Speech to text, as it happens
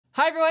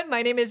Hi everyone,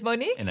 my name is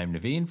Monique. And I'm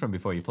Naveen from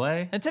Before You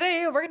Play. And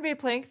today we're going to be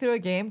playing through a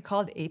game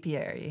called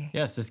Apiary.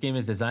 Yes, this game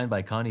is designed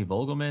by Connie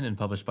Vogelmann and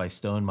published by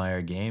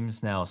Stonemaier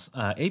Games. Now,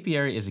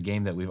 Apiary is a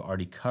game that we've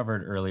already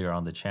covered earlier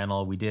on the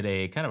channel. We did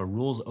a kind of a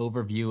rules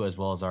overview as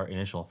well as our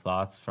initial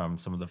thoughts from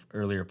some of the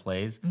earlier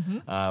plays.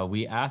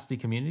 We asked the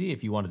community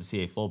if you wanted to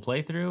see a full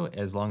playthrough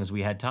as long as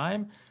we had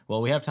time.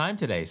 Well, we have time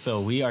today,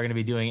 so we are going to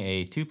be doing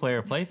a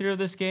two-player playthrough of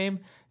this game,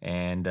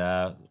 and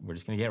we're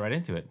just going to get right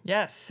into it.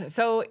 Yes,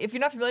 so if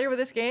you're not familiar with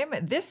this game,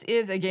 this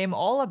is a game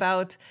all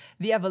about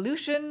the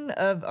evolution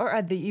of,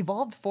 or the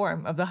evolved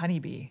form of the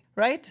honeybee,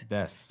 right?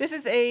 Yes. This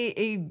is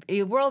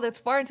a world that's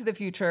far into the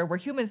future where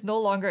humans no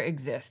longer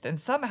exist, and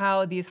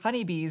somehow these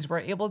honeybees were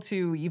able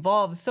to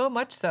evolve so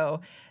much so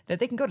that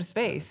they can go to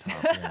space.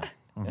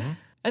 Yeah.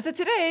 And so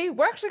today,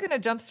 we're actually going to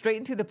jump straight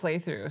into the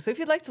playthrough. So if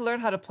you'd like to learn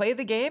how to play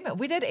the game,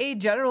 we did a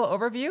general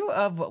overview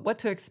of what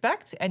to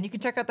expect, and you can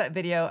check out that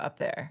video up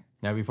there.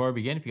 Now, before we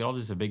begin, if you could all do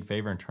us a big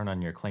favor and turn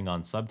on your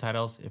Klingon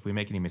subtitles. If we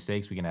make any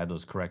mistakes, we can add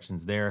those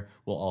corrections there.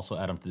 We'll also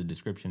add them to the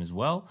description as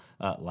well.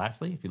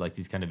 Lastly, if you like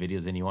these kind of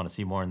videos and you want to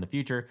see more in the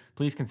future,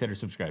 please consider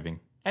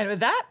subscribing. And with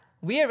that,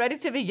 we are ready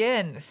to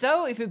begin.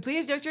 So if you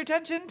please direct your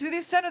attention to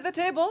the center of the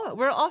table,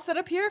 we're all set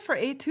up here for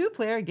a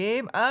two-player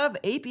game of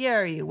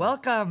Apiary.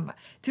 Welcome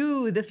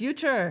to the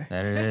future.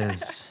 There it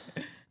is.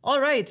 All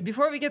right,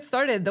 before we get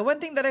started, the one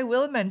thing that I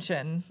will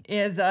mention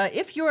is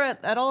if you're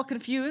at all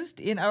confused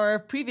in our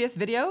previous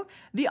video,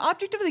 the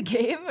object of the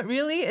game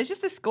really is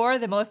just to score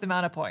the most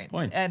amount of points.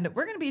 And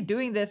we're going to be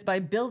doing this by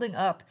building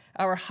up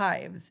our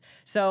hives.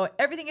 So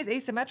everything is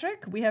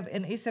asymmetric. We have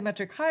an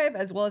asymmetric hive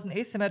as well as an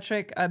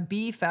asymmetric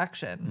bee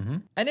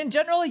faction. And in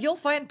general, you'll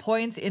find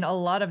points in a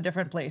lot of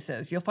different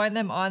places. You'll find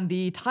them on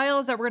the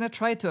tiles that we're going to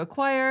try to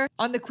acquire.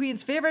 On the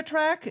Queen's Favorite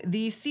track,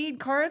 the seed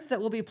cards that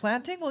we'll be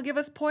planting will give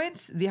us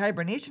points. The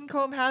Hibernation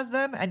comb has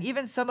them, and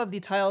even some of the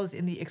tiles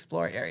in the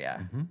Explore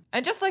area.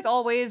 And just like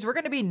always, we're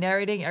going to be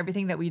narrating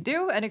everything that we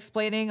do and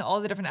explaining all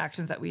the different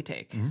actions that we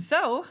take.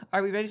 So,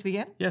 are we ready to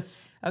begin?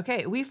 Yes.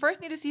 Okay, we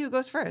first need to see who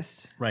goes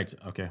first. Right.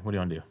 Okay. What do you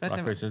want to do? Rock,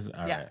 paper, scissors?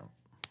 All right.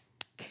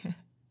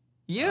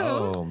 You.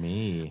 Oh,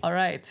 me. All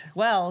right.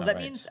 Well, that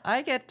means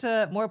I get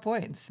more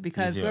points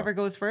because whoever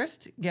goes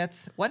first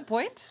gets 1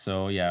 point.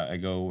 So, yeah, I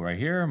go right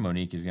here.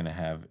 Monique is going to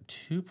have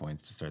 2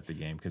 points to start the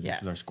game because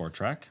this is our score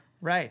track.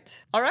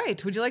 Right. All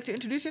right. Would you like to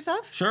introduce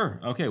yourself? Sure.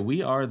 Okay.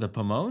 We are the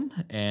Pomone,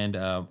 and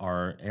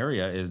our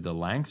area is the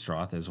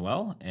Langstroth as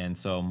well. And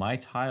so my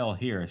tile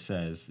here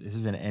says this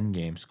is an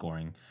endgame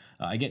scoring.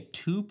 I get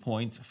 2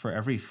 points for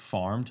every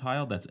farm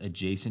tile that's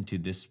adjacent to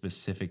this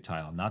specific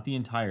tile, not the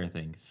entire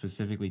thing,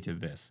 specifically to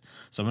this.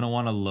 So I'm going to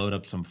want to load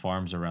up some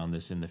farms around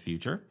this in the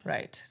future.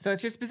 Right. So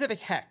it's your specific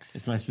hex.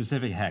 It's my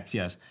specific hex,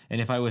 yes. And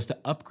if I was to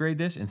upgrade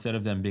this, instead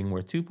of them being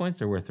worth 2 points,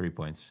 they're worth 3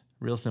 points.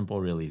 Real simple,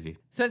 real easy.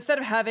 So instead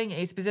of having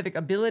a specific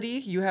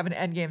ability, you have an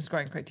endgame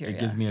scoring criteria. It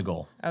gives me a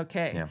goal.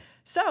 Okay. Yeah.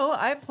 So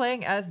I'm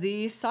playing as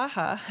the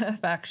Saha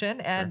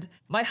faction, and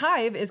my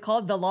hive is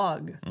called the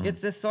Log.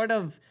 It's this sort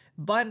of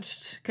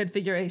bunched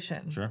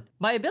configuration. Sure.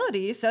 My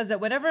ability says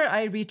that whenever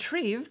I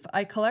retrieve,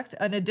 I collect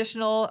an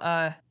additional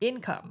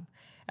income.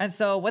 And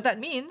so what that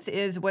means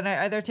is when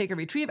I either take a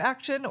retrieve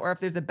action or if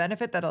there's a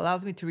benefit that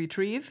allows me to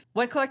retrieve,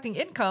 when collecting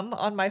income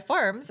on my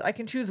farms, I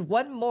can choose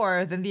one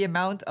more than the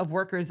amount of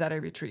workers that I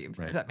retrieved,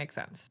 if that makes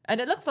sense. And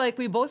it looks like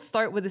we both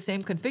start with the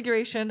same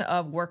configuration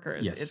of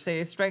workers. Yes. It's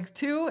a strength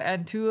 2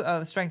 and 2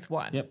 of strength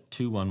 1. Yep,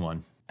 2, 1,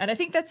 1. And I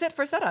think that's it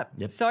for setup.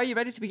 Yep. So are you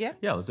ready to begin?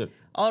 Yeah, let's do it.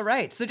 All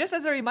right. So just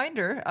as a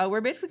reminder,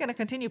 we're basically going to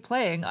continue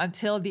playing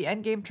until the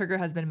endgame trigger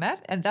has been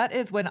met. And that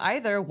is when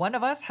either one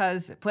of us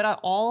has put out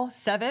all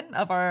 7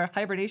 of our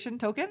hibernation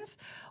tokens,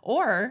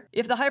 or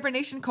if the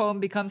hibernation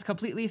comb becomes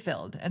completely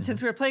filled. And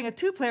since we're playing a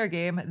 2-player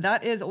game,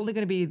 that is only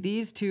going to be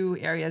these 2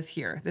 areas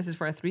here. This is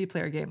for a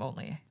 3-player game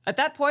only. At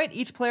that point,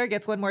 each player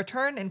gets 1 more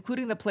turn,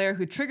 including the player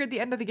who triggered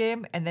the end of the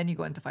game, and then you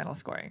go into final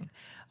scoring.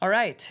 All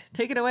right.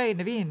 Take it away,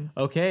 Naveen.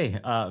 Okay.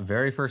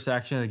 Very first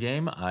action of the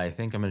game, I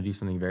think I'm going to do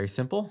something very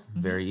simple,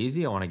 very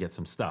easy. I want to get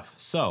some stuff.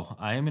 So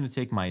I am going to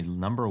take my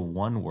number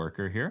 1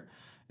 worker here,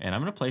 and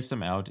I'm going to place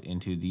them out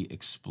into the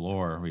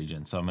Explore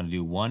region. So I'm going to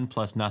do 1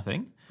 plus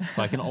nothing.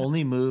 So I can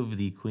only move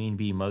the Queen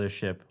Bee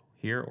Mothership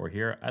here or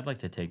here. I'd like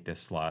to take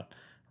this slot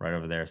right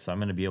over there. So I'm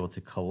going to be able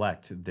to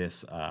collect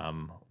this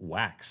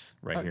wax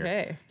right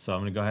here. So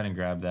I'm going to go ahead and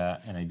grab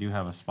that, and I do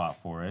have a spot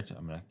for it.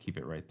 I'm going to keep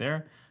it right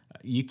there.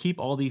 You keep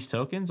all these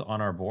tokens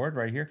on our board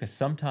right here because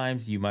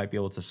sometimes you might be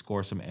able to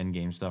score some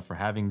endgame stuff for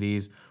having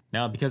these.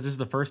 Now, because this is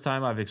the first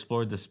time I've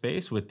explored the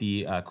space with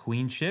the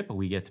Queen ship,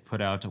 we get to put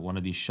out one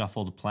of these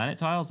shuffled planet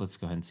tiles. Let's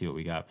go ahead and see what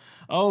we got.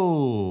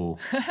 Oh,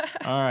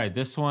 all right.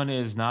 This one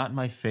is not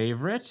my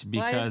favorite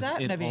because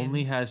it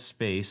only has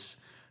space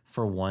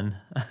for one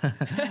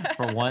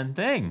for one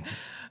thing.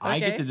 I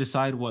get to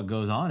decide what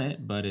goes on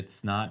it, but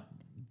it's not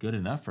good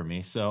enough for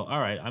me. So, all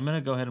right, I'm going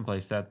to go ahead and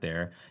place that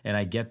there. And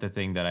I get the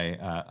thing that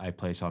I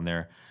place on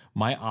there.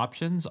 My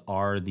options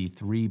are the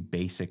 3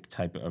 basic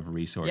type of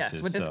resources.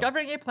 Yes, when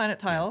discovering a planet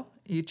tile,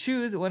 you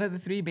choose one of the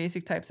 3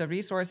 basic types of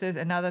resources,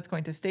 and now that's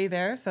going to stay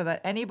there so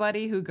that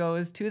anybody who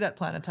goes to that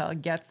planet tile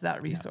gets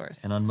that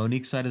resource. And on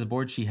Monique's side of the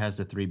board, she has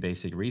the 3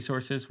 basic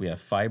resources. We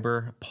have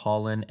fiber,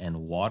 pollen, and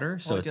water.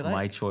 So it's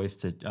my choice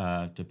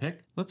to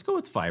pick. Let's go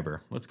with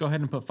fiber. Let's go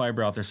ahead and put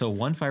fiber out there. So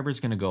 1 fiber is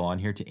going to go on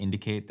here to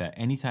indicate that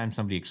anytime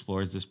somebody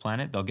explores this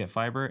planet, they'll get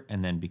fiber.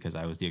 And then because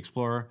I was the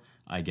explorer,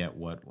 I get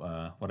what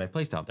I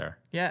placed out there.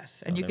 Yes,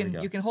 so and you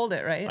can hold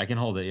it, right? I can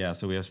hold it, yeah.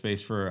 So we have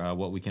space for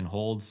what we can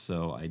hold,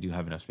 so I do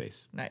have enough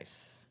space.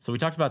 Nice. So we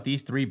talked about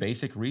these 3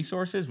 basic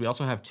resources. We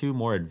also have 2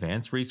 more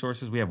advanced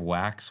resources. We have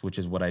wax, which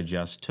is what I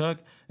just took,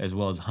 as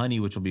well as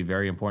honey, which will be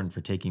very important for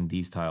taking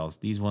these tiles.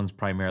 These ones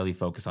primarily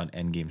focus on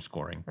endgame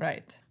scoring.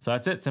 Right. So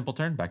that's it. Simple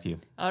turn. Back to you.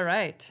 All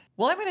right.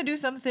 Well, I'm going to do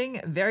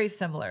something very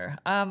similar.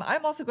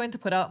 I'm also going to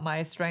put out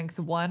my strength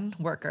 1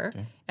 worker.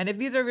 Okay. And if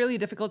these are really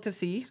difficult to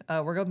see,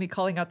 we're going to be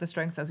calling out the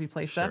strengths as we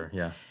place them. Sure,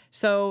 yeah.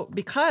 So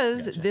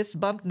because this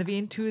bumped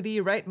Naveen to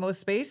the rightmost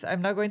space,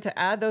 I'm now going to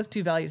add those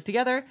 2 values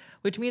together,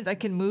 which means I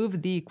can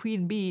move the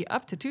queen bee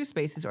up to 2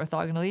 spaces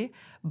orthogonally.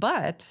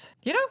 But,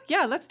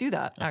 yeah, let's do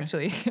that,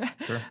 actually.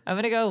 Sure. I'm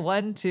going to go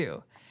 1,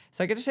 2.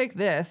 So I get to take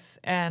this,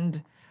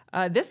 and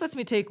this lets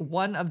me take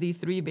one of the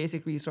 3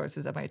 basic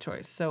resources of my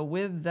choice. So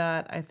with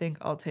that, I think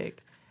I'll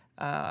take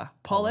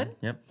pollen.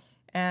 Yep.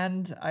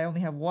 And I only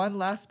have 1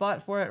 last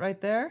spot for it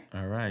right there.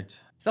 All right.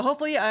 So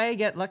hopefully I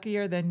get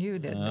luckier than you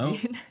did. Oh,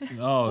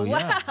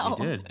 yeah, wow.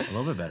 you did. A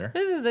little bit better.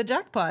 This is the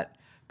jackpot.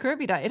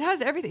 Kirby die. It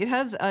has everything. It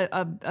has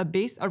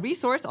a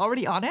resource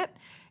already on it,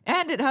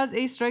 and it has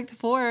a strength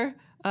 4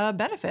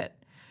 benefit.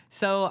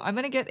 So I'm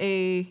going to get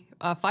a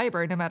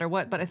fiber no matter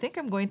what, but I think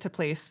I'm going to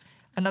place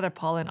another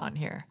pollen on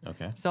here.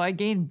 Okay. So I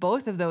gain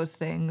both of those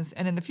things,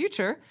 and in the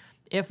future,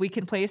 if we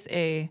can place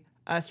a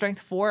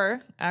strength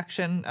 4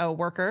 action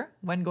worker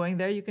when going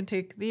there, you can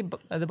take the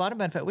bottom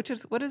benefit, which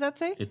is, what does that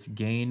say? It's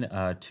gain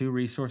 2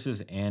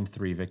 resources and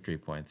 3 victory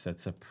points.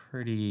 That's a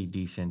pretty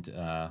decent.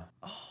 I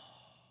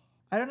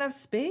don't have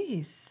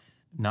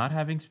space. Not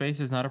having space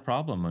is not a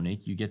problem,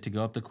 Monique. You get to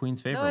go up the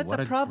queen's favor. No, it's what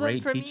a problem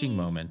great for teaching me.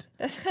 moment.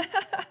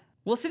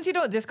 Well, since you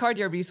don't discard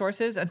your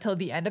resources until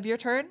the end of your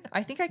turn,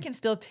 I think I can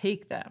still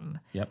take them.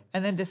 Yep.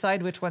 And then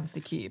decide which ones to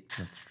keep.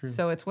 That's true.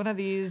 So it's one of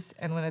these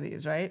and one of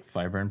these, right?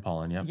 Fiber and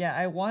pollen, yep. Yeah,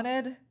 I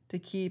wanted to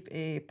keep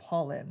a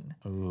pollen.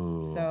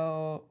 Ooh.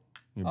 So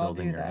you're I'll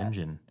building do your that.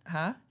 engine.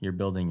 Huh? You're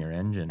building your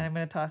engine. And I'm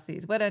going to toss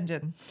these. What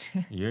engine?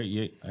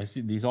 I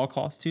see these all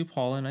cost 2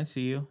 pollen. I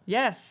see you.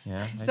 Yes.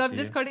 Yeah, So I'm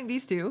discarding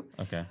these 2.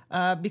 Okay.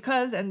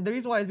 Because, and the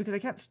reason why is because I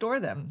can't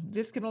store them.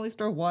 This can only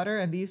store water,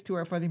 and these 2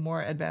 are for the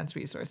more advanced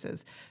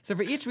resources. So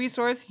for each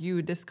resource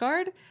you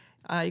discard,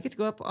 you get to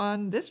go up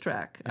on this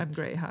track. I'm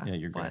gray, huh? Yeah,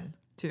 you're gray. 1,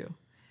 2.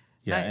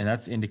 Yeah, Nice. and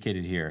that's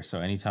indicated here.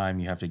 So anytime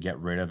you have to get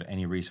rid of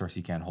any resource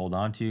you can't hold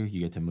on to, you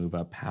get to move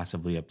up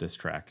passively up this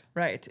track.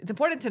 Right. It's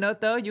important to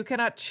note, though, you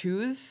cannot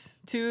choose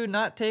to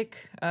not take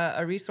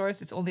a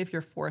resource. It's only if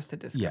you're forced to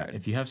discard. Yeah,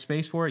 if you have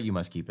space for it, you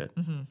must keep it.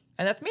 Mm-hmm.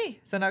 And that's me.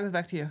 So now it goes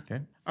back to you.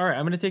 Okay. All right,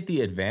 I'm going to take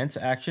the advance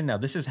action. Now,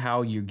 this is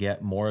how you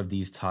get more of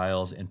these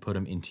tiles and put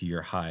them into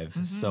your hive.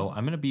 Mm-hmm. So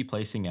I'm going to be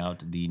placing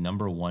out the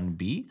number 1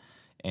 bee.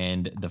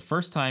 And the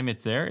first time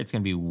it's there, it's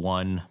going to be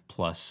 1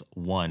 +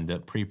 1,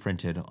 that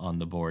pre-printed on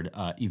the board.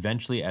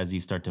 Eventually, as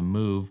you start to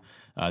move,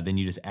 then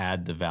you just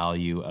add the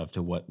value of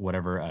to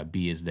whatever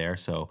B is there.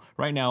 So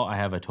right now, I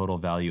have a total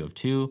value of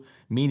 2,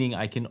 meaning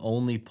I can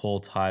only pull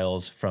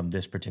tiles from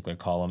this particular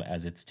column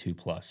as it's 2+.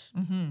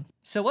 Mm-hmm.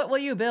 So what will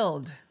you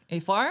build?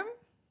 A farm?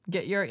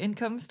 Get your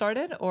income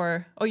started?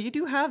 Or, you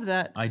do have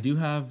that. I do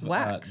have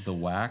wax, the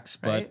wax,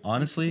 but right?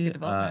 honestly,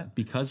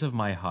 because of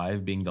my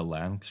hive being the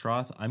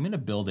Langstroth, I'm going to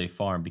build a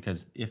farm,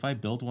 because if I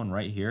build one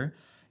right here,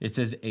 it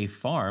says a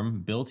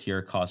farm built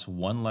here costs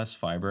 1 less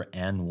fiber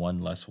and 1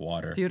 less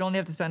water. So you'd only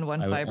have to spend 1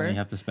 fiber? I would only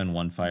have to spend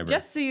 1 fiber.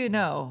 Just so you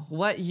know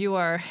what you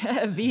are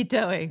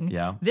vetoing.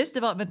 Yeah. This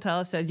development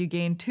tile says you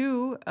gain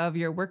 2 of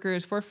your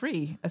workers for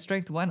free, a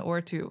strength 1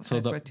 or 2.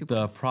 So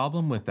the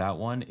problem with that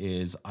one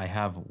is I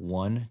have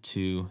 1,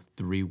 2,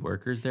 3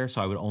 workers there,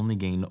 so I would only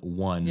gain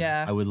 1.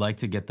 Yeah. I would like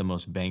to get the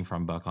most bang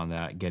from buck on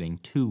that, getting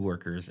 2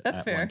 workers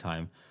at one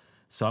time.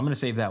 So I'm going to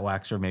save that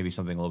wax for maybe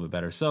something a little bit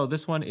better. So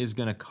this one is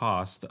going to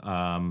cost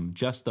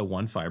just the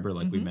 1 fiber,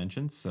 like we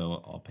mentioned.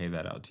 So I'll pay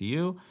that out to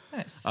you.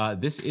 Nice.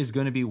 This is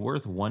going to be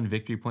worth 1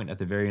 victory point at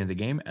the very end of the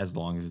game, as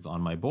long as it's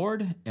on my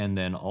board. And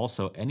then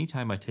also,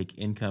 anytime I take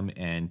income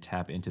and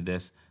tap into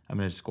this, I'm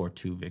going to score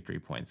 2 victory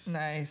points.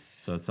 Nice.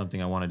 So it's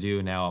something I want to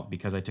do. Now,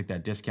 because I took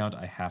that discount,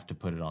 I have to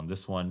put it on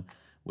this one,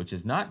 which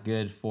is not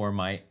good for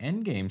my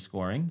end game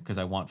scoring, because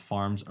I want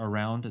farms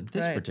around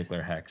this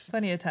particular hex.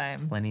 Plenty of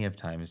time. Plenty of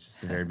time. It's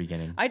just the very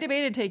beginning. I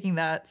debated taking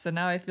that, so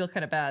now I feel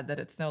kind of bad that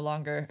it's no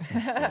longer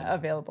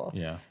available.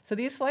 Yeah. So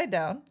these slide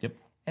down. Yep.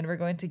 And we're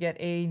going to get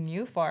a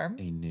new farm.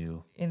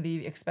 In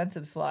the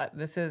expensive slot.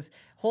 This is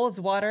holds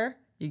water.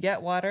 You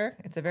get water.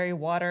 It's a very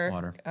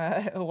water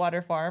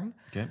farm.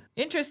 Okay.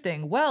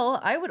 Interesting. Well,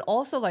 I would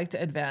also like to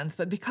advance,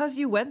 but because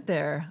you went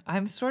there,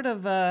 I'm sort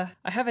of, I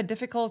have a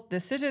difficult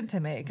decision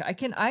to make. I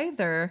can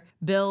either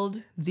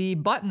build the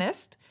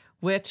botanist,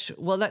 which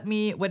will let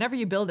me, whenever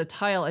you build a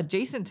tile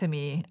adjacent to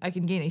me, I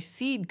can gain a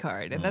seed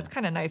card, and that's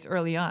kind of nice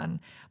early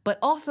on. But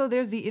also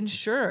there's the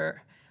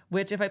Insurer,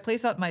 which if I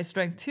place out my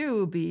Strength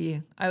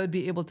 2 I would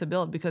be able to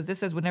build, because this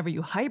says whenever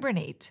you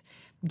hibernate,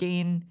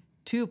 gain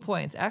 2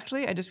 points.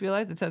 Actually, I just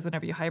realized it says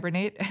whenever you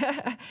hibernate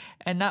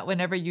and not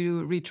whenever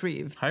you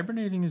retrieve.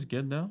 Hibernating is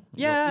good, though.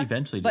 Yeah, You'll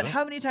eventually do but it.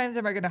 how many times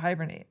am I going to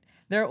hibernate?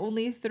 There are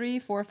only 3,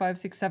 4, 5,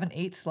 6, 7,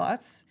 8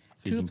 slots.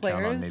 So you 2 can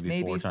count on players,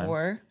 maybe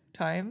 4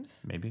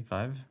 times. Maybe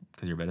 5,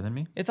 because you're better than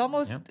me. It's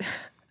almost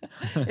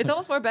it's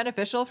almost more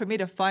beneficial for me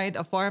to find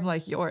a farm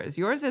like yours.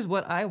 Yours is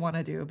what I want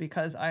to do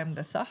because I'm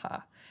the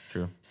Saha.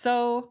 True.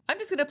 So I'm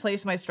just going to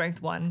place my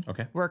Strength 1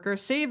 Okay. worker,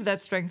 save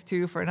that Strength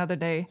 2 for another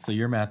day. So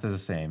your math is the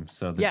same.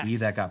 So the Yes. bee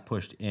that got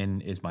pushed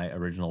in is my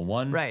original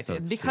 1. Right. So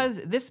it's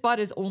Because this spot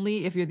is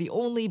only if you're the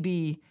only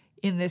bee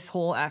in this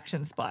whole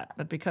action spot.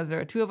 But because there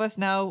are 2 of us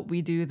now,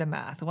 we do the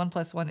math. 1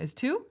 + 1 is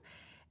 2.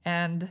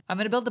 And I'm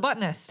going to build the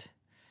botanist.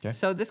 Okay.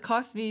 So this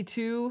cost me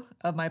 2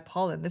 of my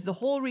pollen. This is the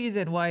whole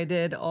reason why I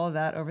did all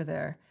that over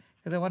there,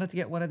 because I wanted to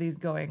get one of these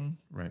going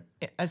Right.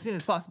 as soon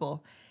as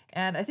possible.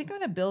 And I think I'm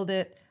going to build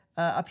it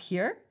up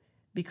here,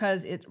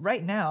 because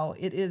right now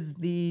it is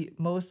the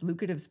most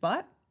lucrative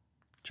spot.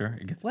 Sure.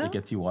 It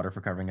gets you water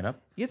for covering it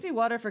up. It gives me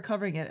water for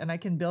covering it, and I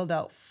can build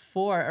out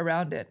 4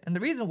 around it. And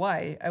the reason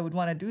why I would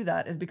want to do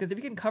that is because if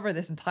you can cover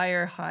this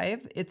entire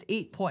hive, it's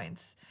 8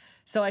 points.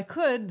 So I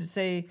could,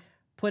 say,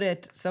 put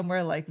it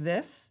somewhere like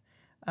this,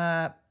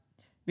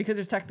 because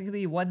there's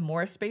technically 1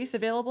 more space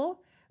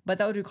available, but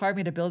that would require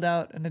me to build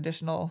out an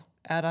additional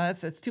add-on.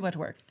 It's too much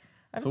work.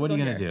 So what are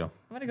you going to do? I'm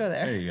going to go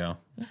there. There you go.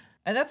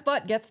 And that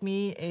spot gets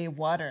me a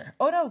water.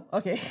 Oh, no.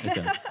 Okay. It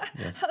does.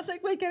 Yes. I was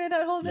like, wait, can I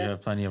not hold You this?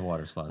 have plenty of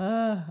water slots.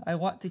 I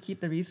want to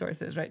keep the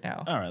resources right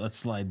now. All right, let's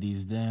slide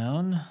these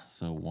down.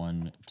 So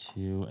 1,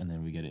 2, and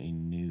then we get a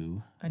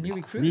new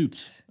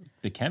recruit.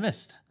 The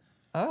chemist.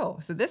 Oh,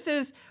 so this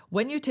is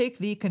when you take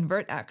the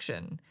convert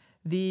action.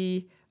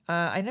 The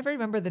I never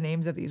remember the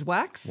names of these.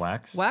 Wax,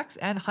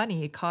 and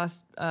honey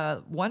cost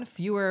 1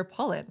 fewer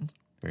pollen.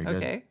 Very good.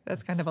 Okay,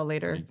 that's kind of a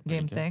later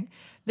game thing.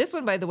 This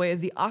one, by the way, is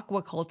the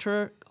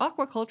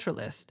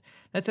aquaculturalist.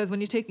 That says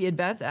when you take the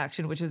advance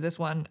action, which is this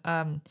one,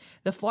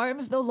 the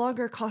farms no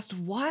longer cost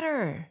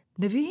water.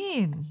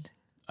 Naveen.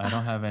 I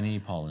don't have any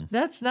pollen.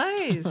 That's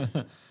nice.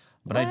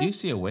 But I do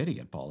see a way to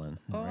get pollen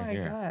my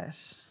here.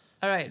 gosh.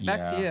 All right,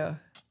 back to you.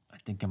 I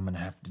think I'm going to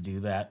have to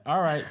do that.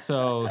 All right,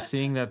 so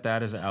seeing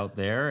that is out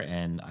there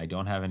and I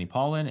don't have any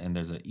pollen and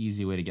there's an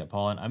easy way to get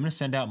pollen, I'm going to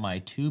send out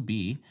my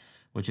 2B,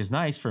 which is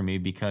nice for me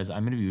because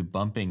I'm going to be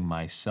bumping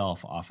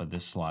myself off of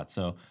this slot.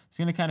 So it's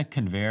going to kind of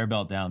conveyor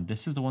belt down.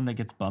 This is the one that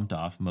gets bumped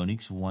off.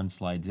 Monique's 1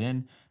 slides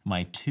in.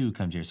 My 2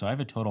 comes here. So I have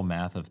a total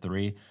math of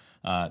 3.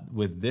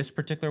 With this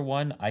particular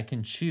one, I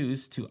can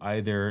choose to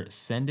either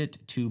send it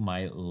to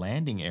my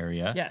landing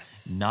area,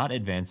 not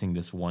advancing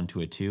this 1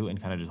 to a 2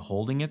 and kind of just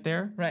holding it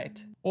there.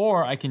 Right.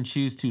 Or I can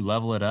choose to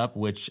level it up,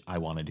 which I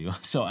want to do.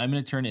 So I'm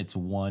going to turn its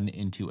 1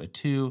 into a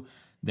 2,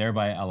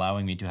 thereby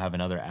allowing me to have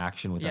another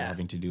action without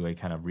having to do a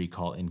kind of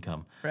recall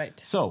income. Right.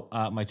 So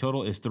my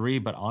total is 3,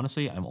 but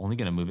honestly, I'm only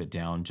going to move it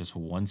down just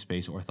 1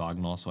 space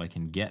orthogonal so I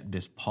can get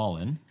this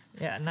pollen.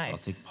 Yeah, nice. So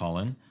I'll take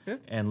pollen.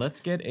 And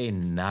let's get a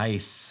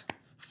nice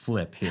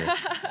flip here.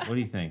 What do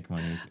you think,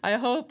 Monique? I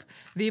hope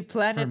the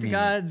planet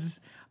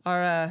gods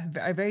are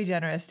very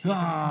generous to you.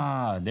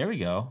 There we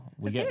go.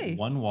 We get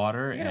 1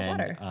 water,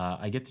 and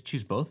I get to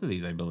choose both of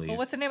these, I believe. Well,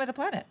 what's the name of the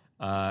planet?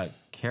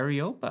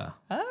 Cariopa.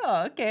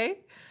 Oh, okay.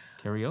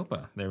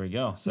 Cariopa. There we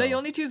go. So, no, you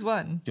only choose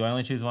 1. Do I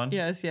only choose 1?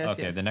 Yes.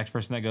 Okay, the next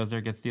person that goes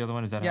there gets the other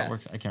one. Is that how it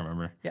works? I can't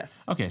remember.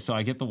 Yes. Okay, so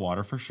I get the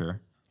water for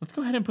sure. Let's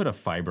go ahead and put a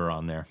fiber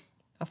on there.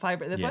 A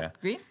fiber. This one?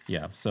 Green?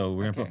 Yeah, so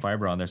we're going to put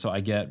fiber on there. So I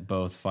get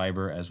both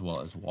fiber as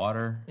well as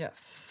water.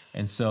 Yes.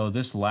 And so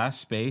this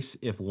last space,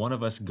 if one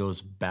of us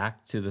goes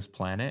back to this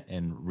planet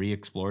and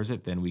re-explores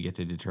it, then we get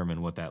to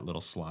determine what that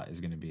little slot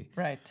is going to be.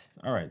 Right.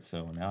 All right,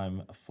 so now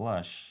I'm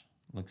flush.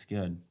 Looks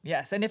good.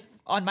 Yes, and if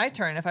on my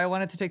turn, if I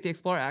wanted to take the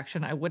Explorer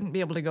action, I wouldn't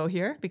be able to go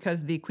here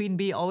because the Queen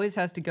Bee always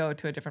has to go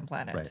to a different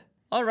planet. Right.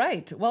 All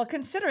right. Well,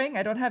 considering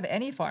I don't have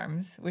any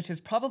farms, which is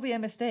probably a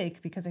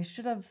mistake because I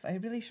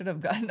really should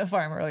have gotten a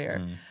farm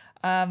earlier.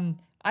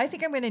 I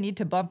think I'm going to need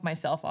to bump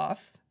myself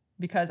off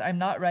because I'm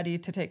not ready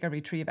to take a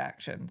retrieve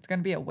action. It's going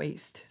to be a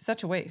waste,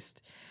 such a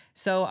waste.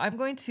 So I'm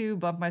going to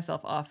bump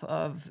myself off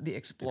of the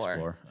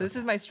Explorer. So this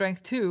is my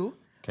Strength 2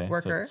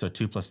 worker. So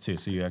 2 plus 2.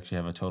 So you actually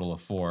have a total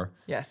of 4.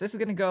 Yes, this is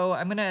going to go,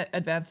 I'm going to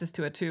advance this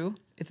to a 2.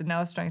 It's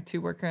now a Strength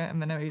 2 worker. I'm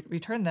going to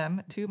return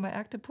them to my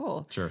active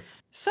pool. Sure.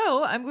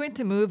 So I'm going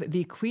to move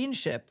the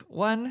Queenship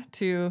 1,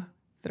 2,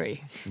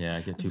 3. Yeah, I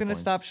get 2 points. I'm going to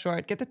stop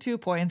short, get the 2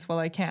 points while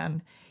I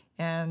can,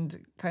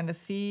 and kind of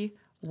see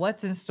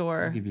what's in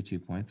store. I'll give you 2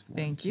 points.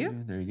 Thank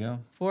you. There you go.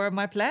 For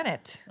my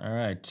planet. All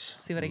right.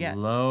 See what I get.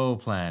 Low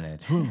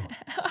planet. Ooh,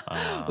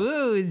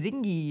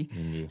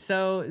 Zingy.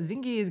 So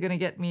Zingy is going to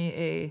get me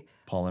a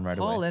pollen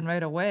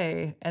right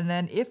away. And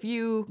then if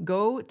you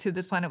go to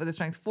this planet with a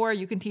Strength 4,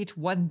 you can teach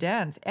 1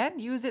 dance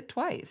and use it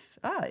twice.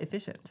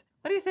 Efficient.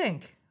 What do you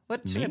think?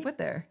 What should I put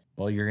there?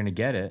 Well, you're going to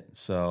get it,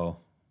 so...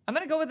 I'm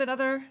going to go with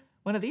another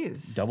one of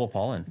these. Double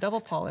pollen. Double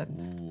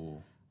pollen.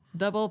 Ooh.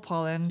 Double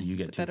pollen. So you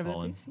get 2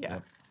 pollen. Yeah.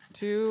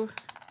 Yep.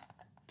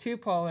 Two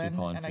pollen,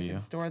 and I can you.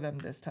 store them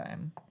this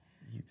time.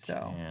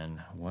 And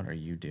what are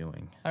you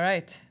doing? All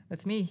right,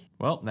 that's me.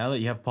 Well, now that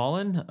you have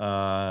pollen,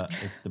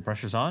 the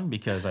pressure's on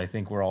because I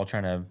think we're all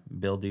trying to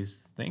build these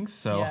things.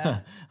 So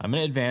Yeah. I'm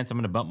going to advance. I'm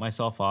going to bump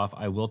myself off.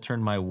 I will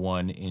turn my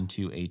 1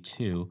 into a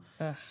 2.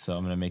 Ugh. So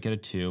I'm going to make it a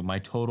 2. My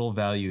total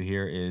value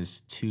here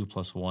is 2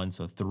 plus 1,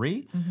 so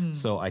 3.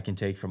 So I can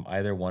take from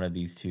either one of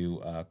these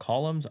 2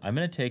 columns. I'm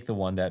going to take the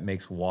one that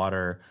makes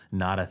water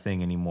not a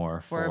thing anymore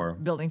For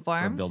building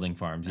farms? For building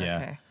farms, yeah.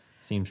 Okay.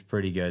 Seems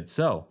pretty good.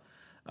 So...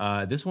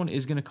 this one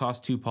is going to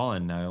cost 2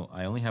 pollen. Now,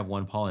 I only have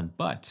 1 pollen,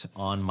 but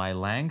on my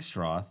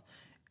Langstroth,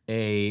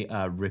 a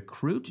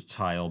recruit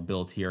tile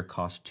built here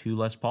costs 2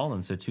 less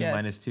pollen. So 2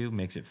 minus 2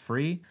 makes it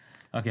free.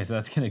 Okay, so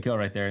that's going to go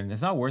right there. And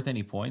it's not worth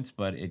any points,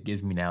 but it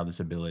gives me now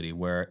this ability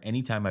where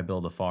anytime I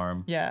build a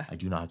farm, I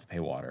do not have to pay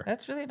water.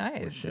 That's really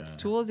nice. It's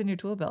tools in your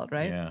tool belt,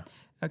 right? Yeah.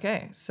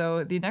 Okay,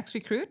 so the next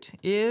recruit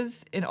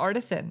is an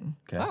artisan.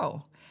 Okay.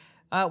 Oh.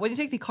 When you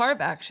take the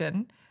carve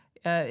action,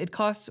 it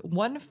costs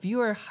 1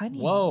 fewer honey.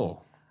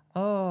 Whoa.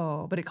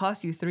 Oh, but it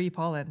costs you 3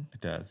 pollen. It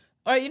does.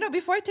 All right,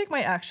 before I take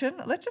my action,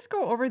 let's just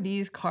go over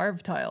these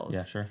carve tiles.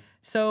 Yeah, sure.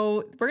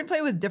 So we're going to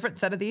play with different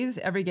set of these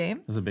every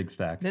game. There's a big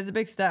stack. There's a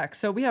big stack.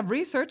 So we have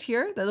research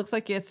here that looks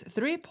like it's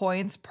 3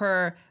 points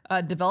per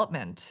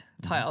development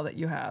tile that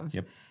you have.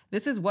 Yep.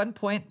 This is 1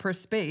 point per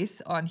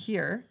space on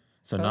here.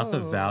 So not the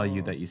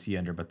value that you see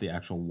under, but the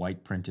actual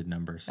white printed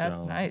number. So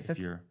that's nice.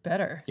 That's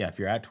better. Yeah, if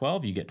you're at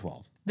 12, you get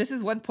 12. This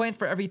is 1 point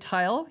for every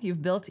tile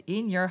you've built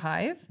in your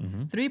hive.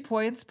 3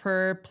 points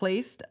per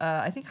placed,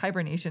 I think,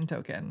 hibernation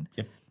token.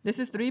 Yep. This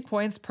is 3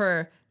 points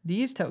per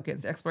these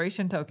tokens,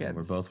 exploration tokens.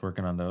 We're both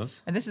working on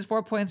those. And this is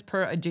 4 points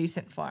per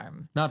adjacent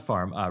farm. Not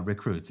farm,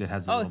 recruits. It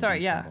has a little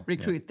bee symbol.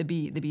 Recruit, the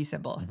bee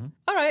symbol.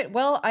 All right,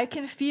 well, I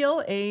can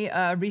feel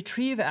a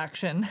retrieve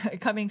action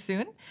coming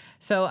soon.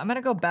 So I'm going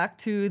to go back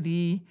to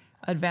the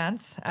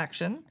advance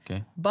action.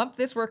 Okay. Bump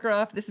this worker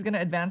off. This is going to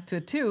advance to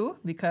a 2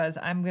 because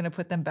I'm going to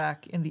put them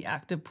back in the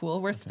active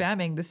pool. We're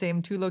spamming the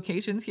same 2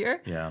 locations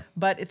here. Yeah.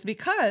 But it's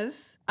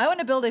because I want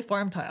to build a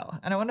farm tile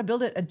and I want to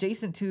build it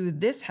adjacent to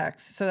this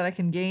hex so that I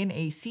can gain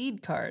a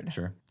seed card.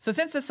 Sure. So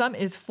since the sum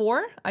is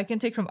 4, I can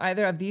take from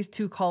either of these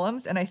 2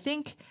 columns, and I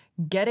think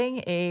getting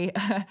a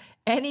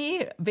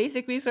any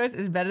basic resource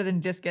is better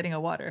than just getting a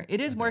water. It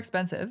is more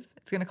expensive.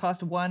 It's going to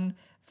cost 1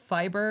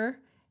 fiber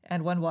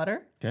and 1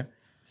 water. Okay.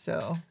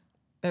 So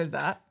there's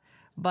that.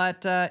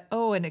 But,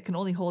 and it can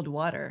only hold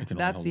water.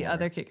 That's the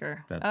other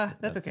kicker.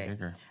 That's okay.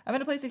 Kicker. I'm going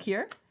to place it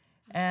here.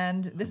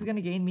 And this is going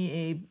to gain me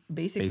a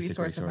basic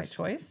resource of my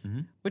choice,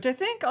 which I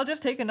think I'll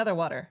just take another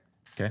water.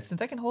 Okay.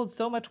 Since I can hold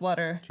so much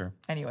water. Sure.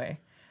 Anyway.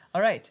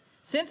 All right.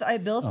 Since I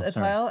built a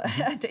tile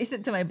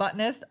adjacent to my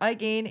botanist, I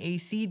gain a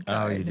seed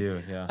card. Oh, you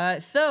do, yeah.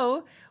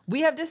 So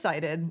we have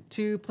decided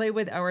to play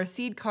with our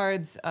seed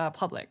cards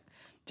public,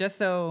 just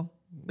so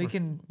we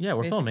can. Yeah,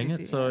 we're filming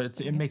it, so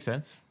it makes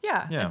sense.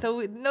 Yeah. And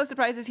so no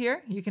surprises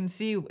here. You can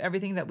see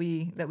everything that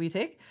we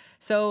take.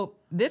 So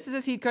this is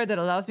a seed card that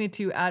allows me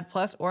to add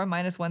plus or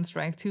minus 1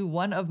 strength to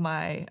one of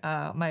my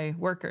my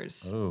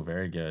workers. Oh,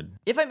 very good.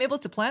 If I'm able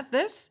to plant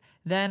this,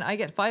 then I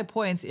get 5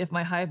 points if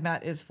my hive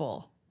mat is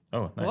full.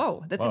 Oh, nice.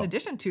 Whoa, that's in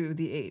addition to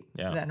the 8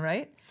 then,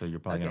 right? So you're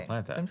probably going to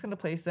plant that. So I'm just going to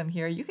place them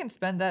here. You can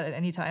spend that at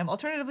any time.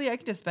 Alternatively, I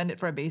could just spend it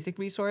for a basic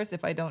resource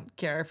if I don't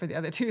care for the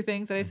other 2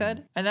 things that I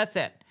said. And that's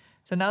it.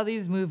 So now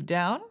these move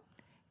down,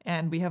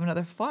 and we have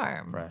another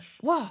farm. Fresh.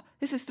 Wow,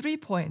 this is 3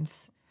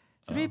 points.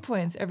 3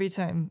 points every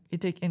time you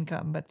take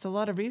income, but it's a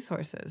lot of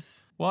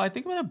resources. Well, I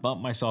think I'm going to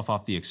bump myself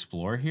off the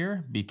Explorer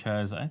here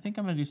because I think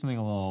I'm going to do something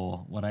a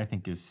little, what I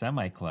think is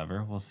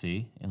semi-clever. We'll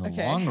see in the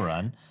long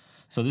run.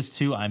 So this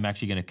 2, I'm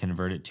actually going to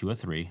convert it to a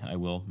 3. I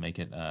will make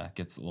it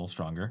gets a little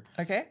stronger.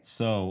 Okay.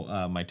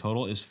 So my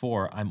total is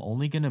 4. I'm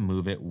only going to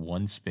move it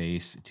 1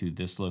 space to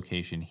this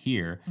location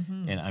here,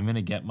 and I'm going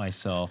to get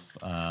myself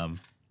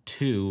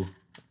 2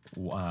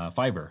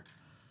 fiber.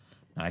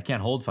 Now, I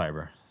can't hold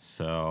fiber,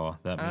 so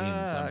that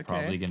means I'm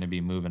probably going to be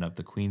moving up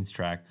the Queen's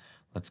track.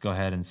 Let's go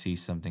ahead and see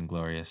something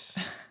glorious.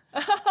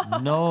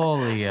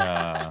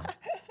 Nolia.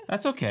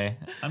 That's okay.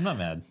 I'm not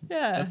mad.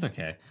 Yeah. That's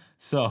okay.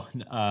 So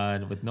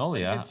with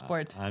Nolia, good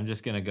sport. I'm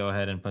just going to go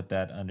ahead and put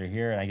that under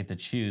here, and I get to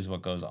choose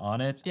what goes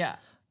on it. Yeah.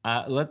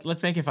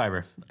 Let's make it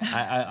fiber.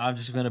 I'm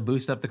just going to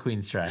boost up the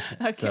Queen's track.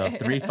 Okay. So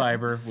 3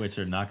 fiber, which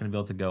are not going to be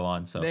able to go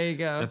on. So there you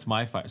go. That's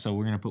my fiber. So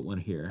we're going to put one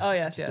here. Oh,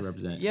 yes. To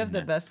represent you have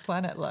the best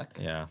planet luck.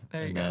 Yeah.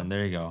 There you go.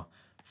 There you go.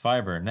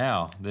 Fiber.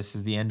 Now, this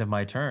is the end of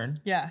my turn.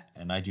 Yeah.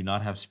 And I do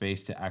not have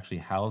space to actually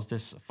house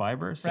this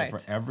fiber. So for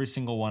every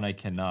single one I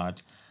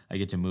cannot, I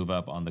get to move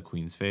up on the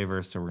Queen's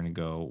favor. So we're going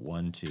to go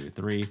 1, 2,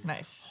 3.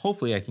 Nice.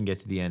 Hopefully I can get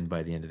to the end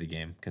by the end of the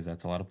game because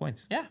that's a lot of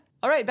points. Yeah.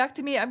 All right, back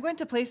to me. I'm going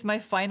to place my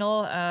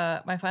final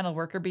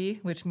worker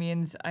bee, which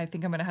means I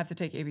think I'm going to have to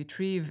take a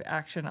retrieve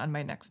action on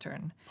my next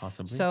turn.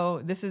 Possibly.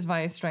 So this is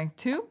my strength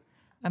 2.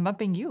 I'm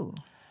upping you.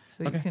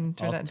 So you can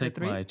turn that into a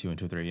 3. I'll take my 2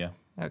 into a 3, yeah.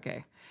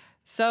 Okay.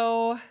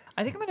 So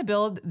I think I'm going to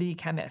build the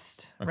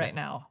chemist right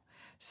now.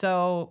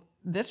 So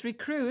this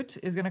recruit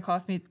is going to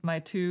cost me my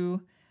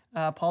 2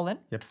 pollen.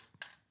 Yep.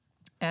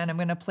 And I'm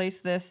going to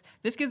place this.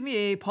 This gives me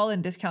a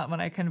pollen discount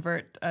when I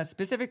convert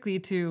specifically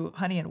to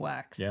honey and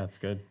wax. Yeah, that's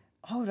good.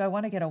 Oh, do I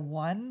want to get a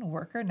 1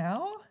 worker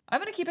now? I'm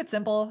going to keep it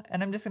simple,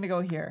 and I'm just going to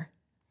go here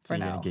for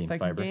now. So I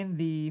can gain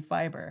the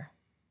fiber.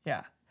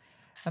 Yeah.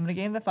 I'm going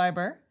to gain the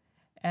fiber.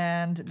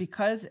 And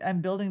because I'm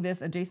building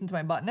this adjacent to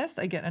my botanist,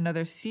 I get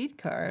another seed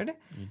card,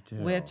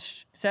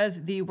 which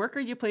says the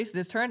worker you place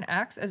this turn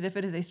acts as if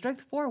it is a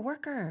strength 4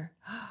 worker.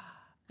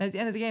 At the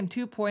end of the game,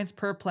 2 points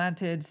per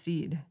planted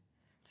seed.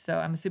 So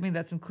I'm assuming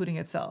that's including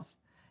itself.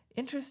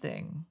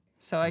 Interesting.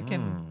 So I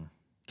can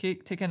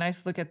take a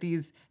nice look at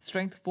these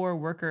strength 4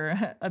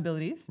 worker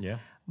abilities. Yeah.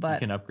 But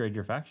you can upgrade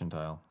your faction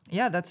tile.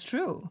 Yeah, that's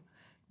true.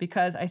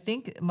 Because I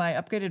think my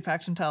upgraded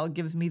faction tile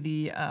gives me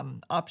the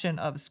option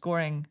of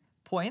scoring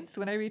points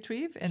when I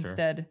retrieve.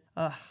 Instead,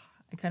 I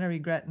kind of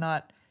regret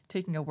not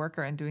taking a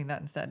worker and doing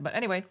that instead. But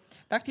anyway,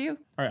 back to you. All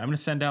right, I'm going to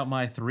send out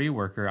my 3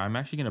 worker. I'm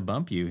actually going to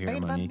bump you here,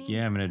 Monique.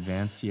 Yeah, I'm going to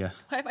advance you.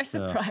 Why am I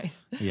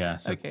surprised? Yeah,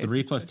 so okay,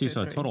 3 plus 2,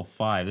 so a total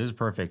 5. This is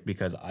perfect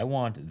because I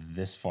want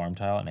this farm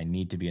tile and I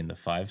need to be in the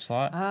 5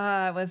 slot.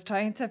 I was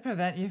trying to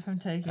prevent you from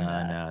taking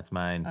that. No, it's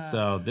mine.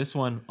 So this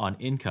one on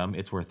income,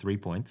 it's worth 3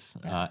 points.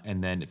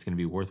 And then it's going to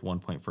be worth 1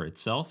 point for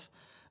itself.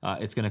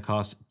 It's going to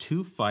cost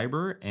 2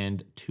 fiber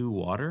and 2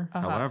 water.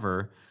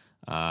 However,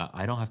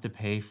 I don't have to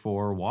pay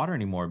for water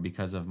anymore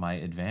because of my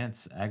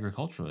advanced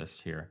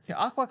agriculturalist here. Your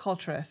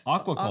aquaculturist.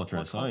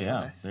 Aquaculturist. Oh,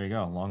 yeah. There you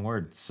go. Long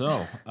word.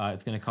 So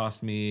it's going to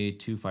cost me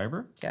 2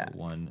 fiber. Yeah. So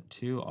 1,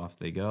 2, off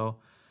they go.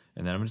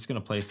 And then I'm just going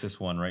to place this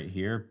one right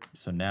here.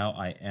 So now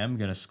I am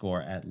going to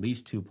score at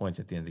least 2 points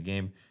at the end of the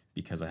game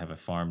because I have a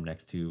farm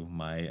next to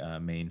my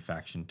main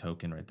faction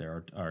token right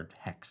there, our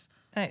hex.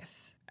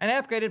 Nice. And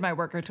I upgraded my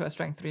worker to a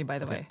strength 3, by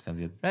the way. Sounds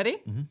good.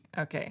 Ready?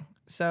 Okay.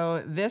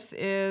 So this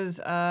is...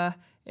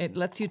 it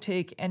lets you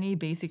take any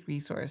basic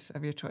resource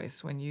of your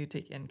choice when you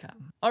take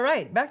income. All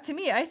right, back to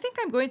me. I think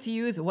I'm going to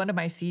use one of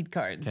my seed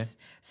cards. Okay.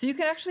 So you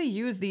can actually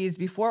use these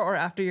before or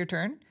after your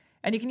turn.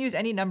 And you can use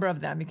any number of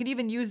them. You can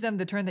even use them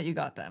the turn that you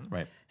got them.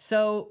 Right.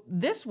 So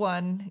this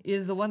one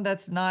is the one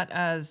that's not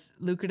as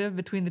lucrative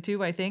between the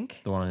two, I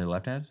think. The one on your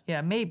left hand?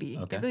 Yeah, maybe.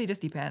 Okay. It really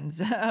just depends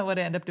what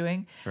I end up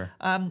doing. Sure.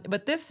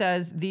 But this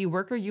says the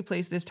worker you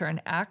place this turn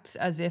acts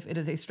as if it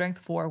is a strength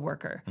 4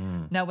 worker.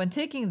 Now, when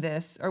taking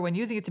this, or when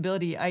using its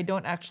ability, I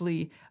don't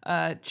actually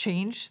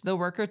change the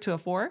worker to a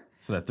 4.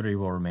 So that 3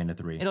 will remain a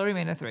 3. It'll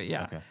remain a 3,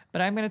 yeah. Okay.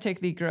 But I'm going to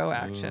take the grow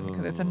action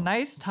because it's a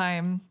nice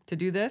time to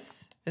do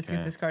this. This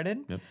gets discarded.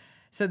 Yep.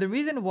 So the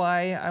reason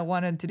why I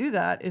wanted to do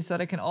that is so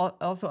that I can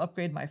also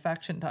upgrade my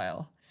faction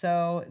tile.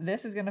 So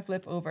this is going to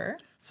flip over.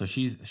 So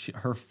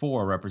her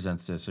 4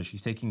 represents this. So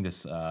she's taking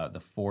this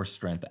the 4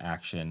 strength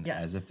action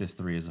as if this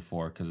 3 is a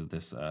 4 because of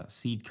this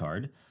seed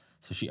card.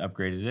 So she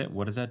upgraded it.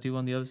 What does that do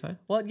on the other side?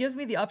 Well, it gives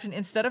me the option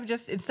instead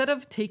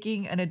of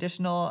taking an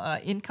additional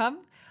income,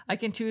 I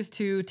can choose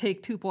to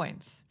take 2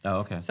 points. Oh,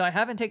 okay. So I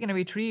haven't taken a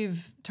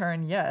retrieve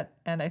turn yet,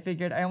 and I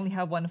figured I only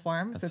have 1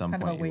 farm, so it's kind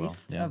of a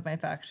waste of my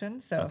faction.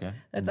 So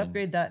let's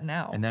upgrade that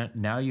now. And then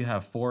now you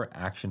have 4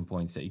 action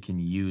points that you can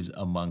use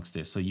amongst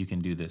this. So you can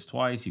do this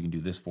twice. You can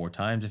do this 4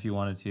 times if you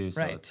wanted to.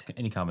 So it's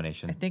any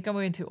combination. I think I'm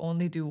going to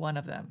only do one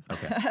of them.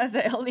 Okay. As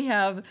I only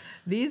have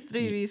these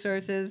 3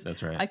 resources.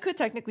 That's right. I could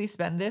technically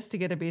spend this to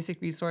get a basic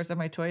resource of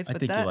my choice. I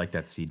think you like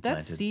that seed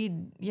planted. That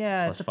seed,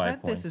 yeah. Plus to 5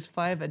 plant points. this is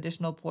 5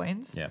 additional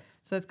points. Yeah.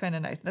 So that's kind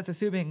of nice. That's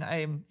assuming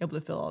I'm able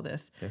to fill all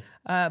this. Okay.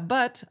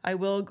 But I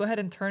will go ahead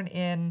and turn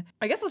in,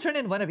 I guess I'll turn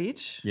in 1 of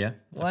each. Yeah.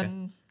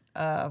 One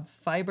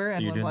fiber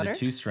and 1 water. So you're doing the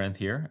 2 strength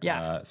here.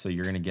 Yeah. So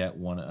you're going to get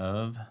 1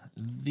 of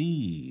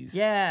these.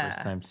 Yeah.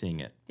 First time seeing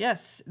it.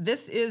 Yes.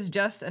 This is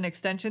just an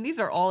extension. These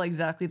are all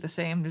exactly the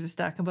same. There's a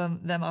stack of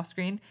them off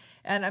screen.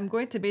 And I'm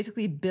going to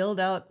basically build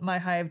out my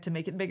hive to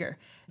make it bigger.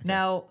 Okay.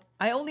 Now,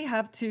 I only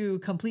have to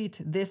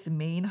complete this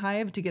main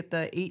hive to get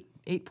the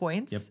 8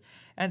 points. Yep.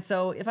 And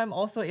so if I'm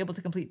also able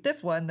to complete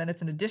this one, then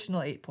it's an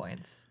additional 8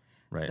 points.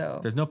 Right. So,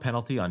 there's no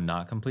penalty on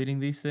not completing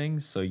these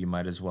things, so you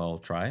might as well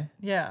try.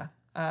 Yeah.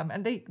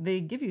 And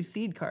they give you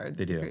seed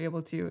cards if you're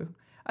able to.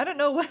 I don't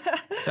know what,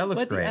 that looks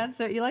what great. The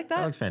answer. You like that?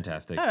 That looks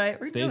fantastic. All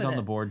right, stays on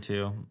the board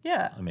too.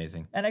 Yeah.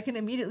 Amazing. And I can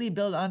immediately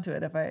build onto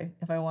it if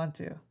I want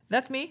to.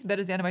 That's me. That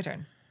is the end of my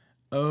turn.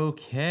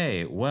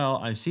 Okay, well,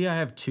 I see I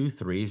have 2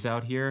 3s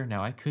out here.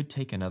 Now, I could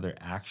take another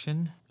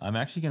action. I'm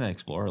actually going to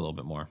explore a little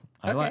bit more.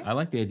 I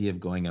like the idea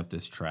of going up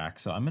this track,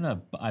 so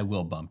I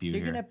will bump you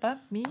here. You're going to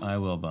bump me? I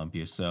will bump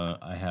you. So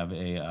I have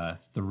a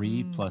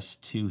 3 plus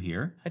 2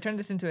 here. I turned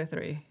this into a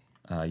 3.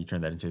 You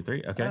turned that into a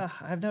 3? Okay. I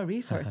have no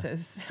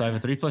resources. So I have a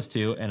 3 plus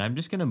 2, and I'm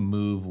just going to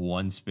move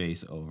 1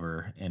 space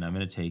over, and I'm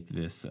going to take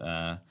this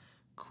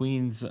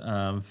Queen's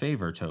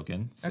Favor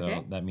token.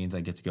 So that means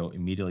I get to go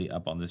immediately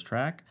up on this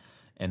track.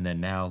 And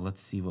then now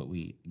let's see what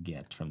we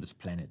get from this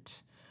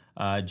planet.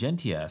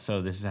 Gentia,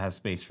 so this has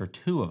space for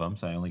 2 of them,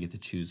 so I only get to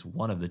choose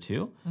 1 of the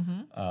 2.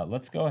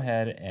 Let's go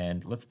ahead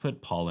and let's put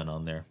pollen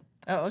on there.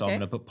 Oh, okay. So I'm going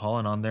to put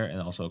pollen on there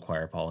and also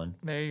acquire pollen.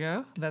 There you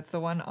go. That's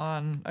the one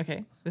on,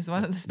 okay, this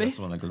one on the space. That's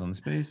the one that goes on the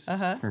space.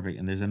 Uh-huh. Perfect.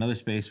 And there's another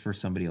space for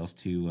somebody else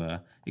to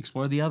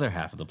explore the other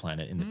half of the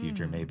planet in the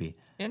future, maybe.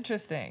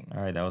 Interesting.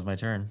 All right, that was my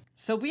turn.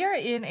 So we are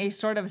in a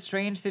sort of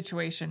strange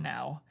situation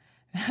now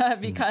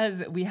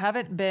because we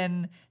haven't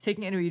been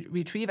taking any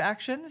retrieve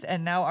actions,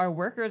 and now our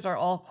workers are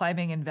all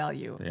climbing in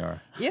value. They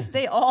are. If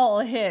they all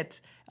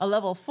hit a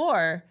level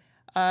 4,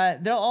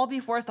 they'll all be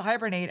forced to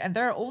hibernate, and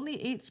there are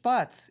only 8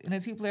 spots in a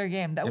 2-player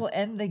game. That will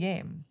end the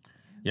game.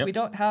 Yep. We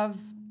don't have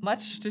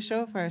much to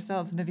show for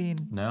ourselves,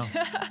 Naveen. No.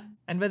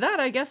 And with that,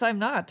 I guess I'm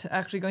not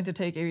actually going to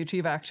take a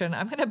retrieve action.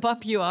 I'm going to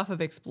bump you off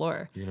of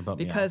Explore. You're going to bump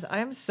me because off.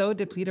 I'm so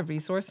depleted of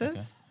resources.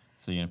 Okay.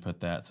 So you're going to put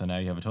that. So now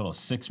you have a total of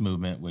 6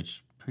 movement,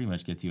 which pretty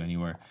much gets you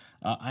anywhere.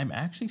 I'm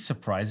actually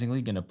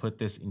surprisingly going to put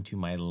this into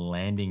my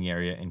landing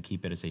area and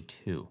keep it as a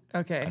 2.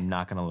 Okay. I'm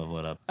not going to level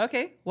it up.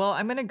 Okay. Well,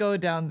 I'm going to go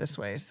down this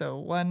way. So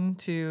 1,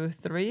 2,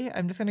 3.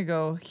 I'm just going to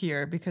go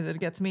here because it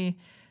gets me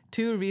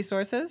 2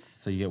 resources.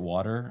 So you get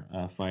water,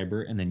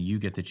 fiber, and then you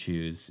get to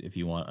choose if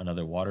you want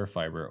another water,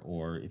 fiber,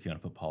 or if you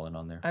want to put pollen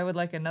on there. I would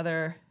like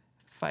another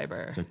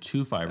fiber. So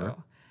 2 fiber.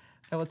 So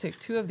I will take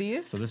 2 of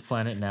these. So this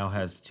planet now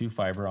has 2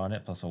 fiber on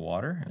it plus a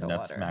water, and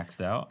that's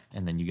maxed out.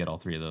 And then you get all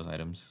 3 of those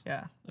items.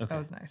 Yeah, okay. That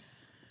was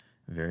nice.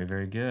 Very,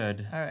 very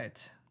good. All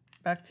right,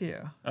 back to you.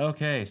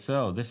 Okay,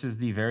 so this is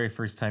the very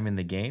first time in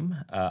the game.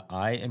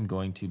 I am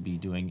going to be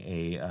doing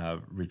a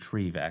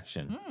retrieve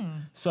action.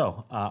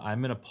 So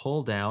I'm going to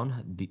pull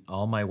down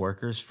all my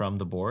workers from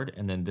the board,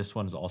 and then this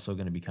one is also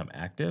going to become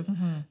active.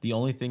 The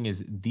only thing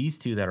is these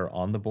 2 that are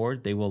on the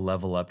board, they will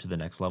level up to the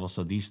next level.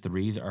 So these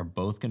 3s are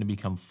both going to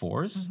become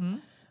 4s.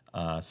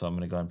 So I'm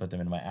going to go ahead and put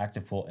them in my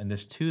active pool. And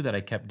this 2 that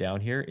I kept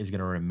down here is going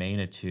to remain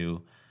a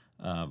 2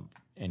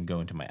 and go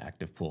into my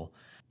active pool.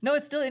 No,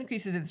 it still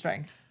increases in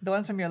strength. The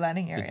ones from your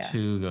landing area. The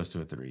 2 goes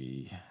to a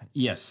 3.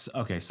 Yes.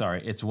 Okay.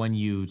 Sorry. It's when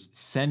you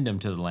send them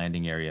to the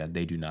landing area,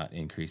 they do not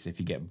increase if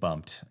you get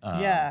bumped.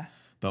 Yeah.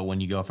 But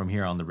when you go from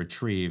here on the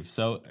retrieve,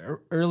 so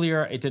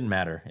earlier it didn't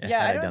matter.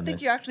 Yeah, I don't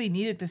think you actually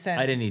needed to send.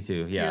 I didn't need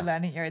to. Your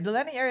landing area. The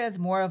landing area is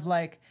more of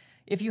like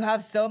if you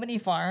have so many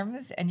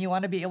farms and you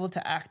want to be able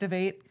to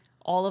activate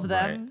all of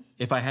them. Right.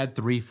 If I had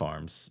 3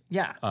 farms,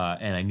 yeah,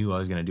 and I knew I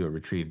was going to do a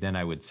retrieve, then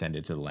I would send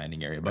it to the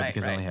landing area. But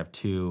because I only have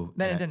 2,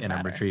 then it didn't and matter.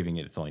 I'm retrieving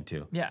it, it's only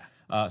 2. Yeah.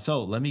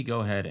 So let me go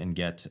ahead and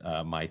get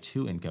my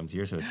 2 incomes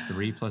here. So it's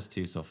 3 plus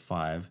 2, so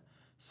 5.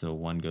 So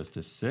 1 goes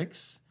to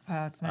 6.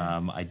 Wow, that's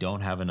nice. I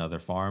don't have another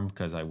farm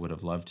because I would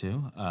have loved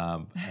to.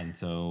 And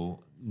so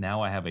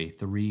now I have a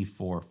 3,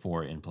 4,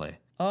 4 in play.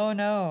 Oh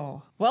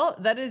no. Well,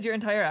 that is your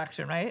entire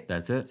action, right?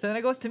 That's it. So then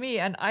it goes to me,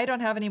 and I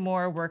don't have any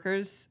more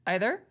workers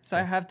either. So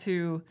I have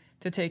to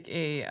take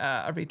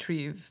a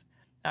retrieve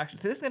action.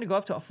 So this is going to go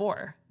up to a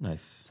 4.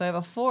 Nice. So I have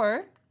a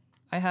 4,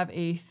 I have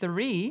a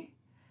 3,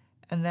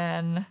 and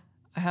then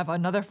I have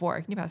another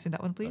 4. Can you pass me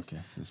that one, please?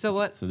 Okay.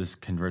 So this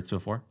converts to a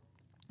 4?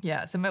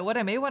 Yeah. So what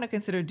I may want to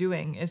consider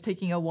doing is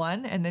taking a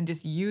 1 and then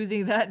just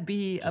using that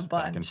be just a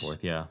bunch. Back and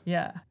forth, yeah.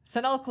 Yeah. So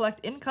now I'll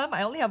collect income.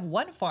 I only have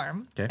 1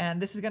 farm, okay.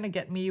 And this is going to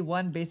get me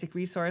 1 basic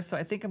resource. So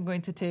I think I'm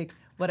going to take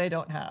what I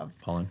don't have.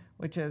 Pollen.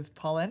 Which is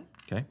pollen.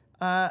 Okay.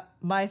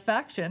 My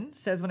faction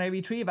says when I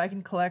retrieve, I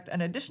can collect an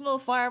additional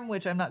farm,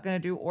 which I'm not going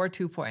to do, or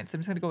 2 points.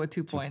 I'm just going to go with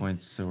 2 points. 2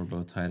 points, so we're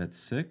both tied at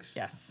 6.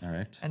 Yes. All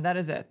right. And that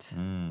is it.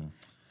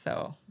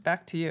 So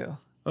back to you.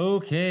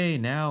 Okay,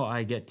 now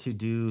I get to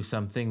do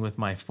something with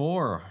my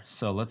 4.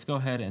 So let's go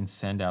ahead and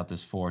send out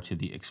this 4 to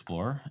the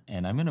Explorer.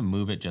 And I'm going to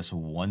move it just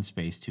 1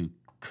 space to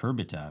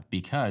Kurbita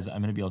because I'm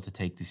going to be able to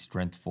take the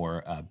Strength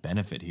 4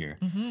 benefit here.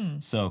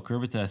 So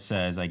Kurbita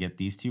says I get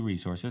these 2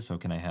 resources. So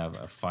can I have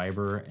a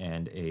fiber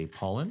and a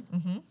pollen?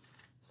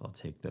 So I'll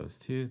take those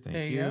 2.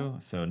 Thank you.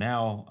 So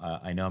now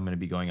I know I'm going to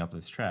be going up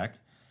this track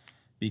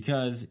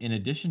because in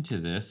addition to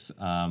this,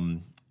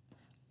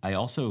 I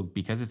also,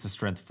 because it's a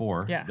strength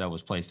 4 that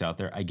was placed out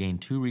there, I gain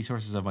 2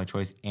 resources of my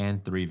choice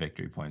and 3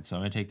 victory points. So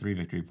I'm going to take 3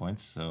 victory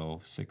points. So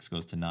 6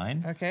 goes to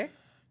 9. Okay.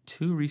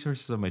 2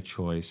 resources of my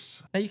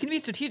choice. Now you can be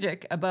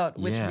strategic about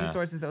which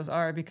resources those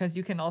are because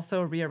you can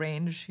also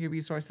rearrange your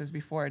resources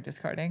before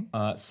discarding.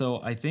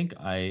 So I think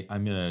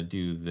I'm going to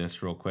do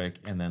this real quick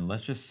and then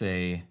let's just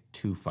say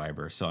 2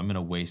 fiber. So I'm going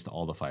to waste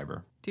all the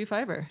fiber. 2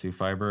 fiber. 2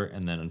 fiber,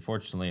 and then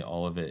unfortunately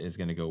all of it is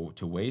going to go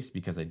to waste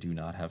because I do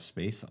not have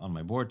space on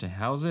my board to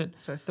house it.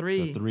 So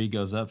 3. So 3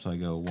 goes up, so I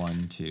go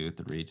 1, 2,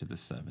 3 to the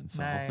 7.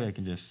 So hopefully I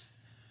can just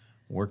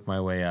work my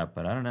way up,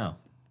 but I don't know.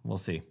 We'll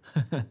see.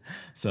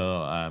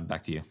 So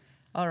back to you.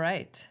 All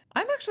right.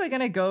 I'm actually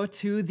going to go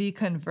to the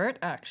convert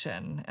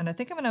action, and I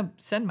think I'm going to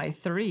send my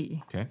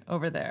 3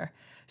 over there.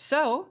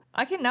 So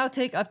I can now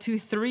take up to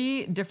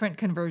 3 different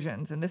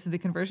conversions, and this is the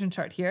conversion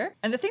chart here.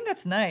 And the thing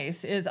that's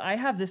nice is I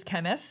have this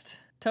chemist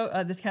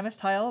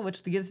tile,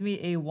 which gives me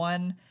a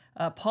 1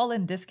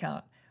 pollen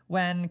discount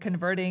when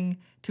converting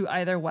to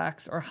either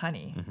wax or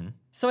honey.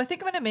 So I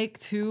think I'm going to make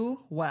 2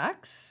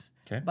 wax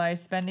by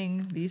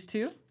spending these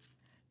 2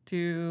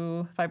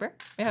 to fiber.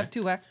 May I have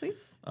 2 wax,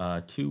 please?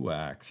 2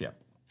 wax,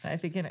 yep. I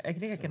think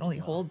I can only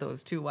hold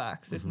those 2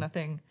 wax. There's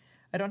nothing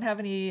I don't have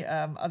any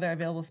other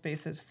available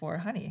spaces for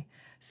honey.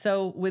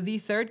 So with the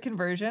third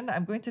conversion,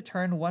 I'm going to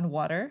turn 1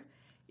 water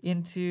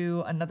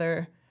into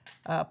another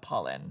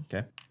pollen.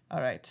 Okay.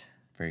 All right.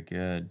 Very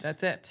good.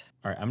 That's it.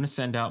 All right, I'm going to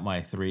send out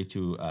my 3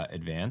 to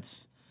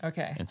advance.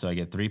 Okay. And so I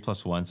get 3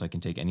 + 1, so I can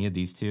take any of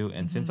these 2.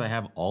 And since I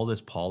have all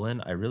this pollen,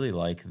 I really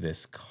like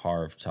this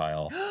carve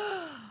tile.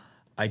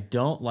 I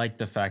don't like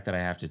the fact that I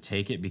have to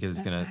take it because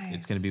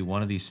it's gonna be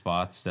one of these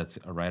spots that's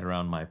right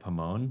around my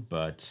pomone.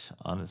 But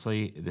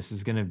honestly, this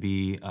is gonna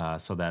be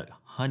so that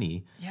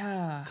honey.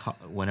 Yeah.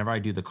 Whenever I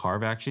do the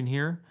carve action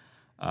here,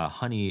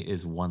 honey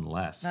is 1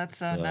 less. That's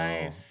so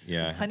nice.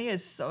 Yeah. Honey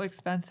is so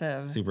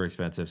expensive. Super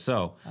expensive.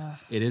 So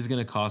it is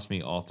going to cost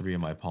me all 3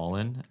 of my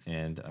pollen,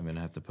 and I'm going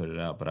to have to put it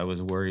out. But I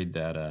was worried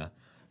that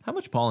how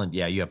much pollen?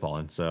 Yeah, you have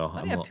pollen. So I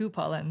only have 2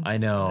 pollen. I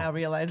know. I'm now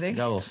realizing. I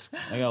got a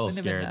little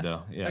scared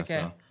though. Yeah.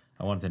 Okay. So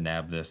I wanted to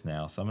nab this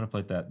now. So I'm going to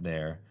put that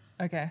there.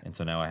 Okay. And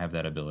so now I have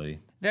that ability.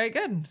 Very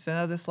good. So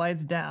now this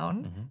slides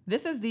down.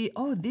 This is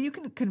you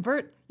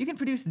can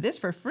produce this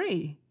for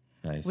free.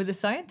 Nice. With the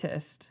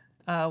scientist.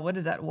 What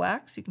is that?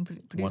 Wax? You can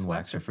produce 1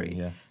 wax for free.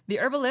 Yeah. The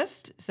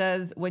herbalist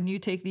says when you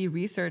take the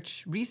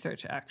research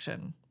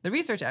action,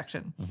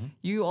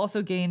 you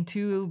also gain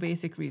 2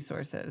 basic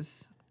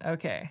resources.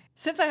 Okay.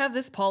 Since I have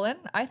this pollen,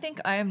 I think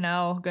I am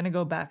now going to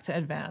go back to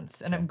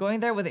advance. And I'm going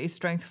there with a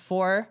strength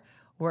 4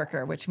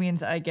 worker, which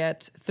means I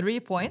get 3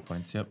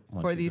 points Yep.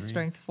 1, for 2, the 3.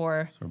 strength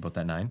 4 So we're about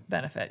that 9.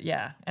 benefit.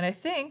 Yeah. And I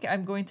think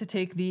I'm going to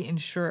take the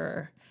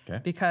insurer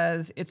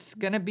because it's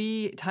going to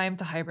be time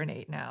to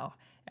hibernate now.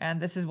 And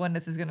this is when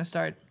this is going to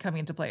start coming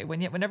into play.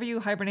 Whenever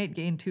you hibernate,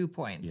 gain 2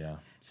 points. Yeah.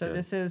 So good.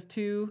 this is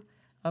 2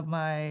 of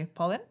my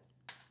pollen.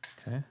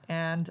 Okay.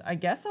 And I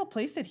guess I'll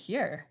place it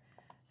here.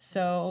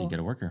 So you get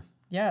a worker.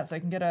 Yeah, so I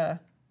get a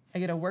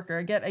worker.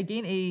 I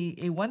gain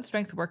a 1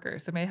 strength worker.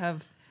 So may I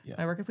have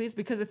my worker, please?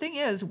 Because the thing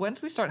is,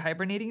 once we start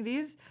hibernating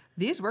these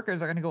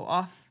workers are going to go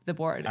off the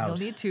board. And you'll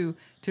need to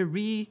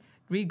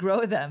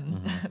regrow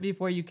them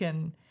before you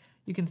can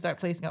start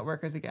placing out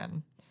workers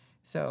again.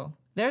 So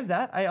there's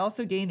that. I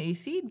also gain a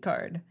seed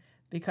card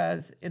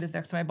because it is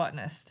next to my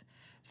botanist.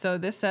 So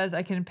this says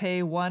I can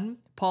pay 1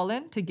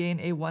 pollen to gain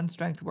a 1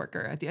 strength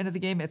worker. At the end of the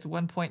game, it's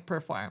 1 point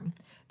per farm.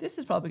 This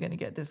is probably going to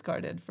get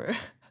discarded for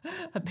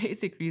a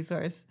basic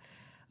resource.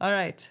 All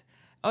right.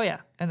 Oh, yeah.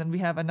 And then we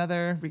have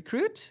another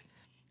recruit.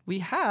 We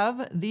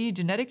have the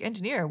genetic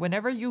engineer.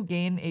 Whenever you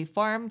gain a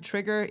farm,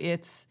 trigger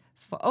its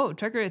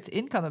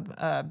income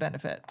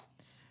benefit.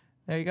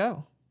 There you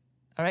go.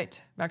 All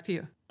right. Back to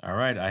you. All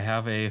right, I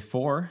have a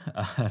 4,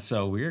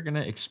 so we're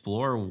gonna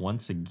explore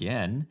once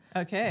again.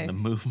 Okay. I'm gonna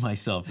move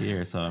myself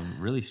here, so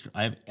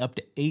I have up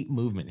to 8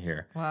 movement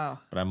here. Wow.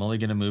 But I'm only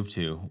gonna move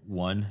to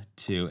 1,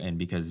 2, and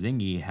because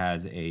Zingy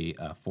has a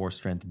 4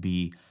 strength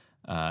B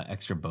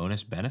extra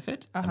bonus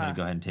benefit, I'm gonna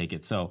go ahead and take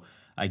it. So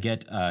I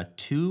get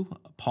 2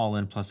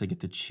 pollen plus I get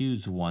to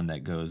choose 1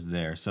 that goes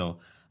there. So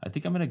I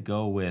think I'm gonna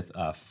go with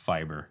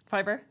fiber.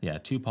 Fiber? Yeah,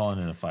 2 pollen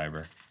and a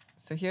fiber.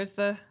 So here's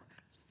the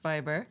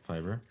fiber.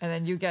 Fiber. And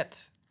then you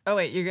get. Oh,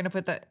 wait, you're going to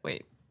put that.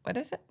 Wait, what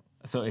is it?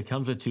 So it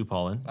comes with 2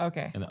 pollen.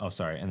 Okay. And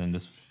and then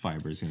this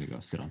fiber is going to go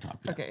sit on top.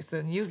 Yeah. Okay, so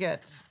then you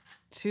get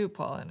 2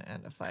 pollen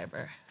and a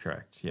fiber.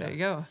 Correct. Yeah. There you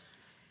go.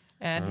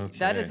 And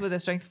that is with a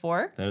strength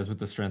 4. That is with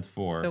the strength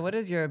 4. So what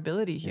is your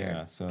ability here?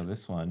 Yeah, so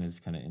this one is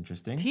kind of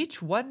interesting.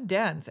 Teach 1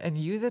 dance and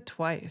use it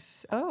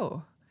twice.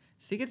 Oh,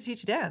 so you get to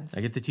teach dance.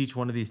 I get to teach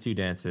one of these 2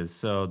 dances.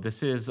 So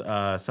this is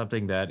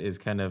something that is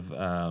kind of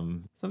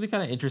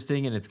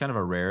interesting, and it's kind of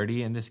a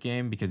rarity in this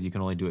game because you can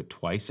only do it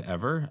twice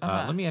ever.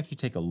 Let me actually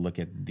take a look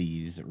at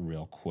these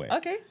real quick.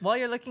 Okay, while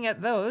you're looking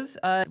at those,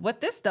 what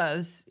this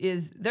does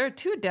is there are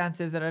 2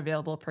 dances that are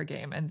available per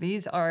game, and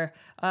these are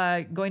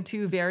going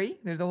to vary.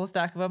 There's a whole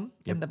stack of them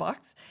in the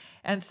box.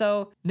 And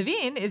so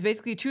Naveen is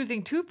basically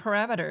choosing 2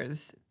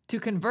 parameters to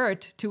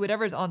convert to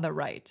whatever's on the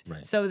right.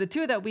 So the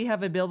 2 that we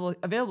have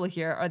available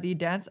here are the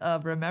dance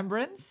of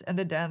remembrance and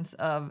the dance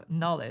of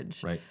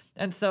knowledge. Right.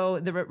 And so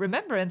the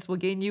remembrance will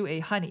gain you a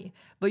honey,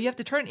 but you have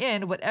to turn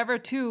in whatever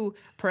 2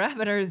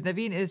 parameters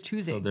Naveen is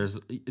choosing. So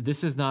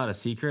this is not a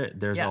secret.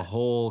 There's a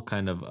whole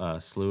kind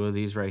of slew of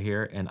these right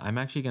here, and I'm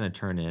actually going to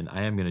turn in.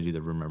 I am going to do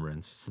the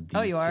remembrance. So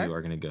these 2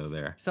 are going to go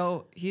there.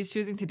 So he's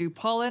choosing to do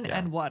pollen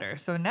and water.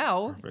 So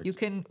now you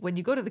can, when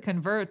you go to the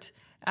convert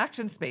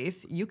action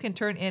space, you can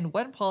turn in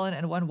 1 pollen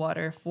and 1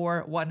 water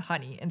for 1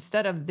 honey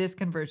instead of this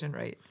conversion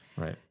rate.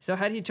 Right. So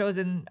had he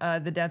chosen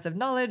the dance of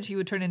knowledge, he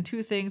would turn in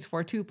 2 things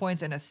for 2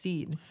 points and a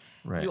seed.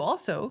 Right. You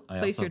also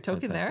place your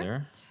token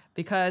there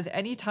because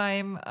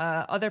anytime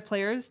other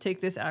players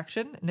take this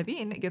action,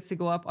 Naveen gets to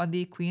go up on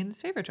the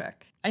Queen's favor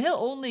track. And he'll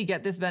only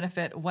get this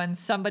benefit when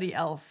somebody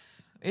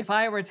else, if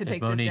I were to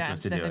take this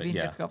dance, then Naveen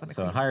gets to go up on the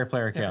Queen's higher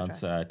player counts,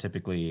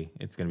 typically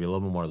it's going to be a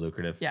little bit more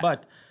lucrative. Yeah.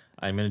 But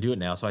I'm going to do it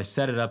now. So I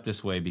set it up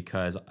this way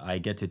because I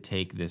get to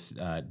take this,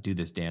 do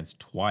this dance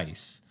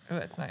twice. Oh,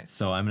 that's nice.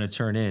 So I'm going to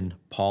turn in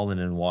pollen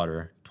and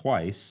water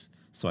twice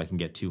so I can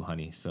get 2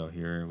 honey. So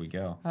here we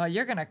go. Oh,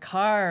 you're going to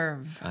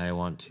carve. I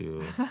want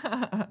to.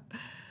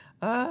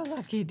 Oh,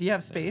 lucky. Do you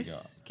have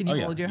space? Can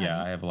you hold your honey?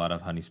 Yeah, I have a lot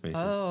of honey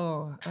spaces.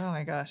 Oh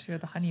my gosh, you're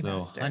the honey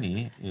master. So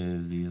honey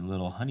is these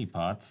little honey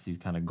pots, these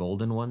kind of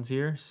golden ones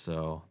here.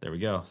 So there we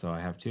go. So I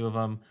have 2 of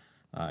them.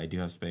 I do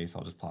have space.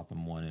 I'll just plop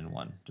them 1 in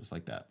 1, just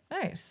like that.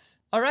 Nice.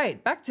 All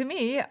right, back to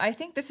me. I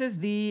think this is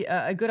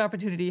a good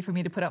opportunity for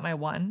me to put out my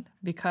 1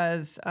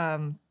 because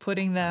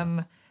putting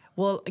them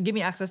will give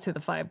me access to the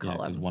 5 column.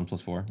 Yeah, because 1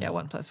 plus 4. Yeah,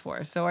 1 plus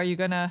 4. So are you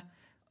gonna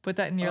put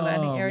that in your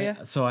landing area?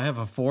 So I have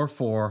a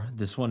 4/4.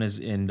 This one is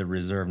in the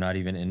reserve, not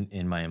even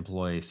in my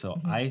employee. So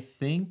I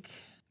think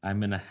I'm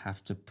going to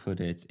have to put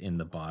it in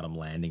the bottom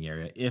landing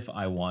area if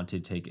I want to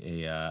take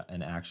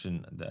an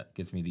action that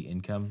gets me the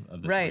income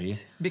of the 3.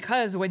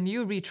 Because when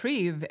you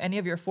retrieve any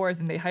of your 4s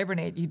and they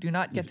hibernate, you do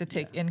not get to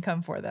take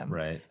income for them.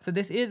 Right. So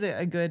this is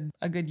a good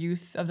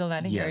use of the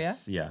landing area.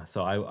 Yes, yeah.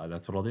 So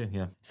that's what I'll do,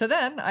 yeah. So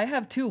then I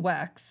have 2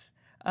 wax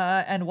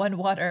and 1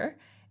 water.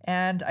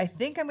 And I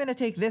think I'm going to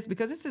take this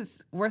because this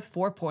is worth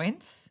 4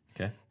 points.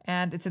 Okay.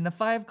 And it's in the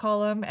 5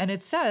 column. And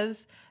it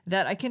says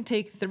that I can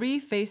take 3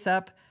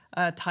 face-up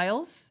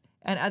tiles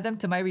and add them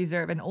to my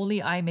reserve, and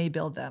only I may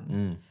build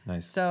them.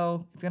 Nice.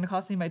 So it's going to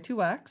cost me my 2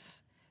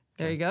 wax.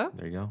 There you go.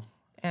 There you go.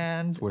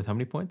 And it's worth how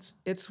many points?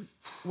 It's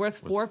worth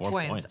 4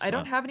 points. I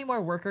don't have any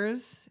more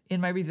workers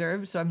in my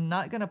reserve, so I'm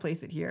not going to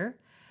place it here.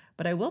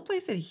 But I will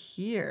place it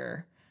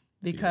here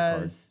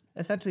because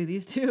essentially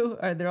these 2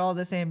 they're all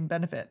the same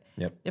benefit.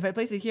 Yep. If I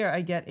place it here,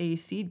 I get a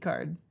seed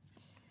card.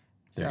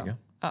 There you go.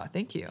 Oh,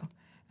 thank you.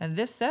 And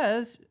this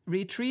says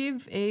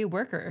retrieve a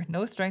worker,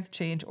 no strength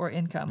change or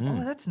income.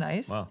 Oh, that's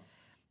nice. Wow.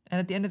 And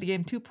at the end of the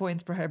game, 2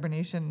 points per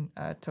hibernation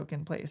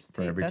token placed.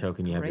 For every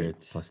token you have here,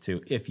 it's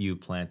 +2 if you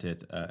plant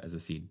it as a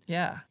seed.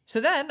 Yeah.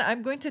 So then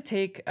I'm going to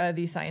take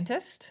the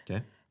scientist.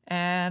 Okay.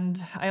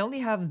 And I only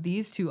have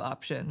these 2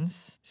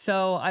 options.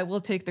 So I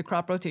will take the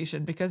crop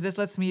rotation because this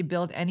lets me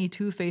build any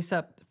 2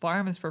 face-up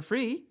farms for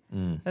free.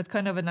 That's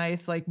kind of a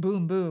nice, like,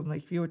 boom, boom,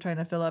 like if you were trying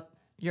to fill up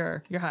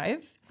your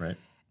hive. Right.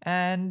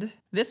 And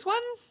this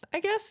one, I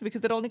guess,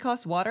 because it only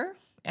costs water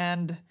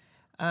and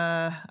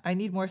I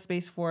need more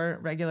space for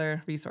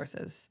regular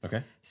resources.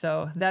 Okay.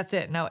 So that's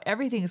it. Now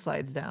everything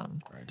slides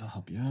down. All right, I'll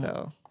help you out.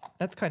 So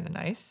that's kind of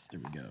nice.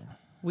 There we go.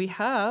 We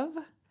have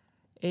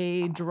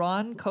a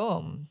drawn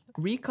comb.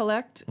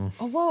 Recollect.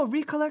 Oh, whoa.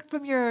 Recollect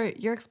from your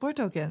explore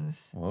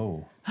tokens.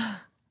 Whoa.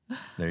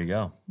 There you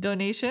go.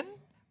 Donation,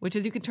 which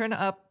is you can turn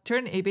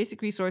a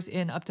basic resource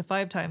in up to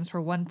 5 times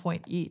for 1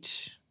 point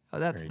each. Oh,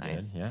 that's Very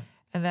nice. Good. Yeah.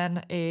 And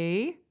then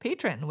a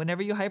patron.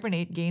 Whenever you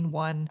hibernate, gain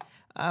 1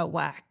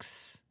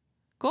 wax.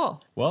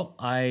 Cool. Well,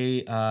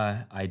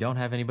 I don't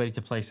have anybody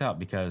to place out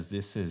because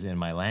this is in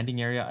my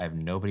landing area. I have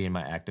nobody in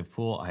my active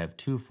pool. I have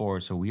 2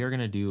 4s, so we are going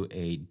to do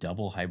a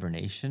double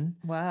hibernation.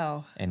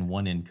 Wow. And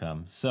 1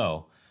 income.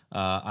 So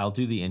I'll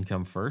do the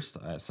income first.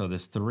 So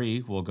this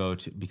 3 will go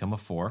to become a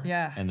 4.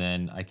 Yeah. And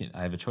then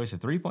I have a choice of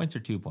 3 points or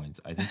 2 points.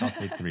 I think I'll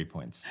take 3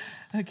 points.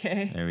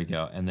 Okay. There we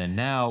go. And then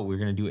now we're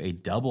going to do a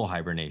double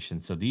hibernation.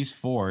 So these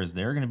 4s,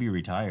 they're going to be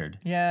retired.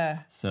 Yeah.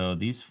 So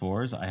these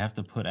 4s, I have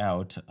to put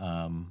out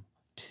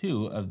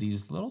 2 of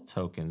these little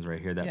tokens right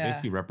here that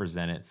basically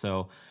represent it.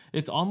 So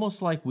it's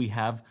almost like we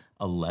have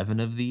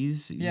 11 of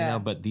these, you know,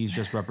 but these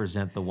just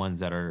represent the ones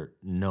that are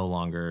no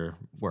longer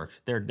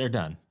worked. They're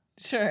done.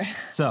 Sure.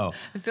 So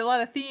it's a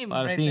lot of theme. A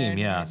lot of theme,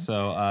 yeah.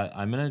 So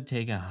I'm gonna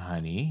take a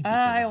honey because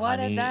I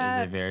wanted honey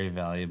that. is a very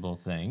valuable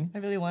thing. I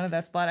really wanted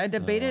that spot. I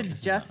debated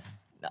just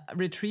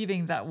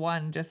retrieving that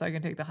 1 just so I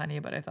can take the honey,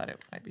 but I thought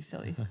it might be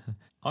silly.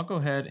 I'll go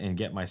ahead and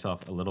get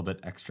myself a little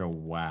bit extra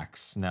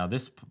wax. Now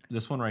this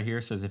one right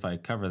here says if I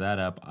cover that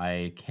up,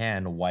 I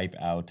can wipe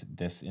out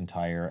this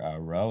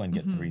entire row and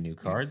get 3 new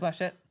cards.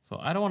 Flush it. So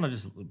I don't want to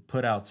just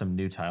put out some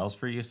new tiles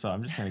for you, so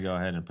I'm just gonna go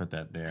ahead and put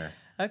that there.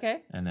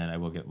 Okay. And then I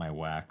will get my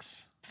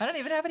wax. I don't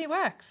even have any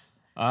wax.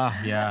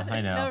 Yeah,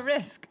 I know. There's no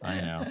risk. I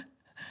know.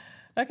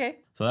 Okay.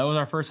 So that was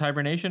our first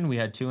hibernation. We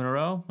had 2 in a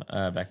row.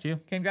 Back to you.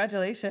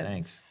 Congratulations.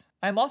 Thanks.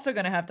 I'm also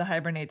going to have to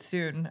hibernate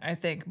soon, I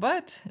think,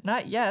 but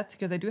not yet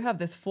because I do have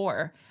this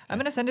 4. I'm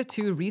going to send it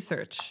to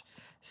research.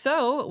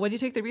 So when you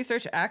take the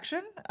research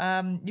action,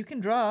 you can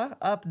draw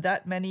up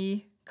that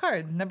many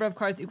cards, number of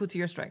cards equal to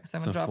your strength. So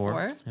I'm going to draw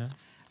 4. Yeah.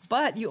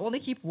 But you only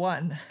keep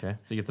 1. Okay,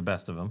 so you get the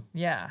best of them.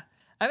 Yeah.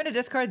 I'm going to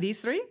discard these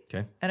 3.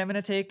 Okay. And I'm going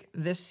to take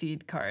this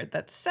seed card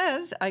that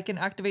says I can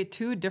activate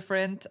 2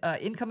 different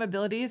income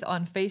abilities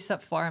on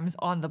face-up farms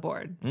on the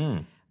board.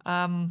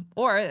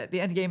 Or at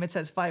the end game, it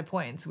says 5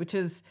 points, which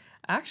is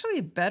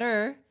actually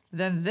better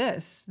than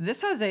this.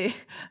 This has a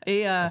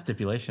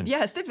stipulation.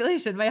 Yeah,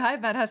 stipulation. My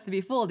hive mat has to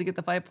be full to get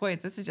the 5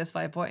 points. This is just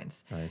 5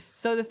 points. Nice.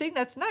 So the thing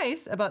that's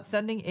nice about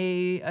sending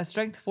a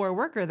strength 4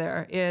 worker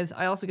there is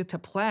I also get to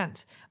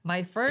plant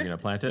my first You're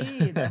gonna plant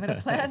seed. I'm going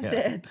to plant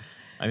it.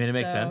 I mean, it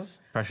makes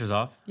sense. Pressure's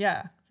off.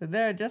 Yeah. So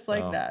they're just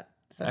like that.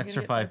 So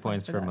extra 5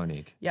 points for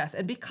Monique. Yes,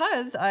 and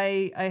because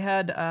I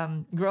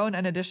had grown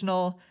an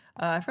additional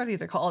I forgot what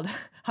these are called,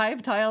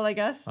 hive tile, I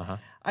guess, Uh-huh.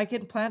 I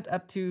can plant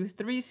up to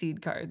 3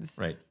 seed cards.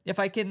 Right. If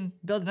I can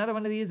build another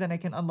one of these, then I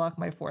can unlock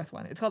my 4th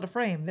one. It's called a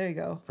frame. There you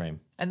go. Frame.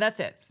 And that's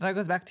it. So now it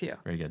goes back to you.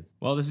 Very good.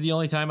 Well, this is the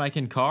only time I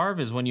can carve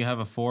is when you have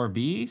a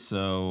 4B.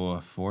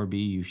 So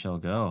 4B you shall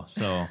go.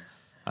 So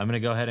I'm going to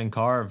go ahead and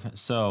carve.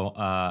 So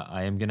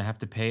I am going to have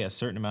to pay a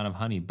certain amount of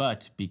honey.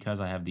 But because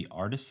I have the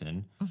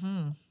artisan,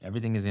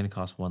 everything is going to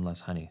cost 1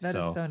 less honey. That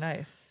is so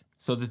nice.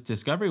 So this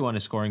discovery one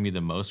is scoring me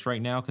the most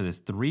right now because it's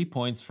 3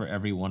 points for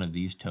every one of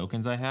these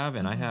tokens I have.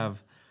 And I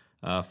have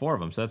 4 of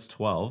them. So that's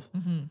 12.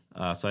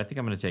 So I think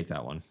I'm going to take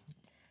that one.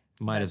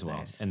 Might as well.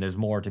 Nice. And there's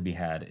more to be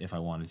had if I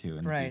wanted to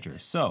in the Right. future.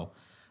 So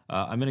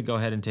I'm going to go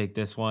ahead and take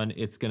this one.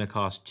 It's going to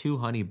cost 2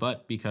 honey,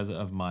 but because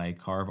of my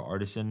carve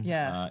artisan,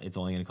 it's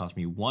only going to cost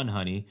me 1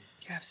 honey.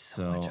 You have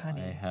so much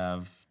honey. I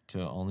have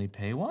to only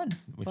pay 1,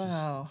 which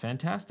is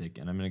fantastic.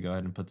 And I'm going to go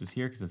ahead and put this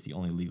here because it's the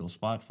only legal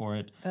spot for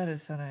it. That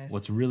is so nice.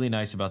 What's really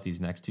nice about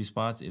these next 2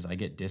 spots is I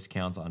get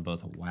discounts on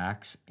both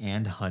wax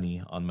and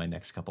honey on my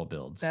next couple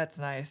builds. That's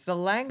nice. The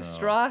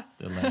Langstroth.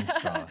 The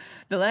Langstroth.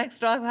 The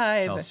Langstroth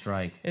hive. Shall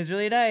strike. Is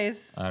really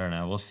nice. I don't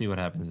know. We'll see what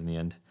happens in the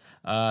end.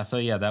 So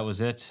yeah, that was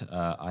it.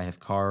 I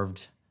have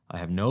carved. I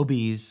have no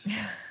bees.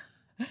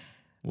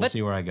 We'll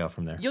see where I go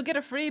from there. You'll get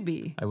a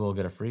freebie. I will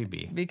get a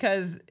freebie.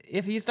 Because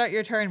if you start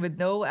your turn with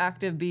no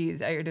active bees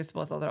at your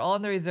disposal, they're all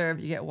in the reserve,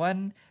 you get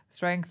 1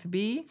 strength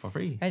bee. For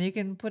free. And you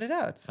can put it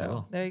out.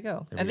 So there you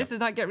go. And this does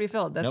not get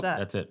refilled. That's Nope, that.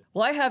 that's it.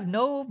 Well, I have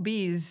no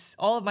bees.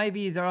 All of my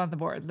bees are on the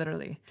board,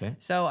 literally. Okay.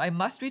 So I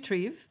must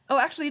retrieve. Oh,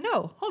 actually,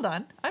 no. Hold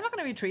on. I'm not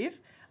going to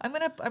retrieve. I'm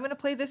gonna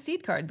play this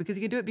seed card because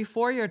you can do it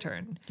before your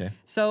turn. Okay.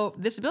 So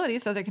this ability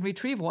says I can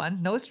retrieve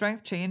 1, no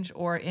strength change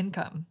or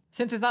income.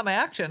 Since it's not my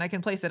action, I can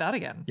place it out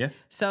again. Yeah.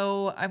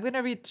 So I'm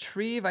gonna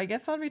retrieve. I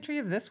guess I'll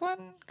retrieve this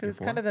one because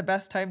it's kind of the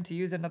best time to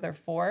use another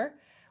 4,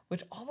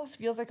 which almost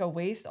feels like a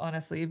waste,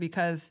 honestly,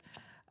 because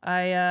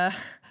I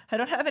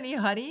don't have any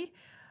honey,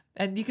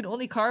 and you can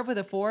only carve with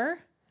a 4.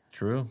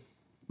 True.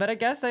 But I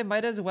guess I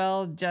might as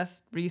well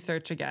just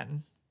research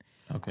again.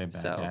 Okay,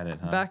 back at it,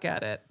 huh? Back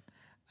at it.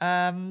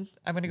 I'm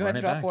going to go ahead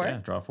and draw 4. Yeah,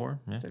 draw 4.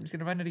 Yeah. So I'm just going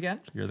to run it again.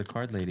 You're the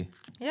card lady.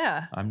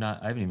 Yeah. I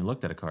haven't even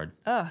looked at a card.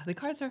 Oh, the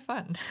cards are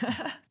fun.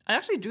 I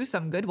actually drew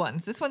some good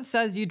ones. This one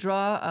says you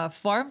draw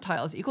farm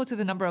tiles equal to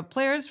the number of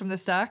players from the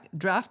stack,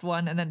 draft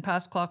 1, and then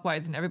pass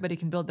clockwise, and everybody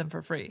can build them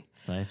for free.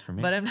 It's nice for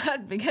me. But I'm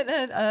not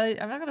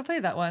gonna play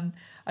that one.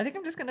 I think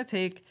I'm just gonna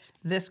take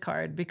this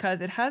card because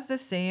it has the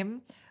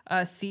same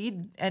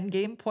seed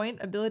endgame point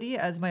ability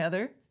as my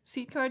other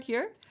seed card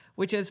here,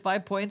 which is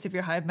 5 points if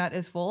your hive mat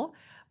is full.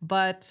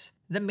 But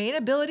the main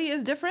ability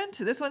is different.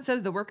 This one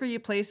says the worker you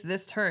place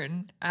this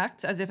turn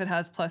acts as if it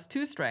has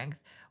 +2 strength,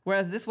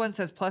 whereas this one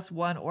says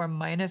 +1 or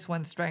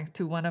 -1 strength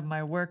to one of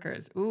my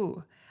workers.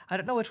 Ooh, I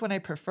don't know which one I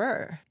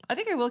prefer. I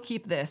think I will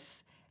keep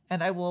this,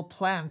 and I will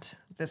plant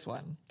this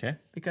one. Okay.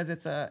 Because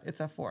it's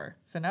a 4.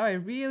 So now I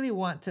really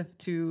want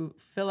to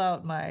fill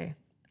out my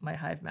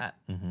hive mat.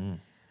 Mm-hmm.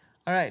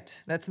 All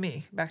right, that's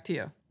me. Back to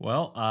you.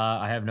 Well,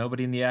 I have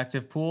nobody in the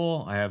active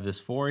pool. I have this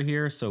 4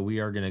 here, so we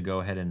are going to go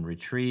ahead and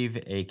retrieve,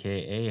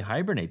 aka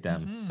hibernate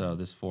them. So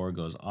this 4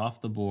 goes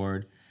off the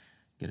board.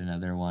 Get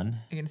another one.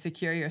 You can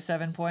secure your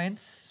 7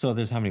 points. So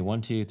there's how many?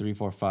 1, 2, 3,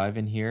 4, 5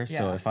 in here.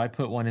 So Yeah. if I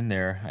put 1 in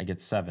there, I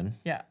get 7.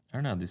 Yeah. I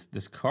don't know.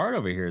 This card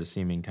over here is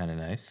seeming kind of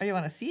nice. Oh, you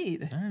want a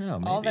seed? I don't know.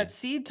 Maybe. All that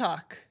seed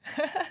talk.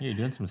 Yeah, you're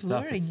doing some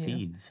stuff Luring with you.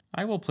 seeds.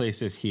 I will place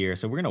this here.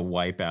 So we're going to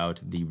wipe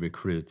out the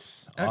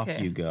recruits. Off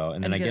Okay. you go.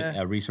 And then And I get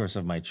get a resource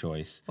of my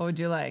choice. What would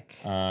you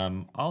like?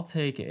 I'll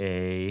take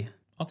a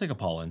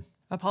pollen.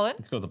 A pollen?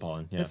 Let's go with the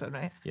pollen. Yeah. This one,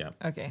 right? Yeah.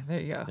 Okay,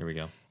 there you go. There we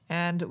go.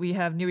 And we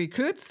have new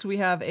recruits. We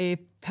have a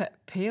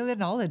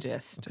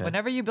paleonologist. Okay.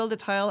 Whenever you build a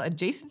tile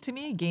adjacent to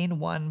me, gain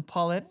 1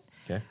 pollen.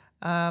 Okay.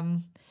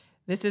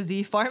 This is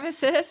the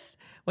pharmacist.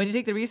 When you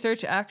take the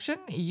research action,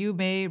 you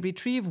may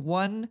retrieve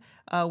 1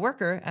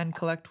 worker and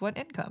collect 1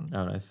 income.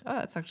 Oh, nice. Oh,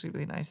 that's actually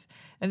really nice.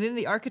 And then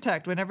the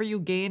architect, whenever you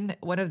gain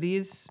one of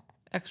these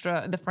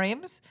the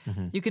frames,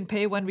 you can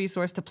pay 1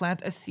 resource to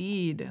plant a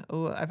seed.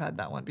 Oh, I've had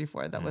that one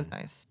before. That was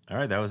nice. All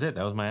right, that was it.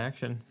 That was my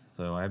action.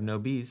 So I have no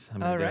bees.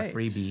 I'm going to get a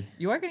free bee.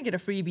 You are going to get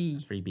a free bee.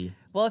 Free bee.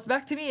 Well, it's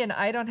back to me, and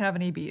I don't have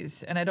any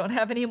bees, and I don't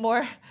have any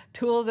more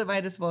tools at my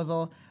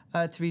disposal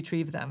to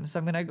retrieve them. So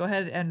I'm going to go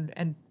ahead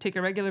and take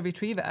a regular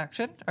retrieve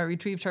action, or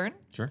retrieve turn.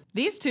 Sure.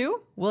 These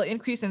 2 will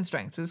increase in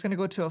strength. So it's going to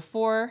go to a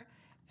 4,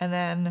 and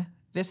then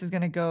this is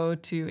going to go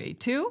to a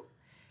 2.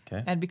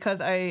 Okay. And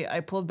because I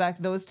pulled back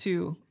those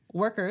 2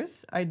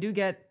 workers, I do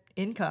get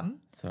income.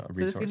 So a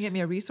this is going to get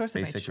me a resource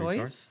of my Basic choice.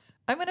 resource.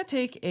 I'm going to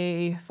take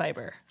a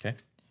fiber. Okay.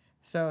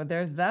 So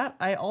there's that.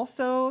 I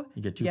also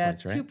You get 2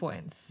 points, right? 2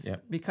 points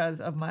Yep.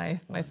 because of my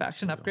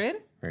faction upgrade.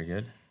 Very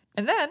good.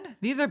 And then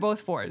these are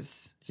both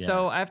 4s.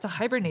 So I have to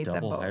hibernate them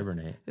Double both.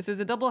 hibernate. This is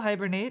a double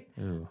hibernate.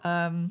 Ooh.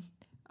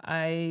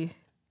 I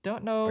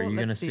don't know. Are you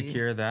going to Let's see.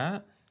 secure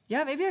that?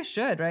 Yeah, maybe I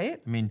should, right?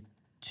 I mean,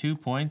 2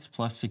 points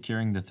plus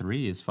securing the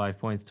 3 is 5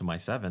 points to my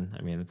 7.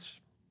 I mean, it's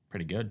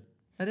pretty good.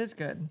 That is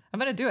good. I'm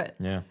going to do it.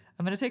 Yeah.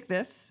 I'm going to take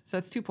this. So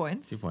that's 2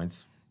 points. 2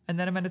 points. And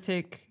then I'm going to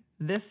take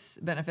this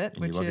benefit,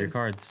 And which you love is your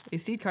cards. a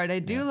seed card. I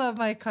do love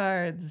my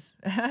cards.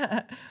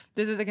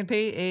 This is I can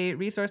pay a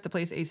resource to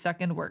place a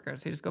second worker.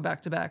 So you just go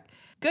back to back.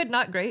 Good,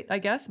 not great, I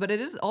guess, but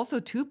it is also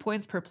 2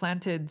 points per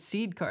planted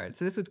seed card.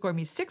 So this would score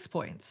me 6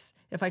 points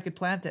if I could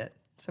plant it.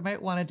 So I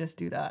might want to just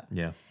do that.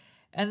 Yeah.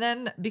 And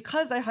then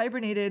because I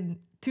hibernated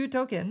 2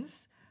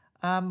 tokens,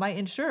 my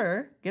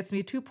insurer gets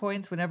me 2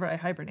 points whenever I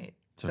hibernate.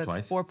 So that's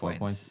twice? 4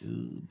 points.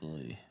 Ooh,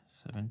 boy.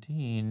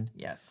 17.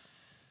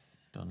 Yes.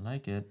 Don't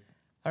like it.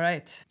 All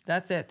right.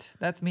 That's it.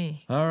 That's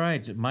me. All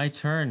right. My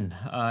turn.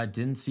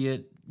 Didn't see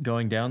it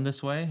going down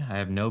this way. I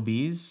have no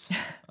bees.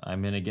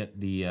 I'm going to get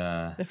the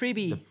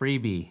freebie. The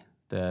freebie.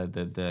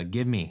 The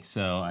give me.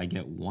 So I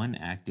get 1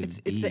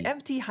 active bee. It's the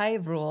empty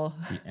hive rule.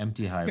 The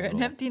empty hive You're rule.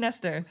 an empty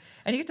nester.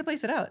 And you get to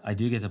place it out. I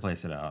do get to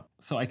place it out.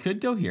 So I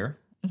could go here,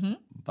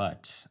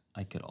 but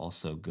I could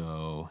also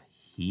go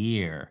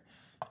here.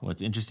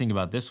 What's interesting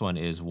about this one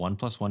is 1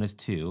 + 1 is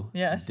 2.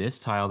 Yes. This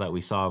tile that we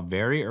saw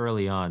very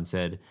early on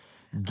said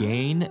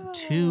gain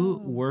 2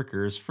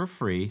 workers for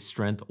free,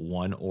 strength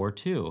 1 or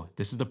 2.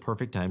 This is the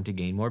perfect time to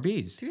gain more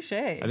bees. Touche.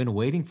 I've been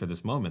waiting for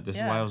this moment. This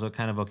is why I was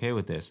kind of okay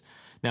with this.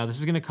 Now, this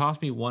is going to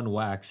cost me 1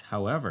 wax.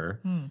 However,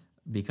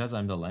 because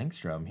I'm the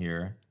Langstrom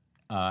here,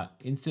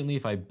 instantly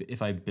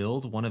if I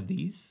build one of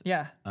these,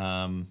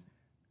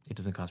 it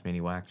doesn't cost me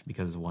any wax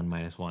because it's 1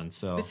 - 1.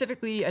 So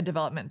specifically a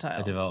development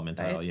tile. a development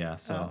tile, right? yeah.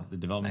 So the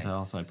development nice.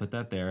 tile. So I put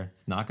that there.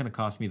 It's not going to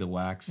cost me the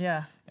wax.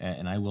 Yeah.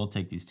 And I will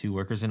take these 2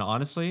 workers. And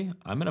honestly,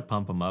 I'm going to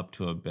pump them up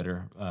to a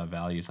better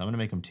value. So I'm going to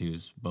make them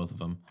 2s, both of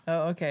them.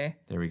 Oh, okay.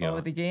 There we go.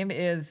 Oh, the game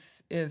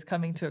is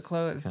coming to a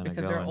close kinda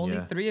because there are going,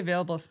 only 3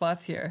 available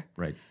spots here.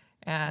 Right.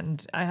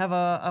 And I have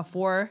a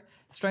 4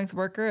 strength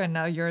worker, and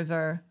now yours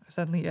are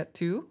suddenly at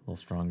 2. A little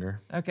stronger.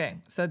 Okay,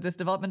 so this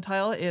development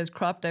tile is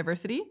crop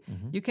diversity.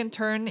 You can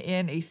turn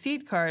in a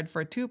seed card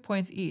for 2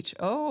 points each.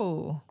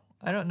 Oh,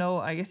 I don't know.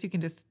 I guess you can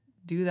just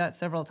do that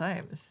several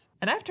times.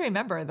 And I have to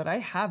remember that I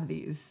have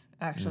these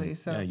actually.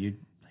 So yeah, you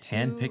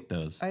handpicked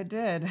those. I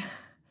did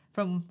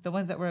from the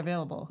ones that were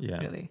available. Yeah.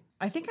 Really.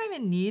 I think I'm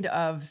in need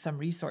of some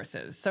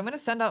resources, so I'm going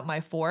to send out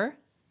my 4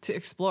 to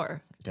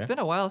explore. It's been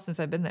a while since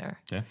I've been there.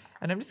 Okay.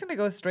 And I'm just going to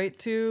go straight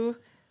to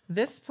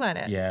this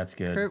planet. Yeah, it's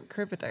good.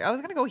 I was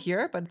going to go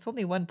here, but it's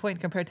only 1 point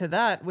compared to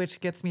that,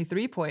 which gets me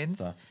 3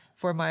 points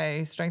for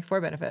my strength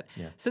 4 benefit.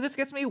 Yeah. So this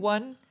gets me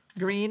 1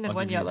 green and I'll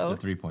 1 give you yellow.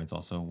 the 3 points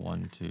also.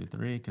 1, 2,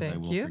 3, because I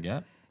Thank will you.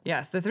 forget.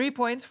 Yes, the 3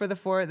 points for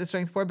the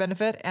strength 4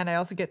 benefit, and I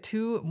also get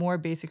 2 more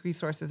basic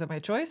resources of my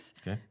choice.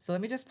 Okay. So let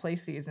me just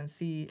place these and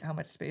see how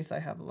much space I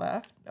have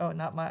left. Oh,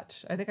 not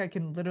much. I think I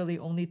can literally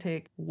only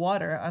take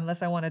water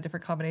unless I want a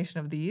different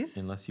combination of these.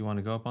 Unless you want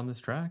to go up on this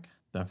track.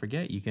 Don't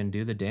forget, you can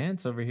do the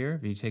dance over here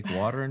if you take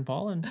water and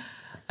pollen.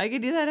 I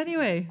could do that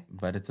anyway.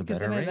 But it's a Because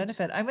better of my rate.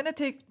 benefit. I'm going to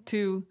take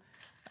 2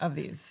 of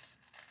these.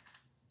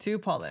 2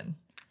 pollen.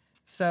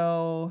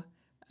 So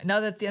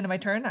now that's the end of my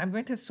turn, I'm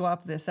going to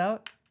swap this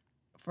out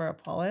for a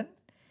pollen.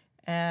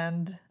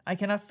 And I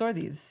cannot store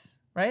these,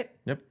 right?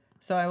 Yep.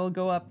 So I will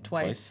go up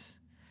twice.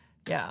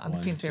 Yeah, on the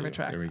 1, Queen's 2. favorite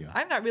track. There we go.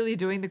 I'm not really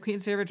doing the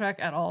Queen's favorite track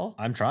at all.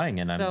 I'm trying,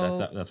 and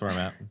So- that's where I'm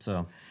at.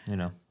 So, you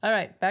know. All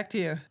right, back to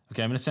you.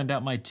 Okay, I'm going to send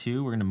out my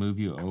 2. We're going to move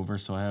you over,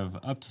 so I have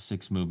up to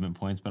 6 movement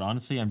points. But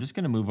honestly, I'm just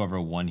going to move over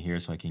 1 here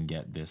so I can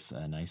get this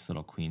nice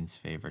little Queen's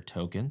Favor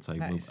token. So I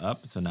Nice. move up.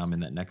 So now I'm in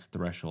that next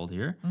threshold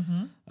here.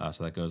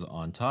 So that goes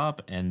on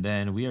top. And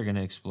then we are going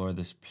to explore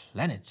this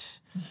planet.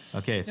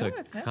 Okay, so Oh, it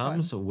it's a nice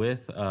comes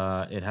with,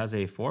 it has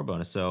a 4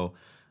 bonus. So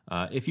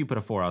if you put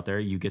a 4 out there,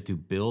 you get to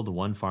build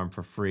 1 farm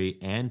for free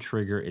and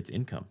trigger its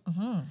income.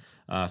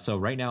 So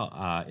right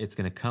now, it's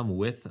going to come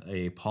with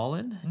a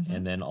pollen,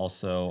 and then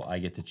also I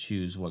get to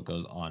choose what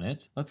goes on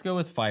it. Let's go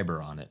with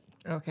fiber on it.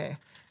 Okay.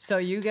 So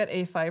you get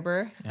a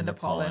fiber and the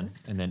pollen.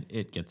 And then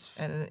it gets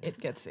And it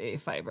gets a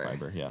fiber.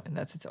 fiber, yeah. And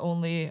that's its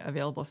only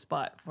available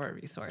spot for a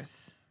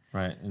resource.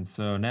 Right, and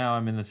so now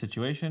I'm in the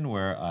situation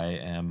where I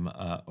am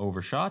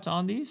overshot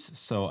on these,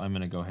 so I'm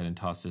going to go ahead and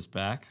toss this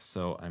back.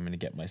 So I'm going to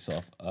get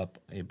myself up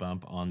a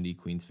bump on the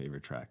Queen's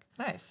Favorite track.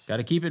 Nice. Got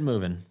to keep it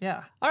moving.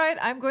 Yeah. All right,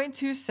 I'm going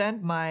to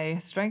send my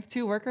Strength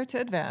 2 worker to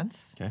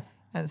advance. Okay.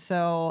 And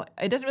so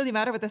it doesn't really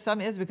matter what the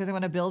sum is because I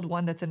want to build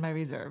one that's in my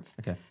reserve.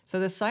 Okay. So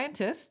the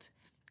scientist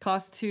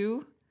costs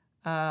 2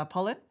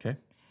 pollen. Okay.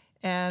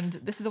 And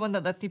this is the one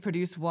that lets me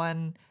produce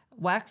 1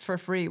 wax for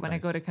free when I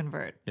go to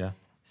convert. Yeah.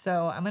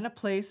 So I'm going to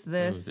place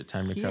this Is it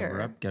time to here.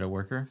 cover up? Get a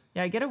worker?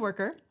 Yeah, I get a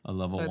worker. A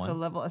level so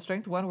 1? it's a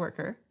strength 1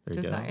 worker, There which you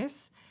is go.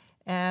 nice.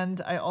 And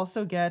I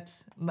also get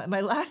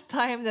my last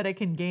time that I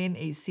can gain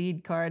a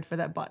seed card for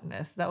that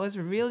botanist. That was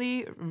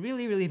really,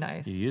 really, really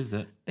nice. You used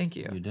it. Thank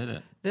you. You did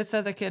it. This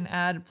says I can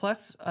add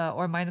plus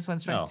or minus 1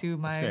 strength Oh, to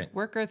that's my great.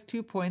 workers,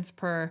 2 points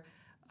per.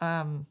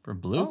 For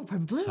blue? Oh, for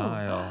blue.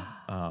 Tile.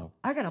 Oh,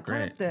 I gotta great.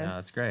 plant this. No,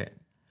 that's great.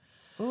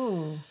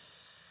 Ooh,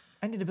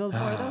 I need to build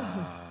more of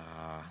those.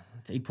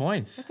 It's 8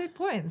 points. That's 8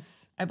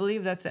 points. I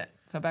believe that's it.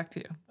 So back to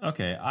you.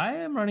 Okay, I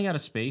am running out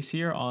of space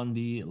here on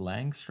the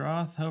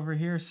Langstroth over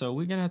here, so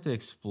we're gonna have to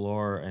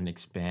explore and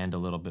expand a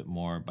little bit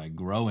more by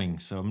growing.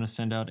 So I'm gonna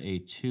send out a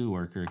 2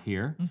 worker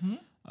here.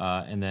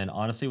 And then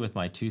honestly, with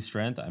my 2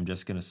 strength, I'm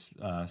just going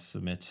to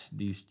submit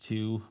these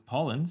 2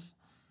 pollens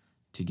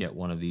to get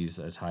one of these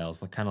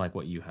tiles, kind of like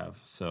what you have.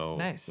 So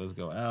nice. Those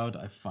go out.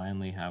 I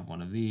finally have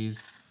one of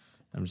these.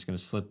 I'm just going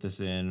to slip this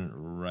in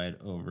right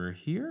over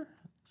here.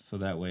 So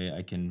that way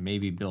I can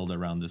maybe build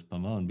around this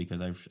pomone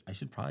because I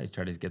should probably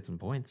try to get some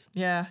points.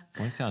 Yeah.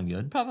 Points sound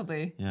good.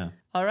 Probably. Yeah.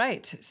 All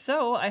right.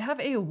 So I have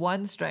a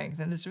 1 strength,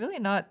 and there's really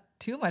not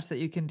too much that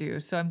you can do.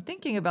 So I'm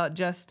thinking about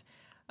just...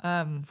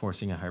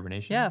 forcing a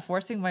hibernation? Yeah,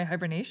 forcing my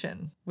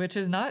hibernation, which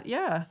is not...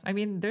 Yeah. I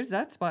mean, there's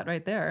that spot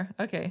right there.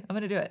 Okay, I'm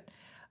going to do it.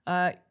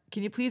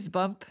 Can you please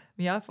bump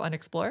me up on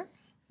Explore?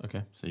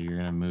 Okay, so you're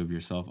going to move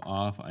yourself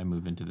off. I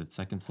move into the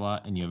 2nd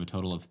slot, and you have a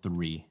total of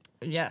 3.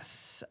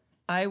 Yes.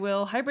 I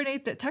will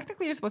hibernate that.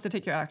 Technically, you're supposed to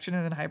take your action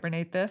and then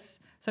hibernate this.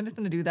 So I'm just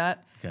going to do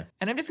that. Okay.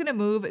 And I'm just going to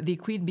move the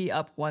queen bee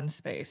up 1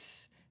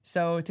 space.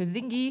 So to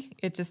Zingy,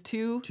 it's just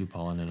 2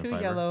 pollen and a 2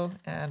 fiber. yellow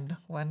and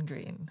 1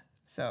 green.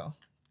 So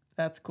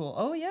that's cool.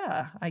 Oh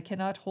yeah, I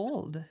cannot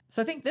hold.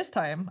 So I think this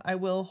time I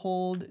will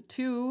hold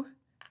 2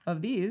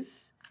 of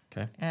these.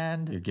 Okay.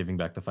 And you're giving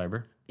back the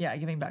fiber? Yeah,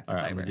 giving back the fiber.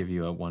 All right, fiber. I'm going to give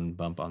you a 1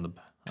 bump on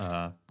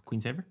the queen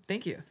saver.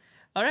 Thank you.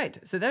 All right,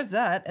 so there's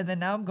that. And then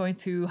now I'm going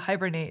to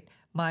hibernate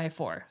my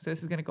 4. So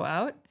this is going to go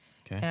out.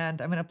 Okay.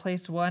 And I'm going to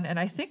place 1. And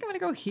I think I'm going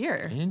to go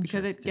here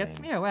because it gets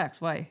me a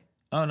wax. Why?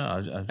 Oh, no, I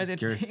was just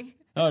curious.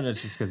 Oh, no,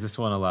 it's just because this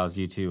one allows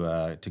you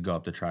to go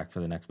up the track for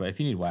the next. But if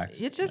you need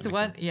wax, it's just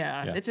 1.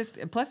 Yeah, it's just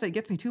plus it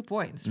gets me 2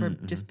 points for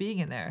just being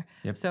in there.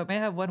 Yep. So may I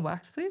have 1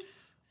 wax,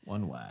 please?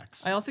 1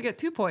 wax. I also get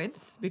 2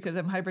 points because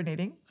I'm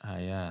hibernating.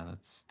 Yeah,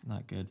 that's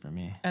not good for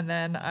me. And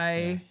then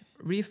I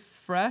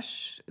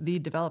refresh the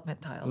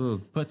development tiles.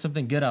 Ooh, put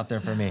something good out there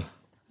for me.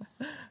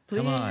 Please.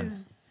 Come on.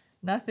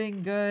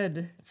 Nothing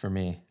good. For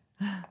me.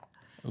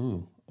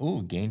 Ooh,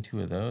 gain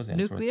 2 of those. And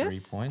Nucleus,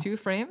 it's worth 3 points. 2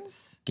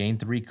 frames. Gain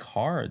 3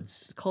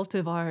 cards.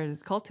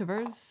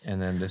 Cultivars.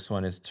 And then this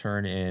one is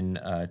turn in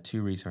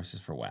 2 resources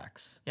for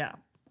wax. Yeah.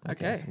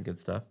 Okay. Some good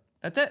stuff.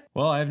 That's it.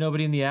 Well, I have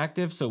nobody in the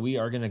active, so we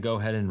are going to go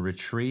ahead and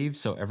retrieve.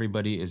 So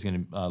everybody is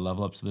going to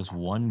level up. So this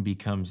 1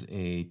 becomes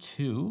a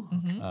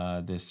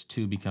 2. This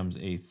 2 becomes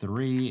a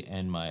 3,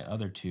 and my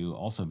other 2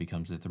 also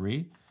becomes a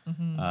 3.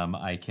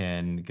 I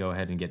can go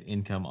ahead and get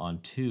income on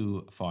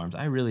 2 farms.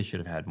 I really should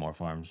have had more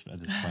farms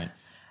at this point.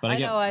 But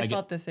I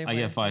felt the same way. I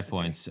get 5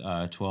 points.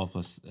 12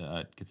 plus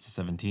gets to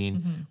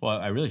 17. Well,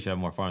 I really should have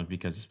more farms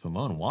because this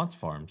Pomone wants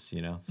farms,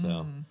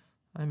 so...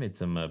 I made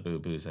some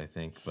boo-boos, I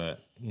think, but,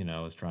 I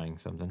was trying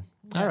something.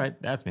 Yeah. All right,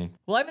 that's me.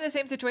 Well, I'm in the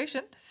same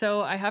situation,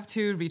 so I have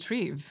to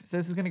retrieve. So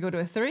this is going to go to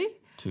a 3.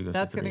 2 goes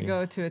That's to 3. going to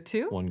go to a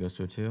 2. 1 goes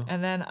to a 2.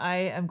 And then I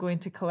am going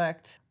to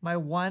collect my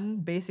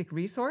 1 basic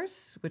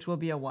resource, which will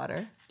be a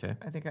water. Okay.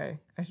 I think I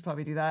should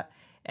probably do that.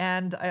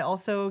 And I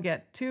also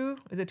get 2,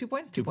 is it 2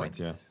 points? 2 points,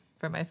 yeah.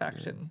 For my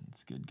faction.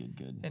 It's good.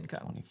 Income.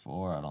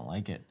 24, I don't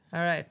like it.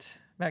 All right,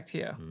 back to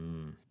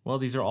you. Well,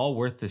 these are all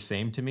worth the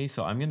same to me,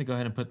 so I'm going to go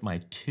ahead and put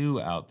my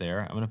 2 out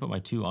there. I'm going to put my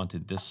 2 onto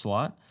this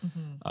slot.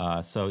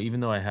 So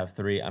even though I have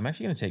 3, I'm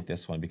actually going to take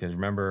this one because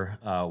remember,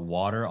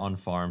 water on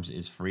farms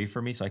is free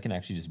for me, so I can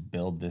actually just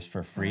build this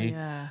for free. Oh,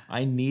 yeah.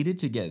 I needed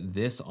to get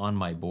this on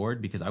my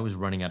board because I was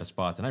running out of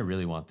spots, and I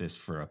really want this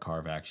for a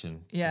carve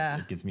action. Yeah.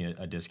 It gives me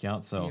a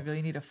discount. So you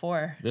really need a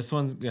 4. this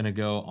one's going to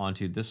go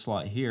onto this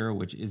slot here,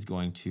 which is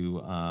going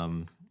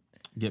to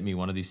get me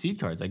one of these seed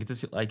cards. I get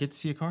to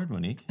see a card,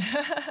 Monique.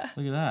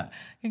 Look at that.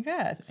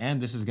 Congrats.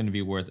 And this is going to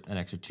be worth an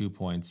extra 2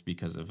 points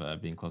because of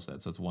being close to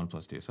that. So it's 1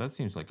 plus 2. So that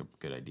seems like a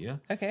good idea.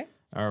 Okay.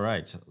 All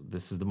right.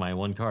 This is my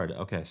 1 card.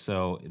 Okay.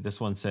 So this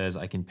one says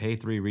I can pay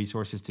 3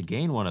 resources to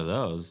gain one of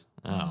those.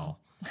 Oh.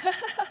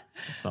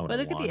 That's not what But I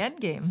look want. at the end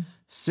game.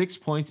 6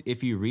 points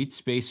if you reach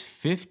space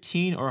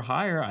 15 or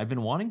higher. I've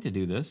been wanting to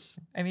do this.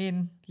 I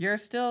mean, you're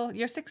 6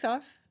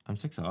 off. I'm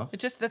 6 off.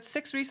 That's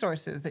 6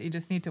 resources that you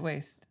just need to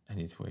waste. I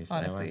need to waste.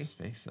 Honestly, I don't have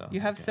space. So you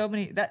have so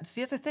many. That's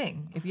the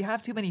thing. If you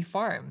have too many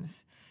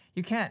farms,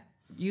 you can't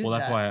use. Well,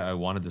 that's why I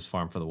wanted this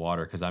farm for the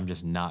water because I'm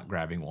just not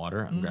grabbing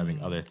water. I'm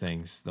grabbing other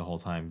things the whole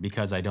time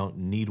because I don't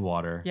need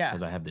water. Yeah.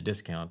 Because I have the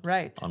discount.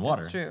 Right, On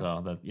water. that's true.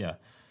 So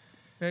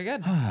Very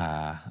good.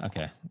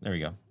 Okay. There we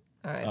go.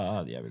 All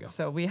right. Yeah, we go.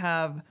 So we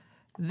have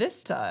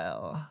this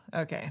tile.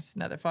 Okay, it's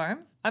another farm.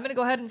 I'm gonna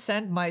go ahead and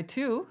send my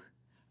 2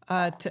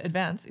 to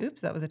advance.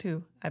 Oops, that was a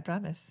 2. I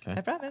promise. Okay.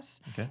 I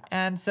promise. Okay.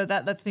 And so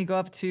that lets me go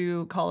up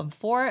to column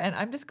 4, and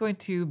I'm just going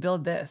to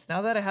build this.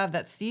 Now that I have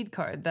that seed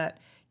card that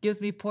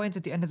gives me points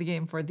at the end of the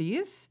game for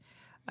these,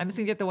 I'm just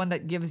gonna get the one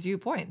that gives you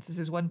points. This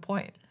is 1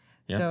 point.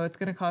 Yeah. So it's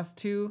gonna cost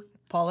 2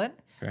 pollen.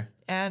 Okay.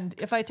 And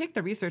if I take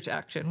the research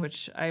action,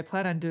 which I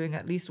plan on doing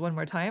at least 1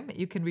 more time,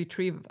 I can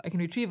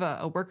retrieve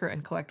a worker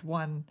and collect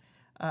 1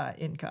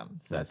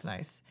 income. So that's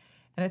nice.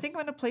 And I think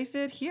I'm going to place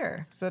it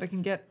here so that I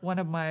can get one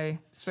of my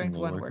strength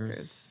Single 1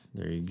 workers.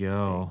 There you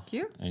go. Thank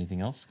you.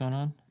 Anything else going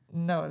on?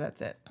 No, that's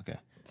it. Okay.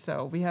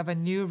 So we have a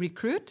new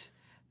recruit.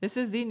 This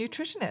is the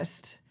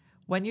nutritionist.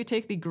 When you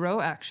take the grow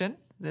action,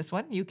 this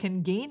one. You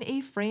can gain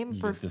a frame You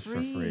for get this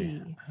free. for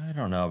free. I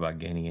don't know about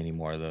gaining any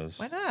more of those.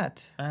 Why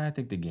not? I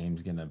think the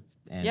game's gonna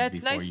end Yeah, it's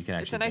before nice. you can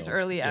actually It's a nice build.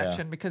 early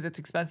action because it's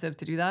expensive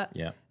to do that.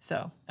 Yeah.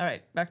 So, all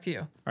right, back to you.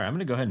 All right, I'm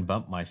gonna go ahead and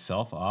bump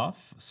myself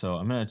off. So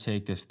I'm gonna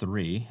take this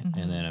 3,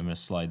 and then I'm gonna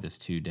slide this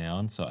 2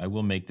 down. So I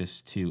will make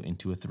this 2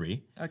 into a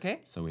 3.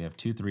 Okay. So we have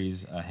 2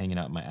 3s hanging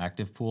out in my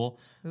active pool.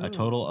 A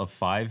total of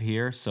 5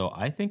 here. So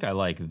I think I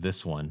like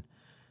this one.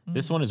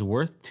 This one is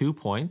worth 2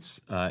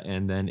 points,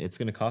 and then it's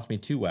going to cost me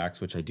 2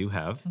 wax, which I do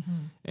have.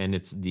 And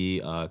it's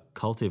the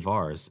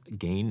Cultivars,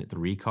 gain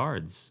 3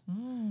 cards.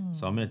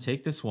 So I'm going to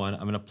take this one.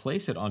 I'm going to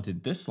place it onto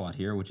this slot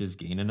here, which is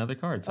gain another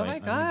card. So Oh my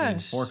I'm going to gain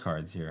gosh. 4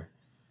 cards here.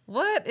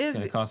 What is It's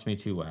going to cost me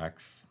 2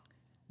 wax.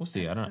 We'll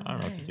see. I don't know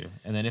what to do.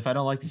 nice. And then if I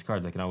don't like these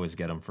cards, I can always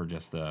get them for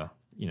just 1,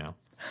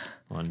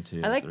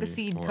 2. I like the 3,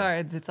 seed 4.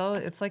 cards.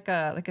 It's like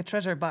a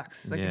treasure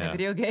box, like in a Yeah.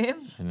 video game,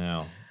 I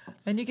know.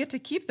 and you get to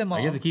keep them all.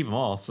 I get to keep them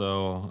all,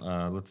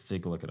 so let's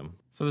take a look at them.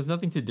 So there's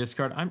nothing to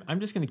discard. I'm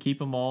just going to keep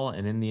them all,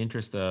 and in the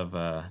interest of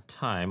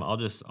time,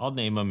 I'll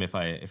name them if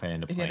I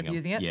end up If you end playing up them.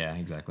 using it? Yeah,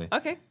 exactly.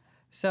 Okay.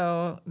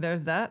 So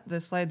there's that.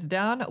 This slides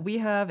down. We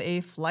have a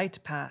flight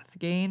path.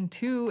 Gain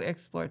 2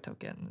 explore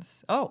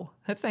tokens. Oh,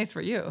 that's nice for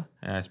you.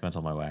 I spent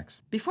all my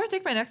wax. Before I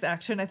take my next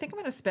action, I think I'm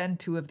going to spend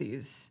 2 of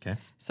these. Okay.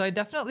 So I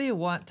definitely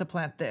want to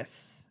plant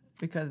this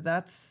because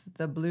that's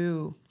the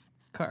blue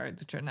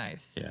cards, which are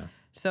nice. Yeah.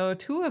 So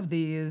 2 of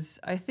these,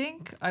 I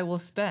think I will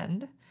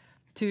spend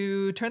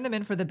to turn them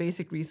in for the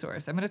basic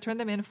resource. I'm going to turn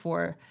them in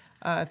for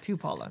 2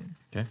 pollen.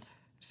 Okay.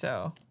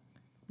 So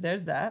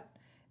there's that.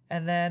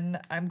 And then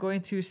I'm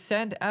going to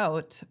send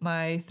out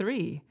my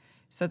 3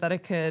 so that I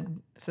could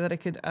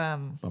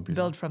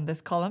build from this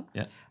column.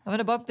 Yeah. I'm going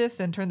to bump this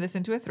and turn this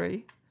into a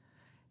 3.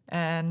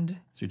 And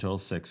So your total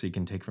 6, so you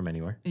can take from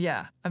anywhere.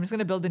 yeah, I'm just going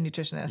to build a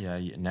nutritionist.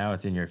 Yeah. Now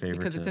it's in your favor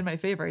Because to it's in my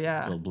favor,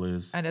 yeah. build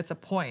blues. And it's a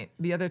point.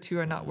 The other 2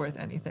 are not worth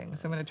anything.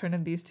 So I'm going to turn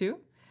in these 2.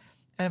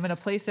 And I'm going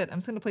to place it. I'm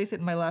just going to place it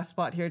in my last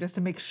spot here just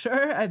to make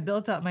sure I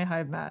built up my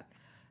hive mat.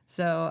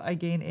 So I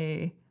gain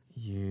a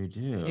You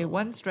do.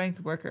 1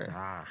 strength worker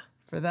Ah,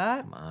 for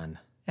that. come on.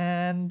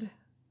 And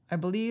I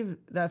believe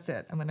that's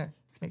it. I'm going to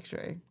make sure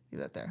I do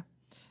that there.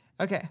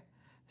 Okay.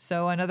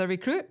 So another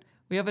recruit.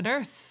 We have a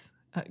nurse.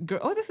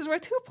 Oh, this is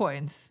worth 2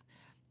 points.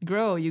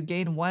 Grow. You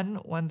gain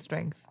 1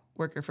 strength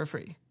worker for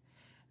free.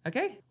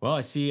 Okay. Well,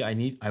 I see.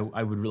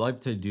 I would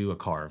like to do a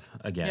carve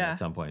again Yeah. at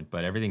some point,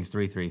 but everything's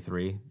 3, 3,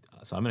 3.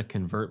 So I'm going to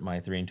convert my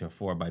 3 into a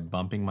 4 by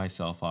bumping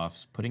myself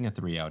off, putting a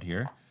 3 out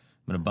here.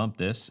 I'm going to bump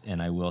this,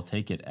 and I will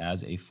take it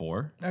as a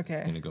 4. Okay.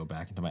 It's going to go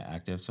back into my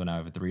active. So now I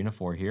have a 3 and a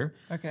 4 here.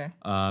 Okay.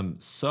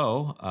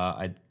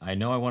 I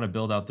know I want to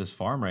build out this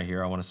farm right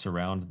here. I want to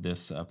surround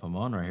this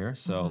pomone right here.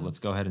 So let's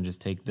go ahead and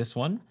just take this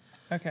one.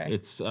 Okay.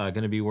 It's going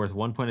to be worth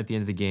 1 point at the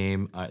end of the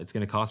game. It's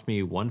going to cost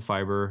me 1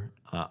 fiber.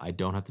 I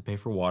don't have to pay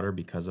for water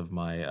because of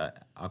my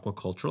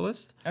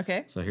aquaculturalist.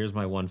 Okay. So here's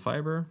my 1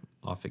 fiber.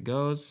 Off it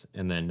goes.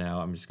 And then now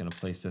I'm just going to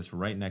place this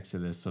right next to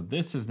this. So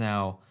this is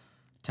now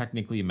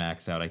technically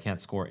maxed out. I can't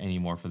score any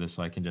more for this,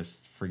 so I can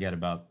just forget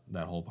about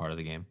that whole part of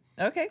the game.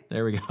 Okay.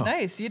 There we go.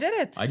 Nice. You did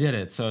it. I did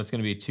it. So it's going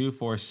to be 2,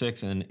 4,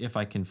 6. And if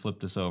I can flip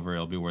this over,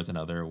 it'll be worth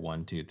another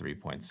 1, 2, 3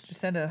 points. Just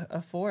send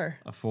a 4.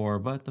 A 4,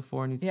 but the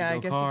 4 needs Yeah, I to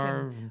go guess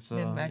carve. you and so,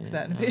 can max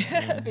that and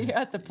yeah. figure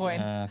out the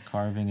points.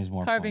 Carving is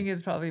more Carving points.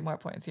 is probably more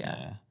points, yeah.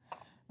 Yeah.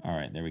 All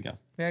right, there we go.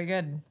 Very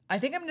good. I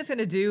think I'm just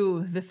gonna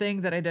do the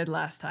thing that I did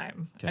last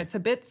time. Okay. It's a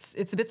bit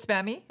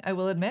spammy, I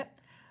will admit,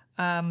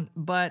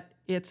 but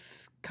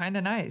it's kind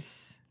of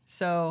nice.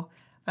 So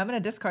I'm gonna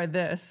discard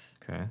this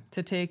Okay.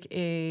 to take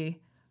a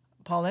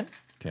pollen,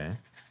 Okay.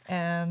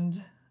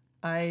 and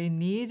I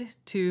need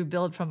to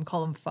build from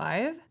column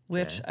 5,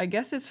 which Okay. I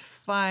guess is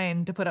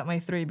fine to put up my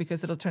 3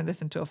 because it'll turn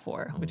this into a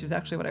 4, which is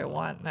actually what I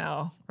want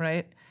now,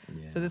 right?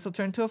 Yeah. So this will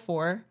turn to a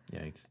 4.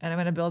 Yikes. And I'm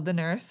going to build the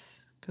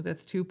nurse because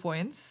it's 2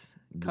 points,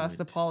 cost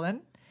the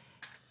pollen.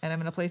 And I'm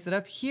going to place it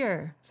up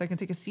here so I can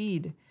take a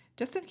seed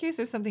just in case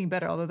there's something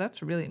better, although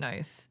that's really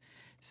nice.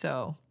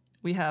 So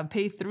we have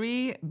pay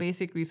 3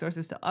 basic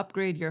resources to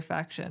upgrade your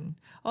faction.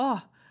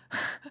 Oh,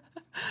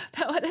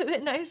 that would have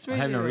been nice for I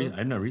you.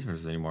 have no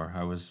resources anymore.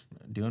 I was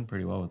doing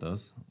pretty well with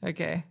those.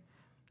 Okay.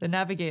 The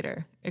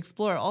navigator.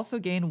 Explorer. Also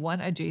gain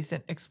 1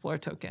 adjacent explore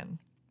token.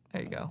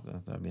 There you go.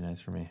 That'd be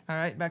nice for me. All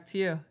right, back to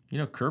you. You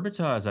know,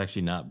 Kurbita is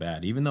actually not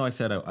bad. Even though I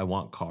said I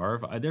want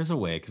carve, there's a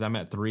way because I'm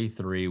at 3,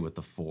 3 with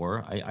the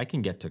 4. I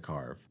can get to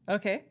carve.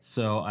 Okay.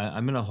 So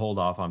I'm going to hold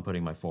off on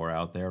putting my 4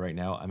 out there right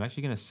now. I'm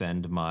actually going to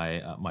send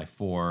my my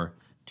 4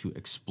 to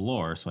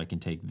explore so I can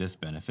take this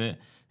benefit.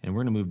 And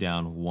we're going to move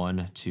down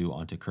 1, 2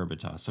 onto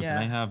Kurbita. So Yeah.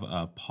 can I have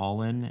a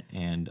pollen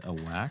and a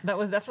wax? That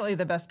was definitely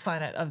the best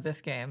planet of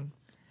this game.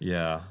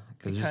 Yeah,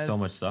 because there's so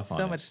much stuff on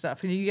it. So much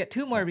stuff. And you get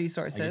 2 more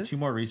resources. I get 2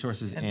 more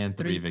resources and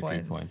 3 victory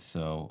points. points.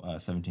 So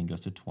 17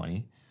 goes to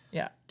 20.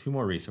 Yeah. 2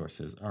 more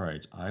resources. All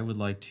right. I would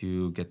like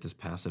to get this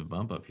passive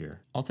bump up here.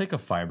 I'll take a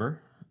fiber.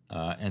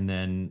 And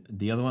then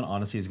the other one,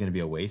 honestly, is going to be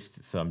a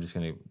waste. So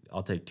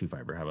I'll take 2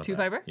 fiber. How about 2 that?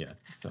 fiber? Yeah.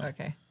 So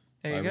Okay.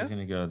 There you fiber's go.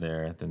 going to go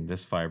there. Then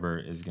this fiber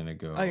is going to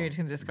go. Oh, you're just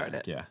going to discard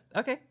it. Yeah.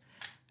 Okay.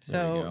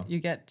 So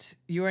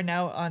you are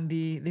now on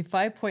the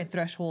 5-point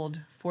threshold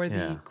for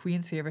the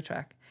Queen's Favor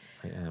track.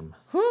 I am.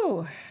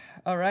 Whew.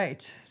 All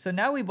right. So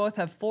now we both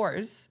have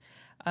 4s.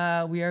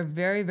 We are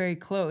very, very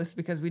close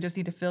because we just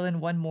need to fill in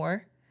one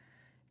more.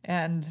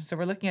 And so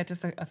we're looking at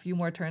just a few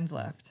more turns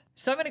left.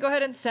 So I'm going to go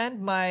ahead and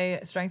send my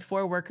Strength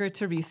 4 worker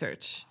to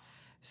research.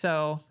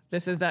 So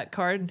this is that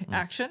card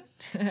action.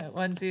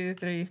 1, 2,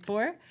 3,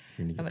 4.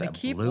 I'm going to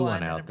keep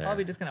one out there. I'm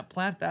probably just going to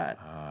plant that.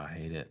 Oh, I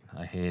hate it.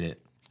 I hate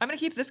it. I'm going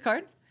to keep this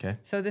card. Okay.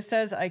 So this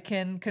says I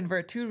can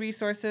convert 2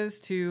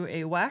 resources to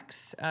a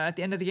wax. At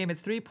the end of the game,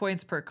 it's 3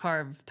 points per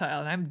carved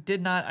tile.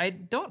 And I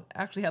don't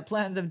actually have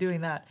plans of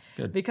doing that.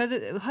 Good.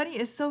 Because honey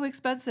is so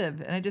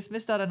expensive. And I just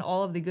missed out on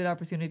all of the good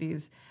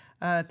opportunities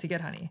to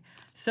get honey.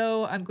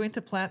 So I'm going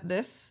to plant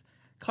this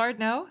card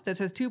now that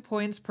says 2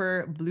 points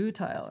per blue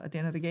tile at the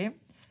end of the game.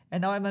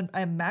 And now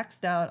I'm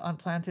maxed out on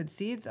planted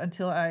seeds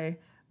until I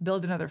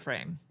build another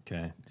frame.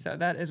 Okay. So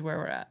that is where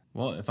we're at.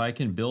 Well, if I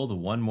can build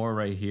one more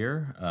right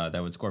here,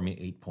 that would score me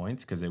 8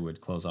 points because it would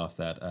close off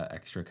that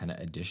extra kind of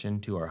addition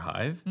to our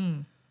hive.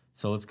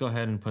 So let's go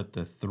ahead and put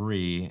the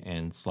 3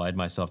 and slide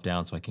myself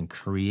down so I can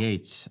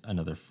create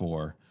another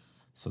 4.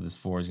 So this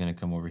 4 is going to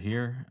come over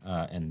here.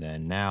 And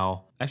then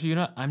now, actually,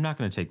 I'm not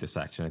going to take this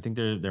action. I think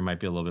there might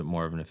be a little bit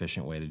more of an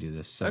efficient way to do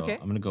this. So I'm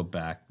going to go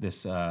back.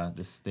 This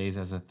stays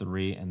as a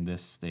 3 and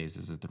this stays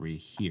as a 3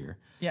 here.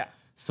 Yeah.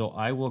 So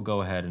I will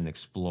go ahead and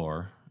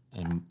explore.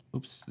 And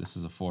oops, this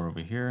is a 4 over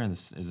here, and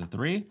this is a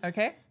 3.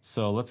 Okay.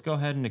 So let's go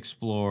ahead and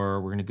explore.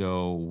 We're going to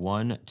go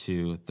 1,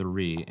 2,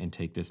 3 and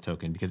take this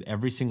token because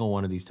every single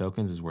one of these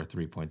tokens is worth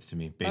 3 points to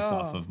me based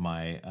off of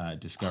my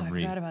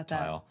discovery I forgot about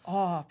tile. That.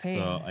 Oh, pain.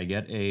 So I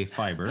get a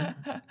fiber.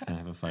 Can I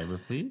have a fiber,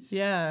 please?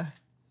 Yeah.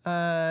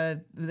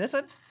 This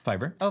one?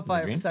 Fiber. Oh,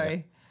 fiber. Green? Sorry.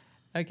 Yeah.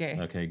 Okay.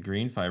 Okay,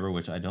 green fiber,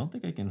 which I don't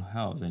think I can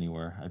house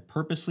anywhere. I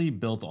purposely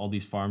built all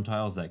these farm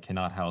tiles that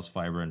cannot house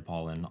fiber and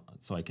pollen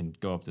so I can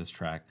go up this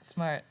track.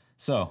 Smart.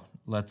 So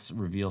let's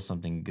reveal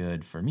something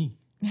good for me.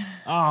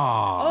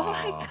 Oh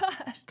my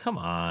gosh. Come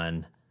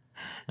on.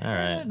 All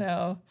right. I don't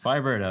know.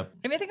 Fiber it up.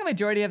 I mean, I think a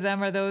majority of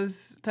them are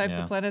those types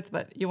of planets,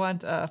 but you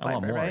want fiber, I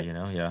want more, right?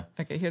 Yeah.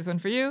 Okay, here's one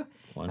for you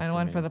and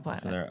one for the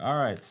planet. There. All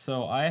right,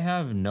 so I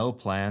have no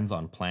plans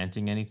on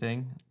planting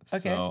anything.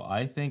 Okay. So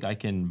I think I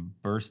can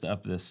burst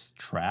up this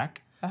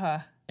track.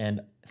 And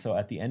so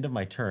at the end of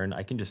my turn,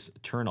 I can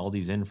just turn all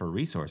these in for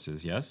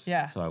resources, yes?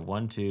 Yeah. So I have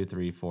 1, 2,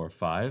 3, 4,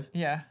 5.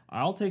 Yeah.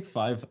 I'll take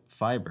 5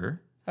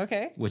 fiber.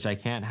 Okay. Which I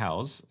can't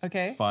house.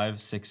 Okay. It's 5,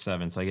 6,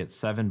 7. So I get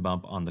 7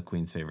 bump on the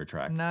Queen's Favor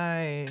track.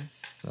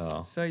 Nice.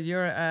 So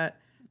you're at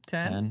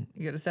 10.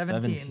 You get a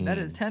 17. That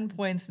is 10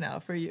 points now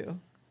for you.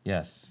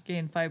 Yes.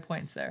 Gain 5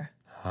 points there.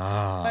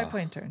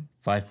 5-point turn.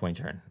 5-point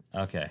turn.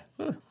 Okay.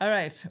 All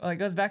right. Well, it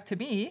goes back to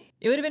me.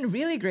 It would have been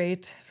really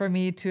great for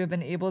me to have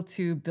been able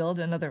to build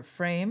another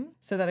frame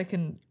so that I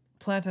can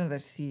plant another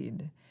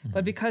seed.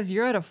 But because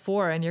you're at a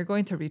 4 and you're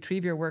going to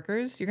retrieve your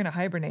workers, you're going to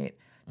hibernate.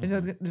 There's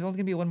only going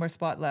to be one more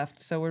spot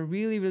left. So we're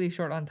really, really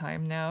short on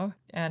time now.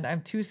 And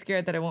I'm too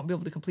scared that I won't be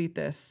able to complete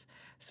this.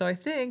 So I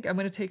think I'm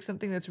going to take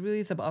something that's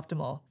really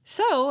suboptimal.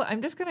 So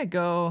I'm just going to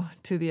go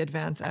to the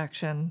advance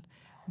action.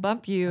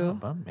 Bump you. Oh,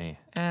 bump me.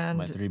 And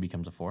my 3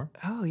 becomes a 4?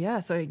 Oh, yeah.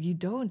 So you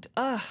don't.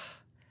 I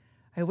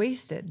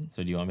wasted.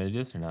 So do you want me to do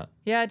this or not?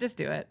 Yeah, just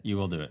do it. You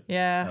will do it?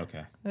 Yeah.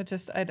 Okay. That's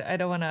just, I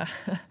don't want to.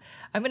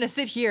 I'm going to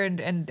sit here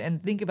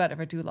and think about it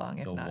for too long.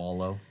 If Go not.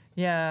 wallow.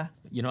 Yeah.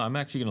 I'm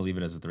actually going to leave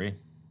it as a 3.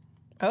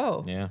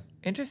 Oh. Yeah.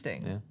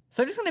 Interesting. Yeah.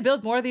 So I'm just going to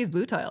build more of these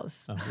blue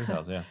tiles. Oh, blue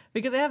tiles, yeah.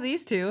 Because I have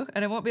these 2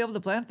 and I won't be able to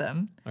plant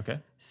them. Okay.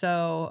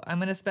 So I'm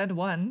going to spend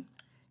 1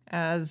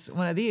 as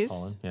one of these.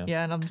 Pollen, yeah.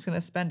 Yeah, and I'm just going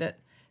to spend it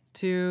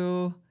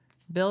to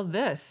build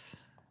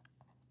this.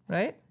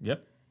 Right?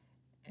 Yep.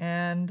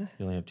 And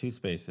you only have 2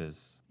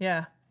 spaces.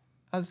 Yeah.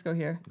 I'll just go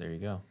here. There you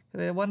go.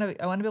 I want to be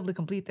able to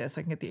complete this so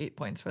I can get the 8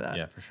 points for that.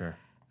 Yeah, for sure.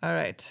 All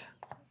right.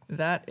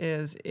 That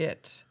is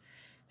it.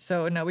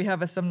 So now we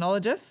have a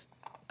Somnologist.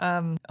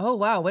 Oh,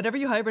 wow. Whenever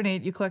you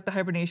hibernate, you collect the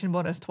hibernation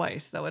bonus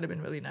twice. That would have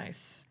been really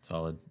nice.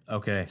 Solid.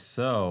 Okay,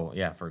 so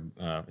yeah, for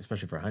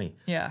especially for honey.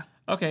 Yeah.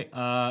 Okay,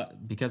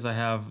 because I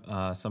have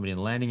somebody in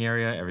the landing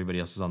area, everybody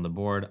else is on the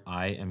board,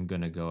 I am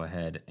going to go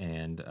ahead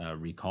and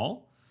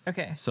recall.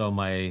 Okay. So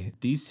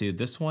these 2,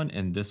 this one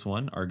and this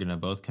one, are going to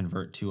both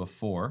convert to a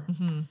 4.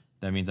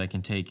 That means I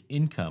can take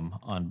income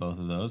on both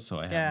of those. So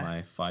I have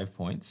my 5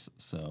 points.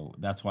 So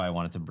that's why I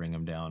wanted to bring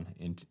them down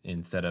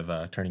instead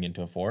of turning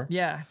into a 4.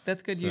 Yeah,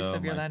 that's good use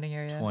of your landing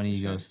area.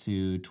 20 goes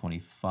to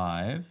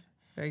 25.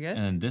 Very good.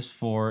 And this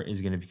 4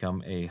 is going to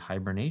become a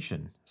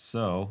hibernation.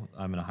 So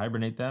I'm going to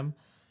hibernate them.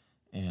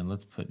 And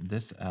let's put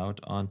this out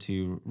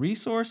onto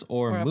resource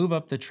or move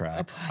up the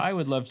track. I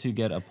would love to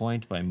get a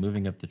point by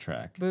moving up the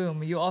track.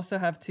 Boom. You also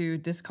have to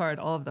discard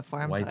all of the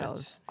farm Wipe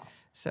tiles.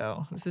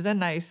 So this is a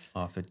nice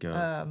off it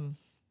goes.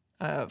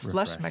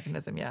 Flush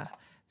mechanism, yeah.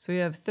 So we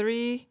have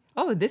 3.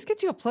 Oh, this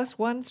gets you a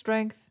 +1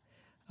 strength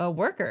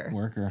worker.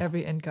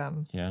 Every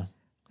income. Yeah.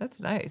 That's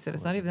nice. And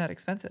it's not even that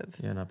expensive.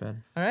 Yeah, not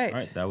bad. All right. All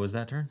right, that was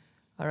that turn.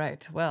 All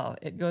right. Well,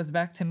 it goes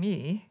back to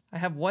me. I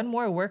have one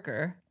more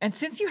worker. And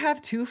since you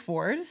have 2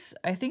 4s,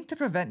 I think to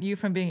prevent you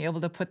from being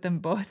able to put them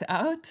both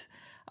out,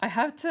 I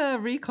have to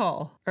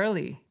recall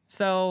early.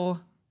 So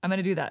I'm going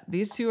to do that.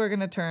 These 2 are going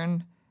to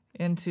turn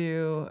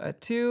into a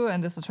 2,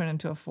 and this will turn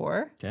into a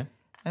 4. Okay.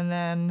 And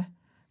then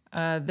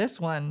this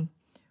one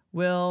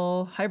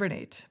will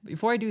hibernate.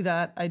 Before I do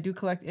that, I do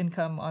collect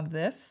income on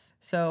this.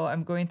 So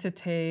I'm going to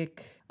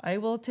take, I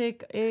will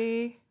take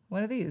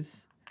one of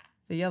these,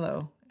 the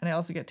yellow. And I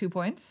also get 2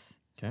 points.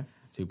 Okay,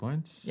 2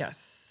 points.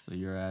 Yes. So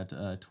you're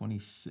at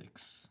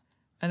 26.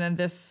 And then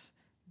this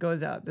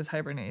goes out. This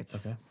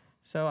hibernates. Okay.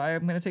 So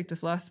I'm going to take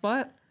this last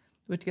spot,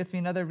 which gets me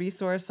another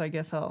resource. So I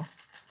guess I'll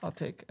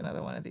take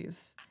another one of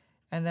these.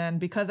 And then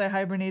because I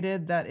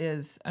hibernated, that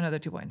is another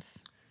 2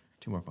 points.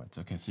 2 more points.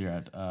 Okay, so you're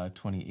at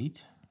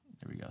 28.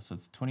 There we go. So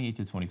it's 28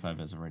 to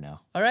 25 as of right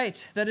now. All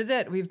right, that is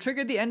it. We've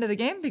triggered the end of the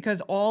game because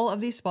all of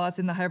these spots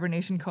in the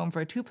hibernation comb for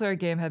a 2-player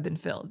game have been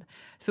filled.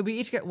 So we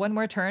each get 1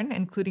 more turn,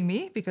 including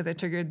me, because I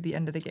triggered the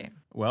end of the game.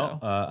 Well,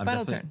 so, I'm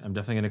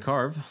definitely going to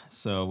carve.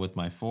 So with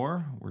my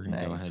 4, we're going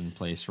to go ahead and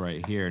place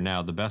right here.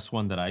 Now, the best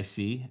one that I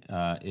see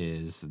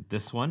is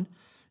this one.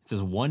 It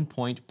says 1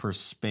 point per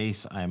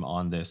space I'm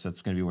on this.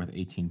 That's going to be worth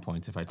 18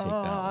 points if I take that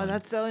one. Oh,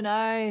 that's so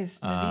nice,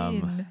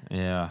 Naveen.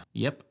 Yeah.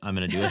 Yep, I'm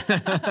going to do it.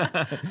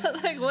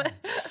 Like, what?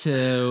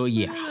 So,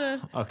 yeah.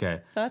 Okay.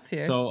 Thoughts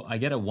here. So I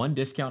get a 1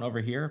 discount over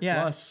here.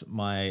 Yeah. Plus,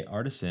 my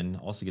artisan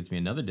also gets me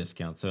another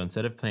discount. So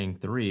instead of paying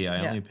 3,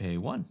 I only pay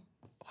 1.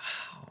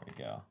 Wow. There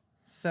we go.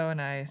 So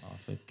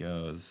nice. Off it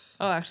goes.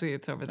 Oh, actually,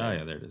 it's over there. Oh,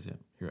 yeah, there it is. Yeah,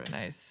 you're right.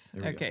 Nice.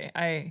 There we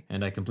Okay,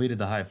 And I completed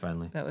the hive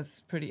finally. that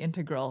was pretty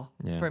integral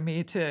Yeah. for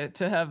me to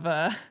have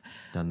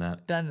Done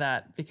that. done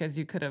that because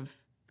you could have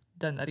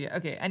done that again.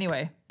 Okay,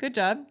 anyway, good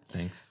job.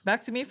 Thanks.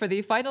 Back to me for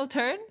the final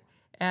turn.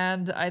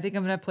 And I think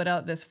I'm going to put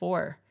out this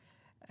 4.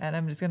 And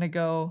I'm just going to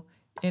go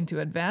into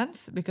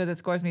advance because it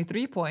scores me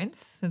 3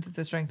 points since it's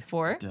a strength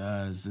 4.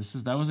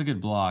 That was a good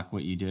block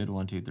what you did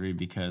 1, 2, 3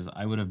 because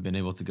I would have been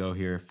able to go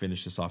here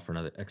finish this off for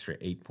another extra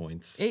 8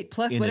 points. 8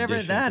 plus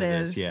whatever that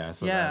is. Yeah,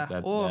 so yeah.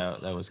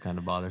 that was kind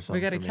of bothersome.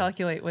 We got to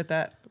calculate what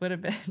that would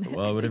have been.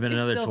 Well, it would have been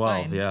another 12.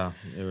 Fine. Yeah,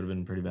 it would have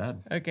been pretty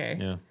bad. Okay.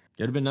 Yeah, it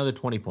would have been another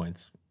 20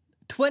 points.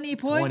 20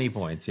 points. 20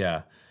 points.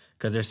 Yeah.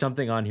 Because there's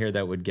something on here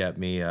that would get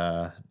me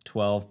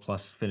 12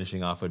 plus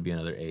finishing off would be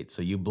another 8.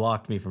 So you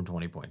blocked me from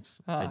 20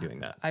 points by doing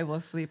that. I will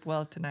sleep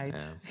well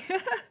tonight. Yeah.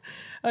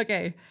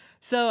 Okay,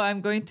 so I'm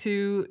going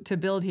to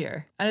build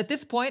here. And at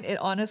this point, it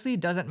honestly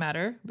doesn't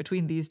matter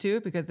between these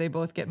 2 because they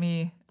both get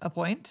me a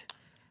point.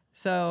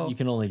 So you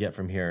can only get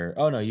from here.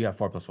 Oh, no, you have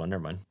 4 plus 1.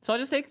 Never mind. So I'll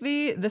just take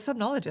the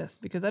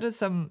subnologist because that is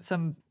some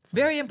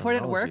very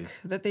important work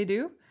that they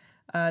do.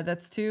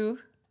 That's 2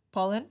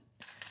 pollen.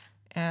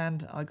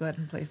 And I'll go ahead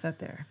and place that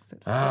there. So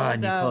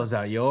and you close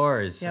out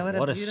yours. Yeah,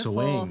 what a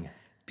swing.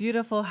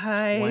 Beautiful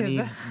hive.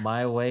 20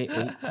 my way,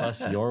 8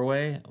 plus your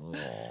way.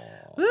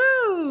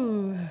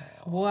 Woo!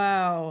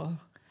 Wow.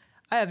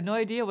 I have no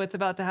idea what's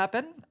about to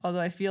happen,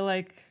 although I feel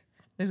like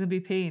there's going to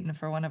be pain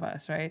for one of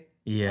us, right?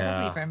 Yeah.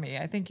 Probably for me.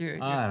 I think your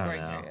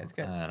scoring area is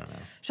good. I don't know.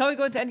 Shall we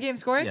go into endgame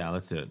scoring? Yeah,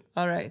 let's do it.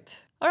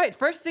 All right,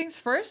 first things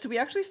first, we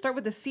actually start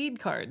with the seed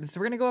cards. So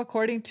we're going to go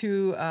according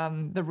to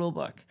the rule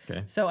book.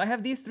 Okay. So I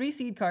have these 3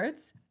 seed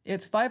cards.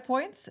 It's 5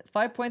 points.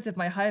 5 points if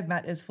my hive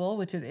mat is full,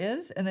 which it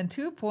is, and then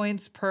 2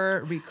 points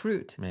per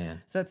recruit.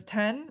 Man. So that's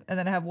 10, and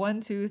then I have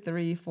 1, 2,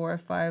 3, 4,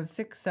 5,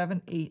 6,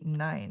 7, 8,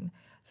 9.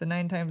 So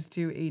 9 times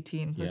 2,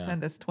 18. Plus 10,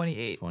 that's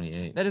 28.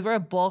 28. That is where a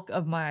bulk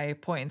of my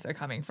points are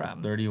coming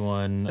from.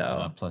 31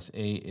 plus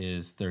 8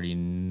 is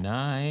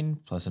 39,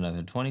 plus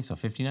another 20, so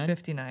 59?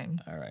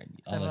 59. All right.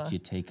 I'll let you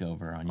take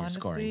over on your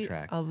scoring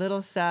track. A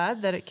little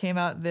sad that it came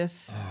out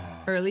this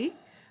early,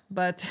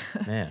 but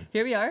Man.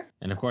 Here we are.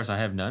 And of course, I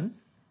have none.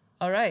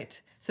 All right.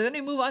 So then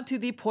we move on to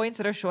the points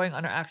that are showing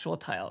on our actual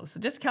tiles. So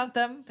just count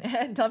them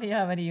and tell me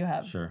how many you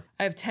have. Sure.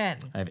 I have 10.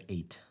 I have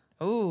 8.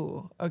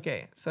 Oh,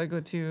 okay. So I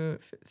go to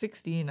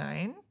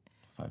 69.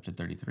 5 to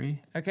 33.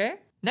 Okay.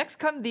 Next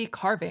come the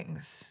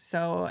carvings.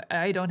 So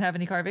I don't have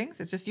any carvings.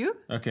 It's just you.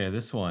 Okay,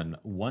 this one.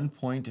 1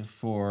 point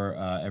for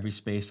every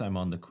space I'm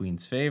on the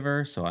queen's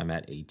favor. So I'm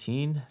at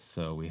 18.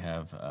 So we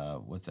have,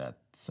 what's that?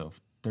 So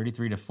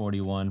 33 to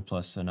 41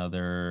 plus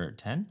another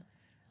 10.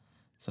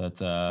 So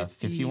that's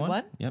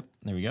 51. Yep,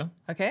 there we go.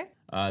 Okay.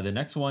 The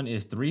next one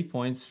is 3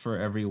 points for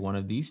every one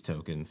of these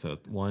tokens. So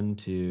 1,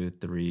 2,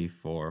 3,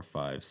 4,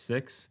 5,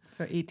 6.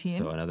 So 18.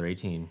 So another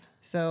 18.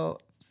 So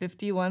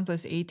 51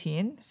 plus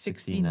 18,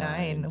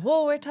 69.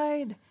 Whoa, we're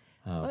tied.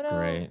 Oh, no.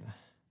 Great.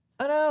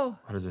 Oh, no.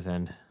 How does this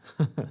end?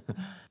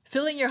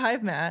 Filling your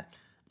hive mat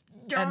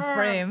and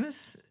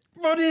frames.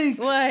 Buddy!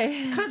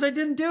 Why? Because I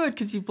didn't do it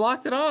because you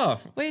blocked it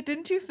off. Wait,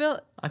 didn't you fill?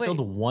 I filled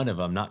one of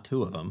them, not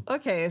 2 of them.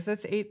 Okay, so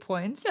that's 8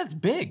 points. That's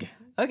big.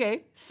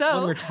 Okay, so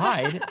when we're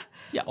tied,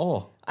 yeah.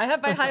 Oh, I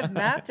have my hive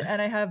mat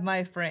and I have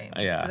my frame.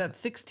 Yeah. So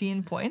that's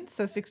 16 points.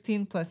 So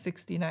 16 plus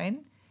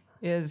 69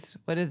 is,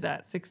 what is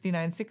that?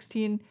 69,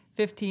 16,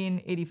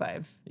 15,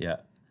 85. Yeah.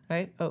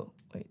 Right? Oh,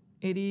 wait.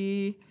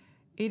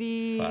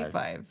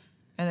 85.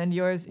 And then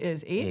yours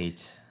is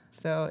 8.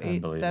 So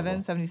 8,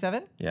 7,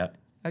 77. Yeah.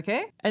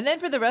 Okay. And then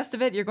for the rest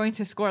of it, you're going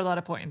to score a lot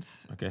of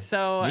points. Okay.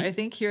 So Me? I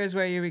think here's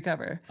where you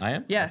recover. I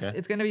am? Yes. Okay.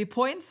 It's going to be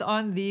points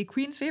on the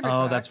Queen's favorite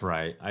Oh, track. that's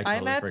right. I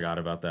totally I'm forgot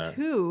about that.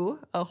 2,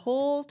 a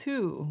whole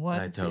 2. 1,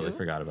 I 2. totally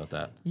forgot about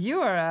that. You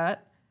are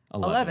at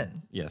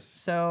 11. Yes.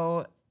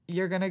 So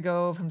you're going to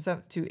go from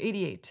 7 to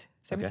 88.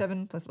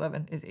 77 plus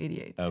 11 is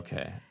 88.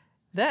 Okay.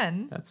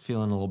 Then That's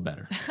feeling a little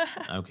better.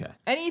 Okay.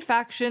 any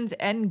faction's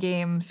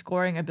endgame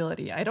scoring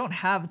ability. I don't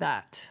have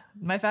that.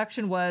 My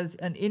faction was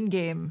an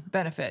in-game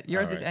benefit.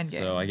 Yours is endgame.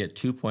 So I get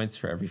 2 points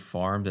for every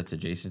farm that's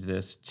adjacent to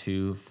this.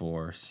 2,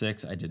 4,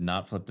 6. I did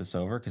not flip this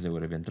over because it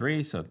would have been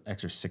 3, so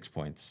extra 6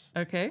 points.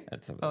 Okay.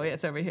 That's over Oh, there. yeah,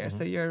 it's over here.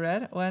 So you're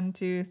red. 1,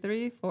 2,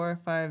 3, 4,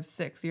 5,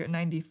 6. You're at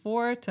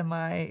 94 to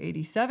my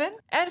 87.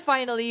 And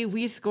finally,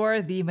 we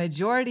score the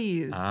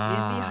majorities in the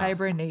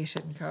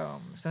hibernation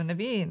comb. So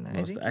Naveen, I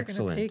Most think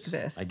excellent. you're going to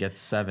take this. I get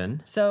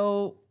 7.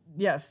 So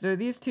yes, there are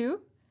these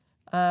two.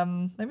 Let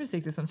me just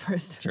take this one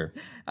first. Sure.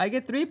 I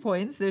get 3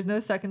 points. There's no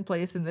second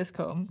place in this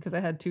comb because I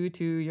had 2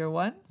 to your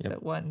 1. Yep. So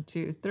 1,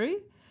 2, 3.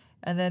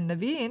 And then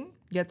Naveen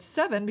gets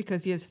 7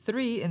 because he has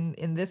 3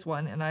 in this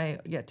one, and I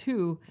get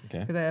 2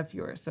 because I have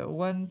yours. So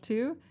 1,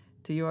 2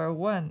 to your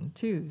 1,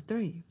 2,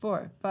 3,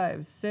 4,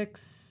 5,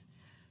 6,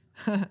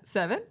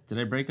 7. Did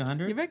I break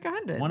 100? You break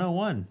 100.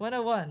 101.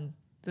 101.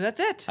 So that's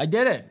it. I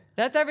did it.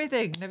 That's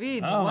everything.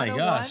 Naveen. Oh my 101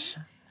 gosh.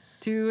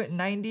 to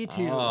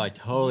 92. Oh, I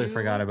totally You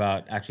forgot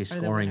about actually the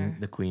scoring winner.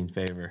 the queen's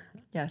favor.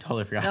 Yes.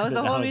 Totally forgot. That was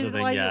the whole reason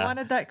thing, why yeah. you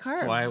wanted that card.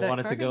 That's why I that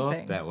wanted to go carving up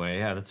thing. that way.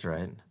 Yeah, that's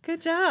right.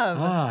 Good job.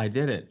 Ah, I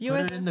did it. You Put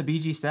were it in the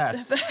BG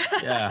stats.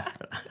 Yeah.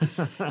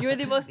 You were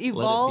the most Let it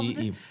evolved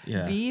be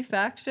B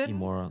faction.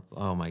 immoral.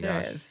 Oh my There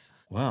gosh. it is.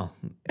 Well,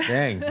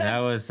 dang, I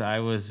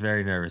was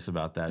very nervous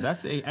about that.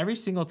 That's every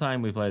single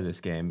time we play this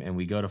game and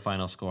we go to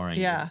final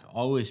scoring. Yeah. It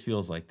always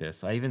feels like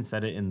this. I even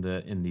said it in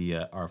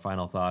the our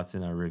final thoughts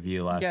in our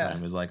review last time.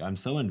 It was like I'm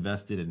so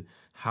invested in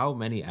how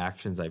many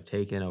actions I've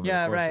taken over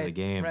the course of the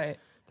game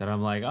that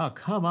I'm like, oh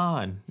come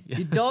on.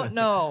 You don't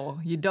know.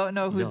 You don't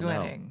know who's don't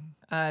know.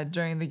 winning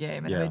during the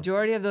game, and Yeah. the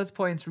majority of those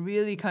points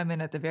really come in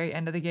at the very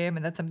end of the game,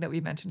 and that's something that we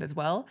mentioned as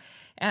well.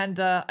 And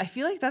I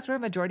feel like that's where a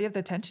majority of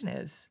the tension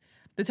is.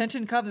 The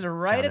tension comes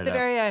right Count at it the up.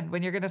 very end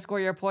when you're going to score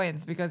your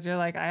points because you're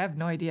like, I have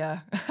no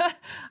idea.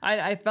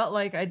 I felt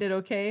like I did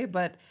okay,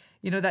 but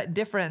you know that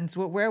difference.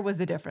 Where was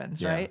the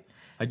difference, right?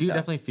 I do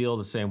definitely feel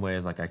the same way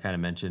as like I kind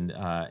of mentioned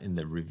in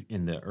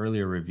the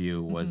earlier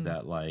review was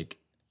that like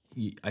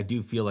I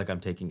do feel like I'm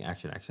taking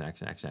action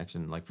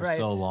like for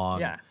so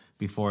long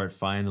before it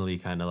finally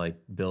kind of like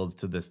builds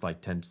to this like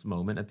tense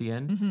moment at the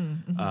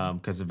end.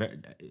 Because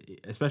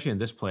especially in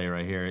this play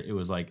right here, it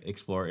was like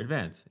explore,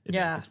 advance,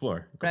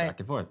 explore, go back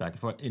and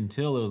forth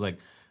until it was like,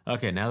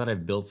 okay, now that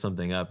I've built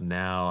something up,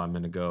 now I'm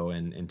going to go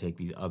and take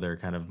these other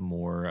kind of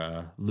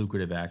more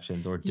lucrative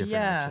actions or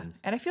different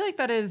actions. And I feel like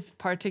that is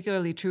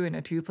particularly true in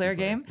a two-player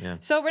game. Yeah.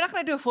 So we're not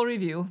going to do a full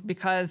review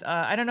because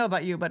I don't know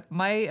about you, but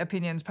my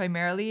opinions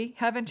primarily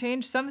haven't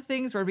changed. Some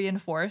things were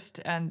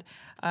reinforced, and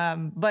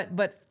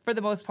but for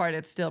the most part,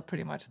 it's still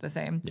pretty much the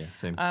same. Yeah,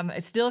 same. I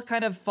still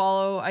kind of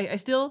follow. I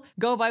still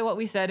go by what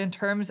we said in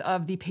terms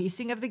of the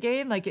pacing of the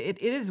game. Like it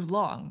is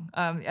long.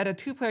 At a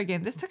two-player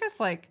game, this took us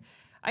like.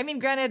 I mean,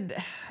 granted,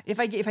 if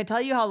I tell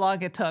you how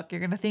long it took, you're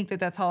going to think that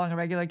that's how long a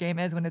regular game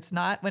is when it's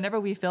not. Whenever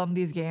we film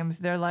these games,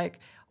 they're like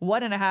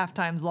 1.5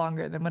 times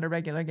longer than what a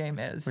regular game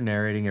is. We're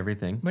narrating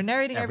everything. We're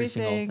narrating Every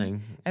everything, single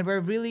thing. and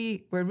we're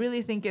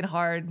really thinking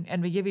hard,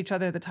 and we give each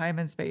other the time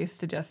and space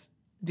to just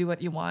do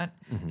what you want.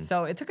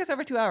 So it took us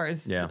over 2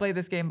 hours to play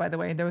this game, by the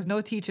way, and there was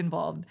no teach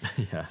involved.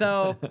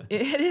 So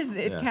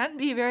it can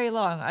be very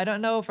long. I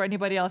don't know for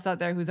anybody else out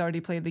there who's already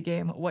played the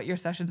game what your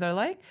sessions are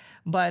like,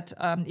 but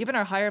even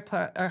our higher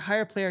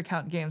player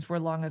count games were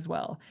long as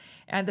well.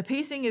 And the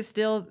pacing is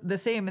still the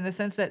same in the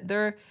sense that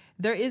there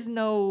is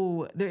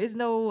no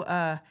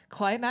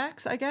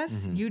climax, I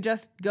guess. You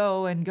just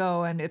go,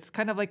 and it's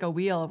kind of like a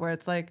wheel where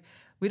it's like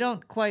we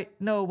don't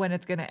quite know when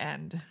it's going to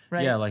end,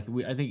 right? Yeah, like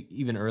I think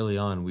even early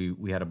on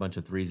we had a bunch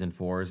of 3s and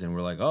 4s, and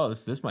we're like, oh,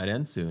 this might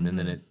end soon, and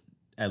then it,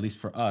 at least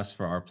for us,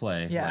 for our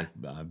play, like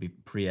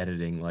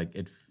pre-editing, like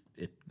it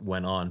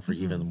went on for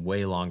even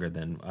way longer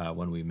than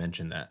when we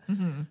mentioned that.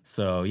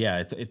 So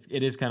yeah,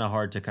 it is kind of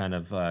hard to kind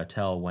of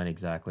tell when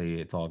exactly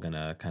it's all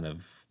gonna kind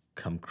of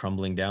come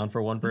crumbling down for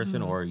one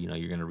person, or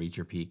you're gonna reach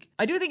your peak.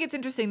 I do think it's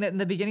interesting that in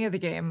the beginning of the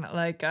game,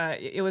 like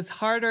it was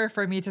harder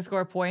for me to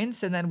score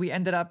points, and then we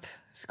ended up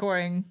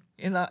scoring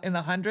in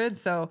the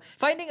hundreds. So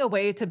finding a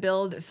way to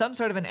build some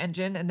sort of an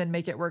engine and then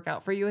make it work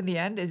out for you in the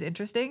end is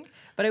interesting.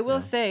 But I will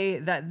say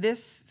that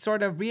this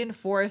sort of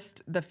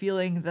reinforced the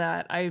feeling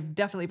that I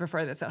definitely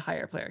prefer this at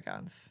higher player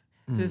counts.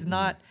 This is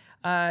not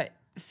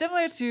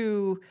similar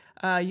to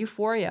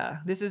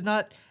Euphoria. This is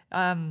not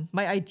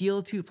my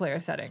ideal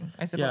 2-player setting,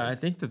 I suppose. Yeah, I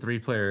think the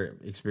 3-player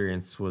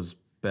experience was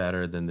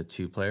better than the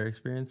 2-player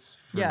experience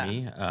for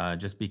me,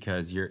 just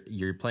because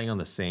you're playing on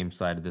the same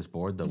side of this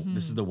board.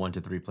 This is the 1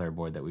 to 3 player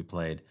board that we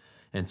played.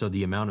 And so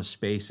the amount of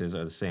spaces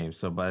are the same.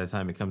 So by the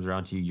time it comes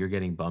around to you, you're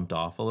getting bumped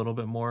off a little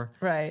bit more.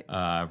 Right.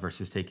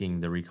 Versus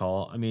taking the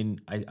recall. I mean,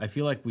 I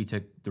feel like we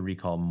took the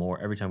recall more.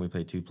 Every time we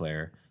play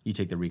 2-player, you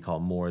take the recall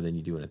more than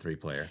you do in a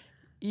 3-player.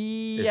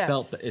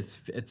 Yes.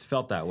 It's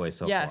felt that way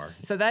so far.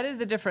 Yes, so that is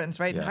the difference,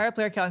 right? In higher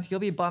player counts, you'll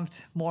be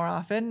bumped more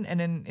often, and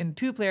in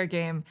 2-player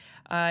game,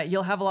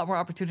 you'll have a lot more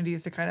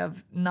opportunities to kind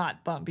of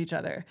not bump each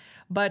other.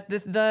 But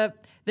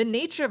the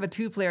nature of a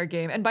 2-player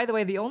game, and by the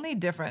way, the only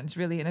difference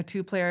really in a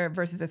 2-player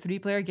versus a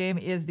 3-player game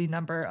is the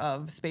number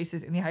of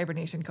spaces in the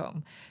hibernation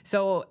comb.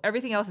 So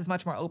everything else is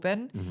much more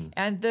open.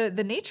 And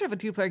the nature of a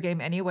 2-player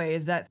game anyway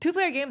is that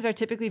 2-player games are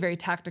typically very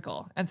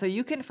tactical. And so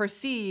you can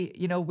foresee,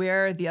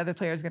 where the other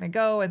player is going to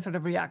go and sort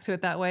of react to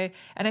it that way.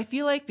 And I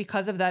feel like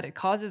because of that, it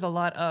causes a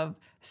lot of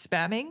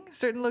spamming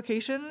certain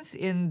locations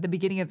in the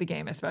beginning of the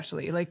game,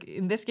 especially. Like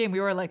in this game,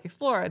 we were like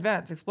explore,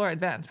 advance,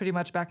 pretty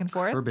much back and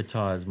forth.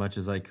 Herbitaw as much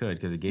as I could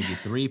because it gave you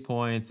 3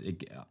 points.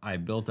 I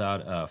built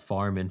out a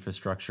farm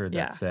infrastructure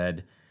that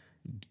said,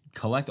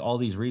 collect all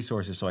these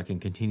resources so I can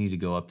continue to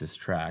go up this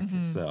track.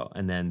 So,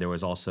 and then there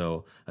was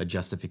also a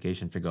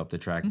justification to go up the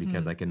track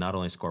because I could not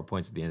only score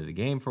points at the end of the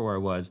game for where I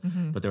was,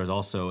 but there was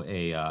also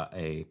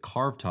a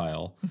carved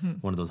tile,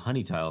 one of those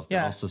honey tiles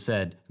that also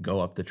said go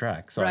up the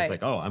track. So I was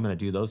like, oh, I'm going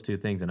to do those 2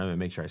 things and I'm going to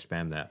make sure I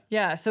spam that.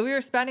 Yeah, so we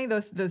were spanning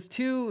those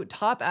 2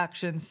 top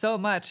actions so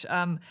much.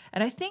 And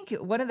I think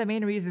one of the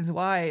main reasons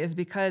why is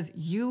because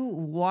you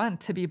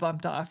want to be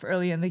bumped off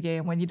early in the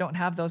game when you don't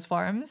have those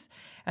farms.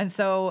 And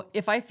so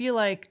if I feel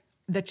like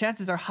the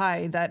chances are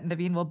high that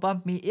Naveen will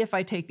bump me if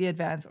I take the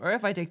advance or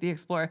if I take the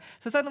explore.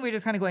 So suddenly we're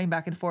just kind of going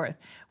back and forth.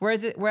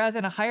 Whereas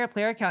in a higher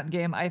player count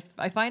game,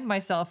 I find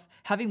myself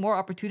having more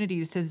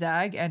opportunities to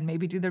zag and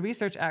maybe do the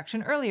research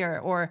action earlier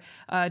or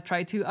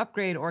try to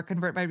upgrade or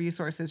convert my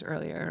resources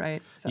earlier,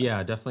 right? So.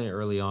 Yeah, definitely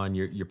early on,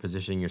 you're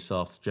positioning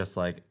yourself just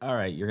like, all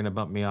right, you're going to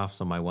bump me off,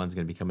 so my 1's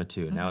going to become a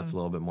 2. Now it's a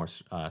little bit more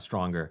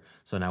stronger.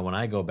 So now when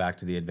I go back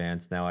to the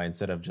advance, now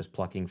instead of just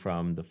plucking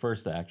from the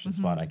first action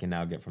spot, I can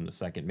now get from the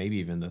second, maybe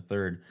even the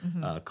third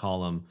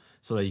column,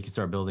 so that you can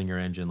start building your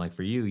engine. Like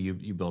for you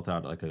built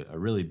out like a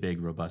really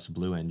big, robust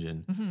blue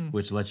engine,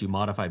 which lets you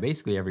modify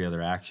basically every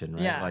other action,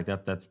 right? Yeah. Like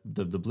that's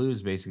the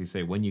blues basically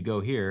say when you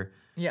go here,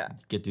 get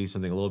to do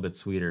something a little bit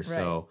sweeter. Right.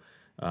 So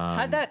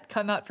had that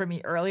come out for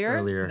me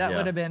earlier that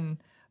would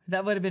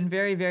have been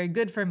very, very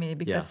good for me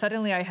because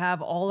suddenly I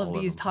have all of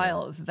these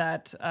tiles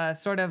that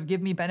sort of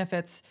give me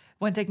benefits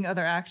when taking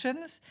other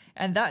actions.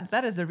 And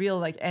that is the real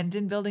like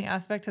engine building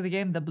aspect to the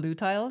game, the blue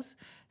tiles.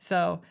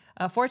 So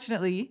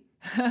fortunately,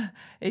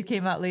 it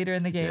came out later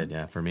in the game. It did,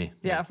 yeah, for me.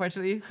 Yeah,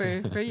 fortunately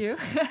for you.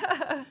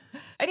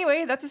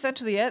 Anyway, that's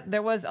essentially it.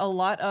 There was a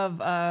lot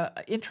of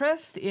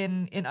interest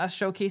in us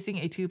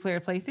showcasing a 2-player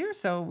playthrough,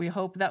 so we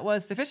hope that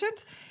was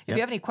sufficient. If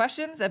you have any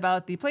questions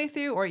about the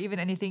playthrough or even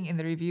anything in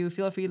the review,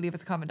 feel free to leave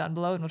us a comment down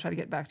below, and we'll try to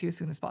get back to you as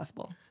soon as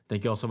possible.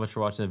 Thank you all so much for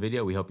watching the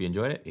video. We hope you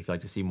enjoyed it. If you'd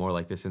like to see more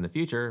like this in the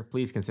future,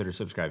 please consider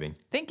subscribing.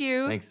 Thank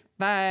you. Thanks.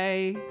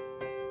 Bye.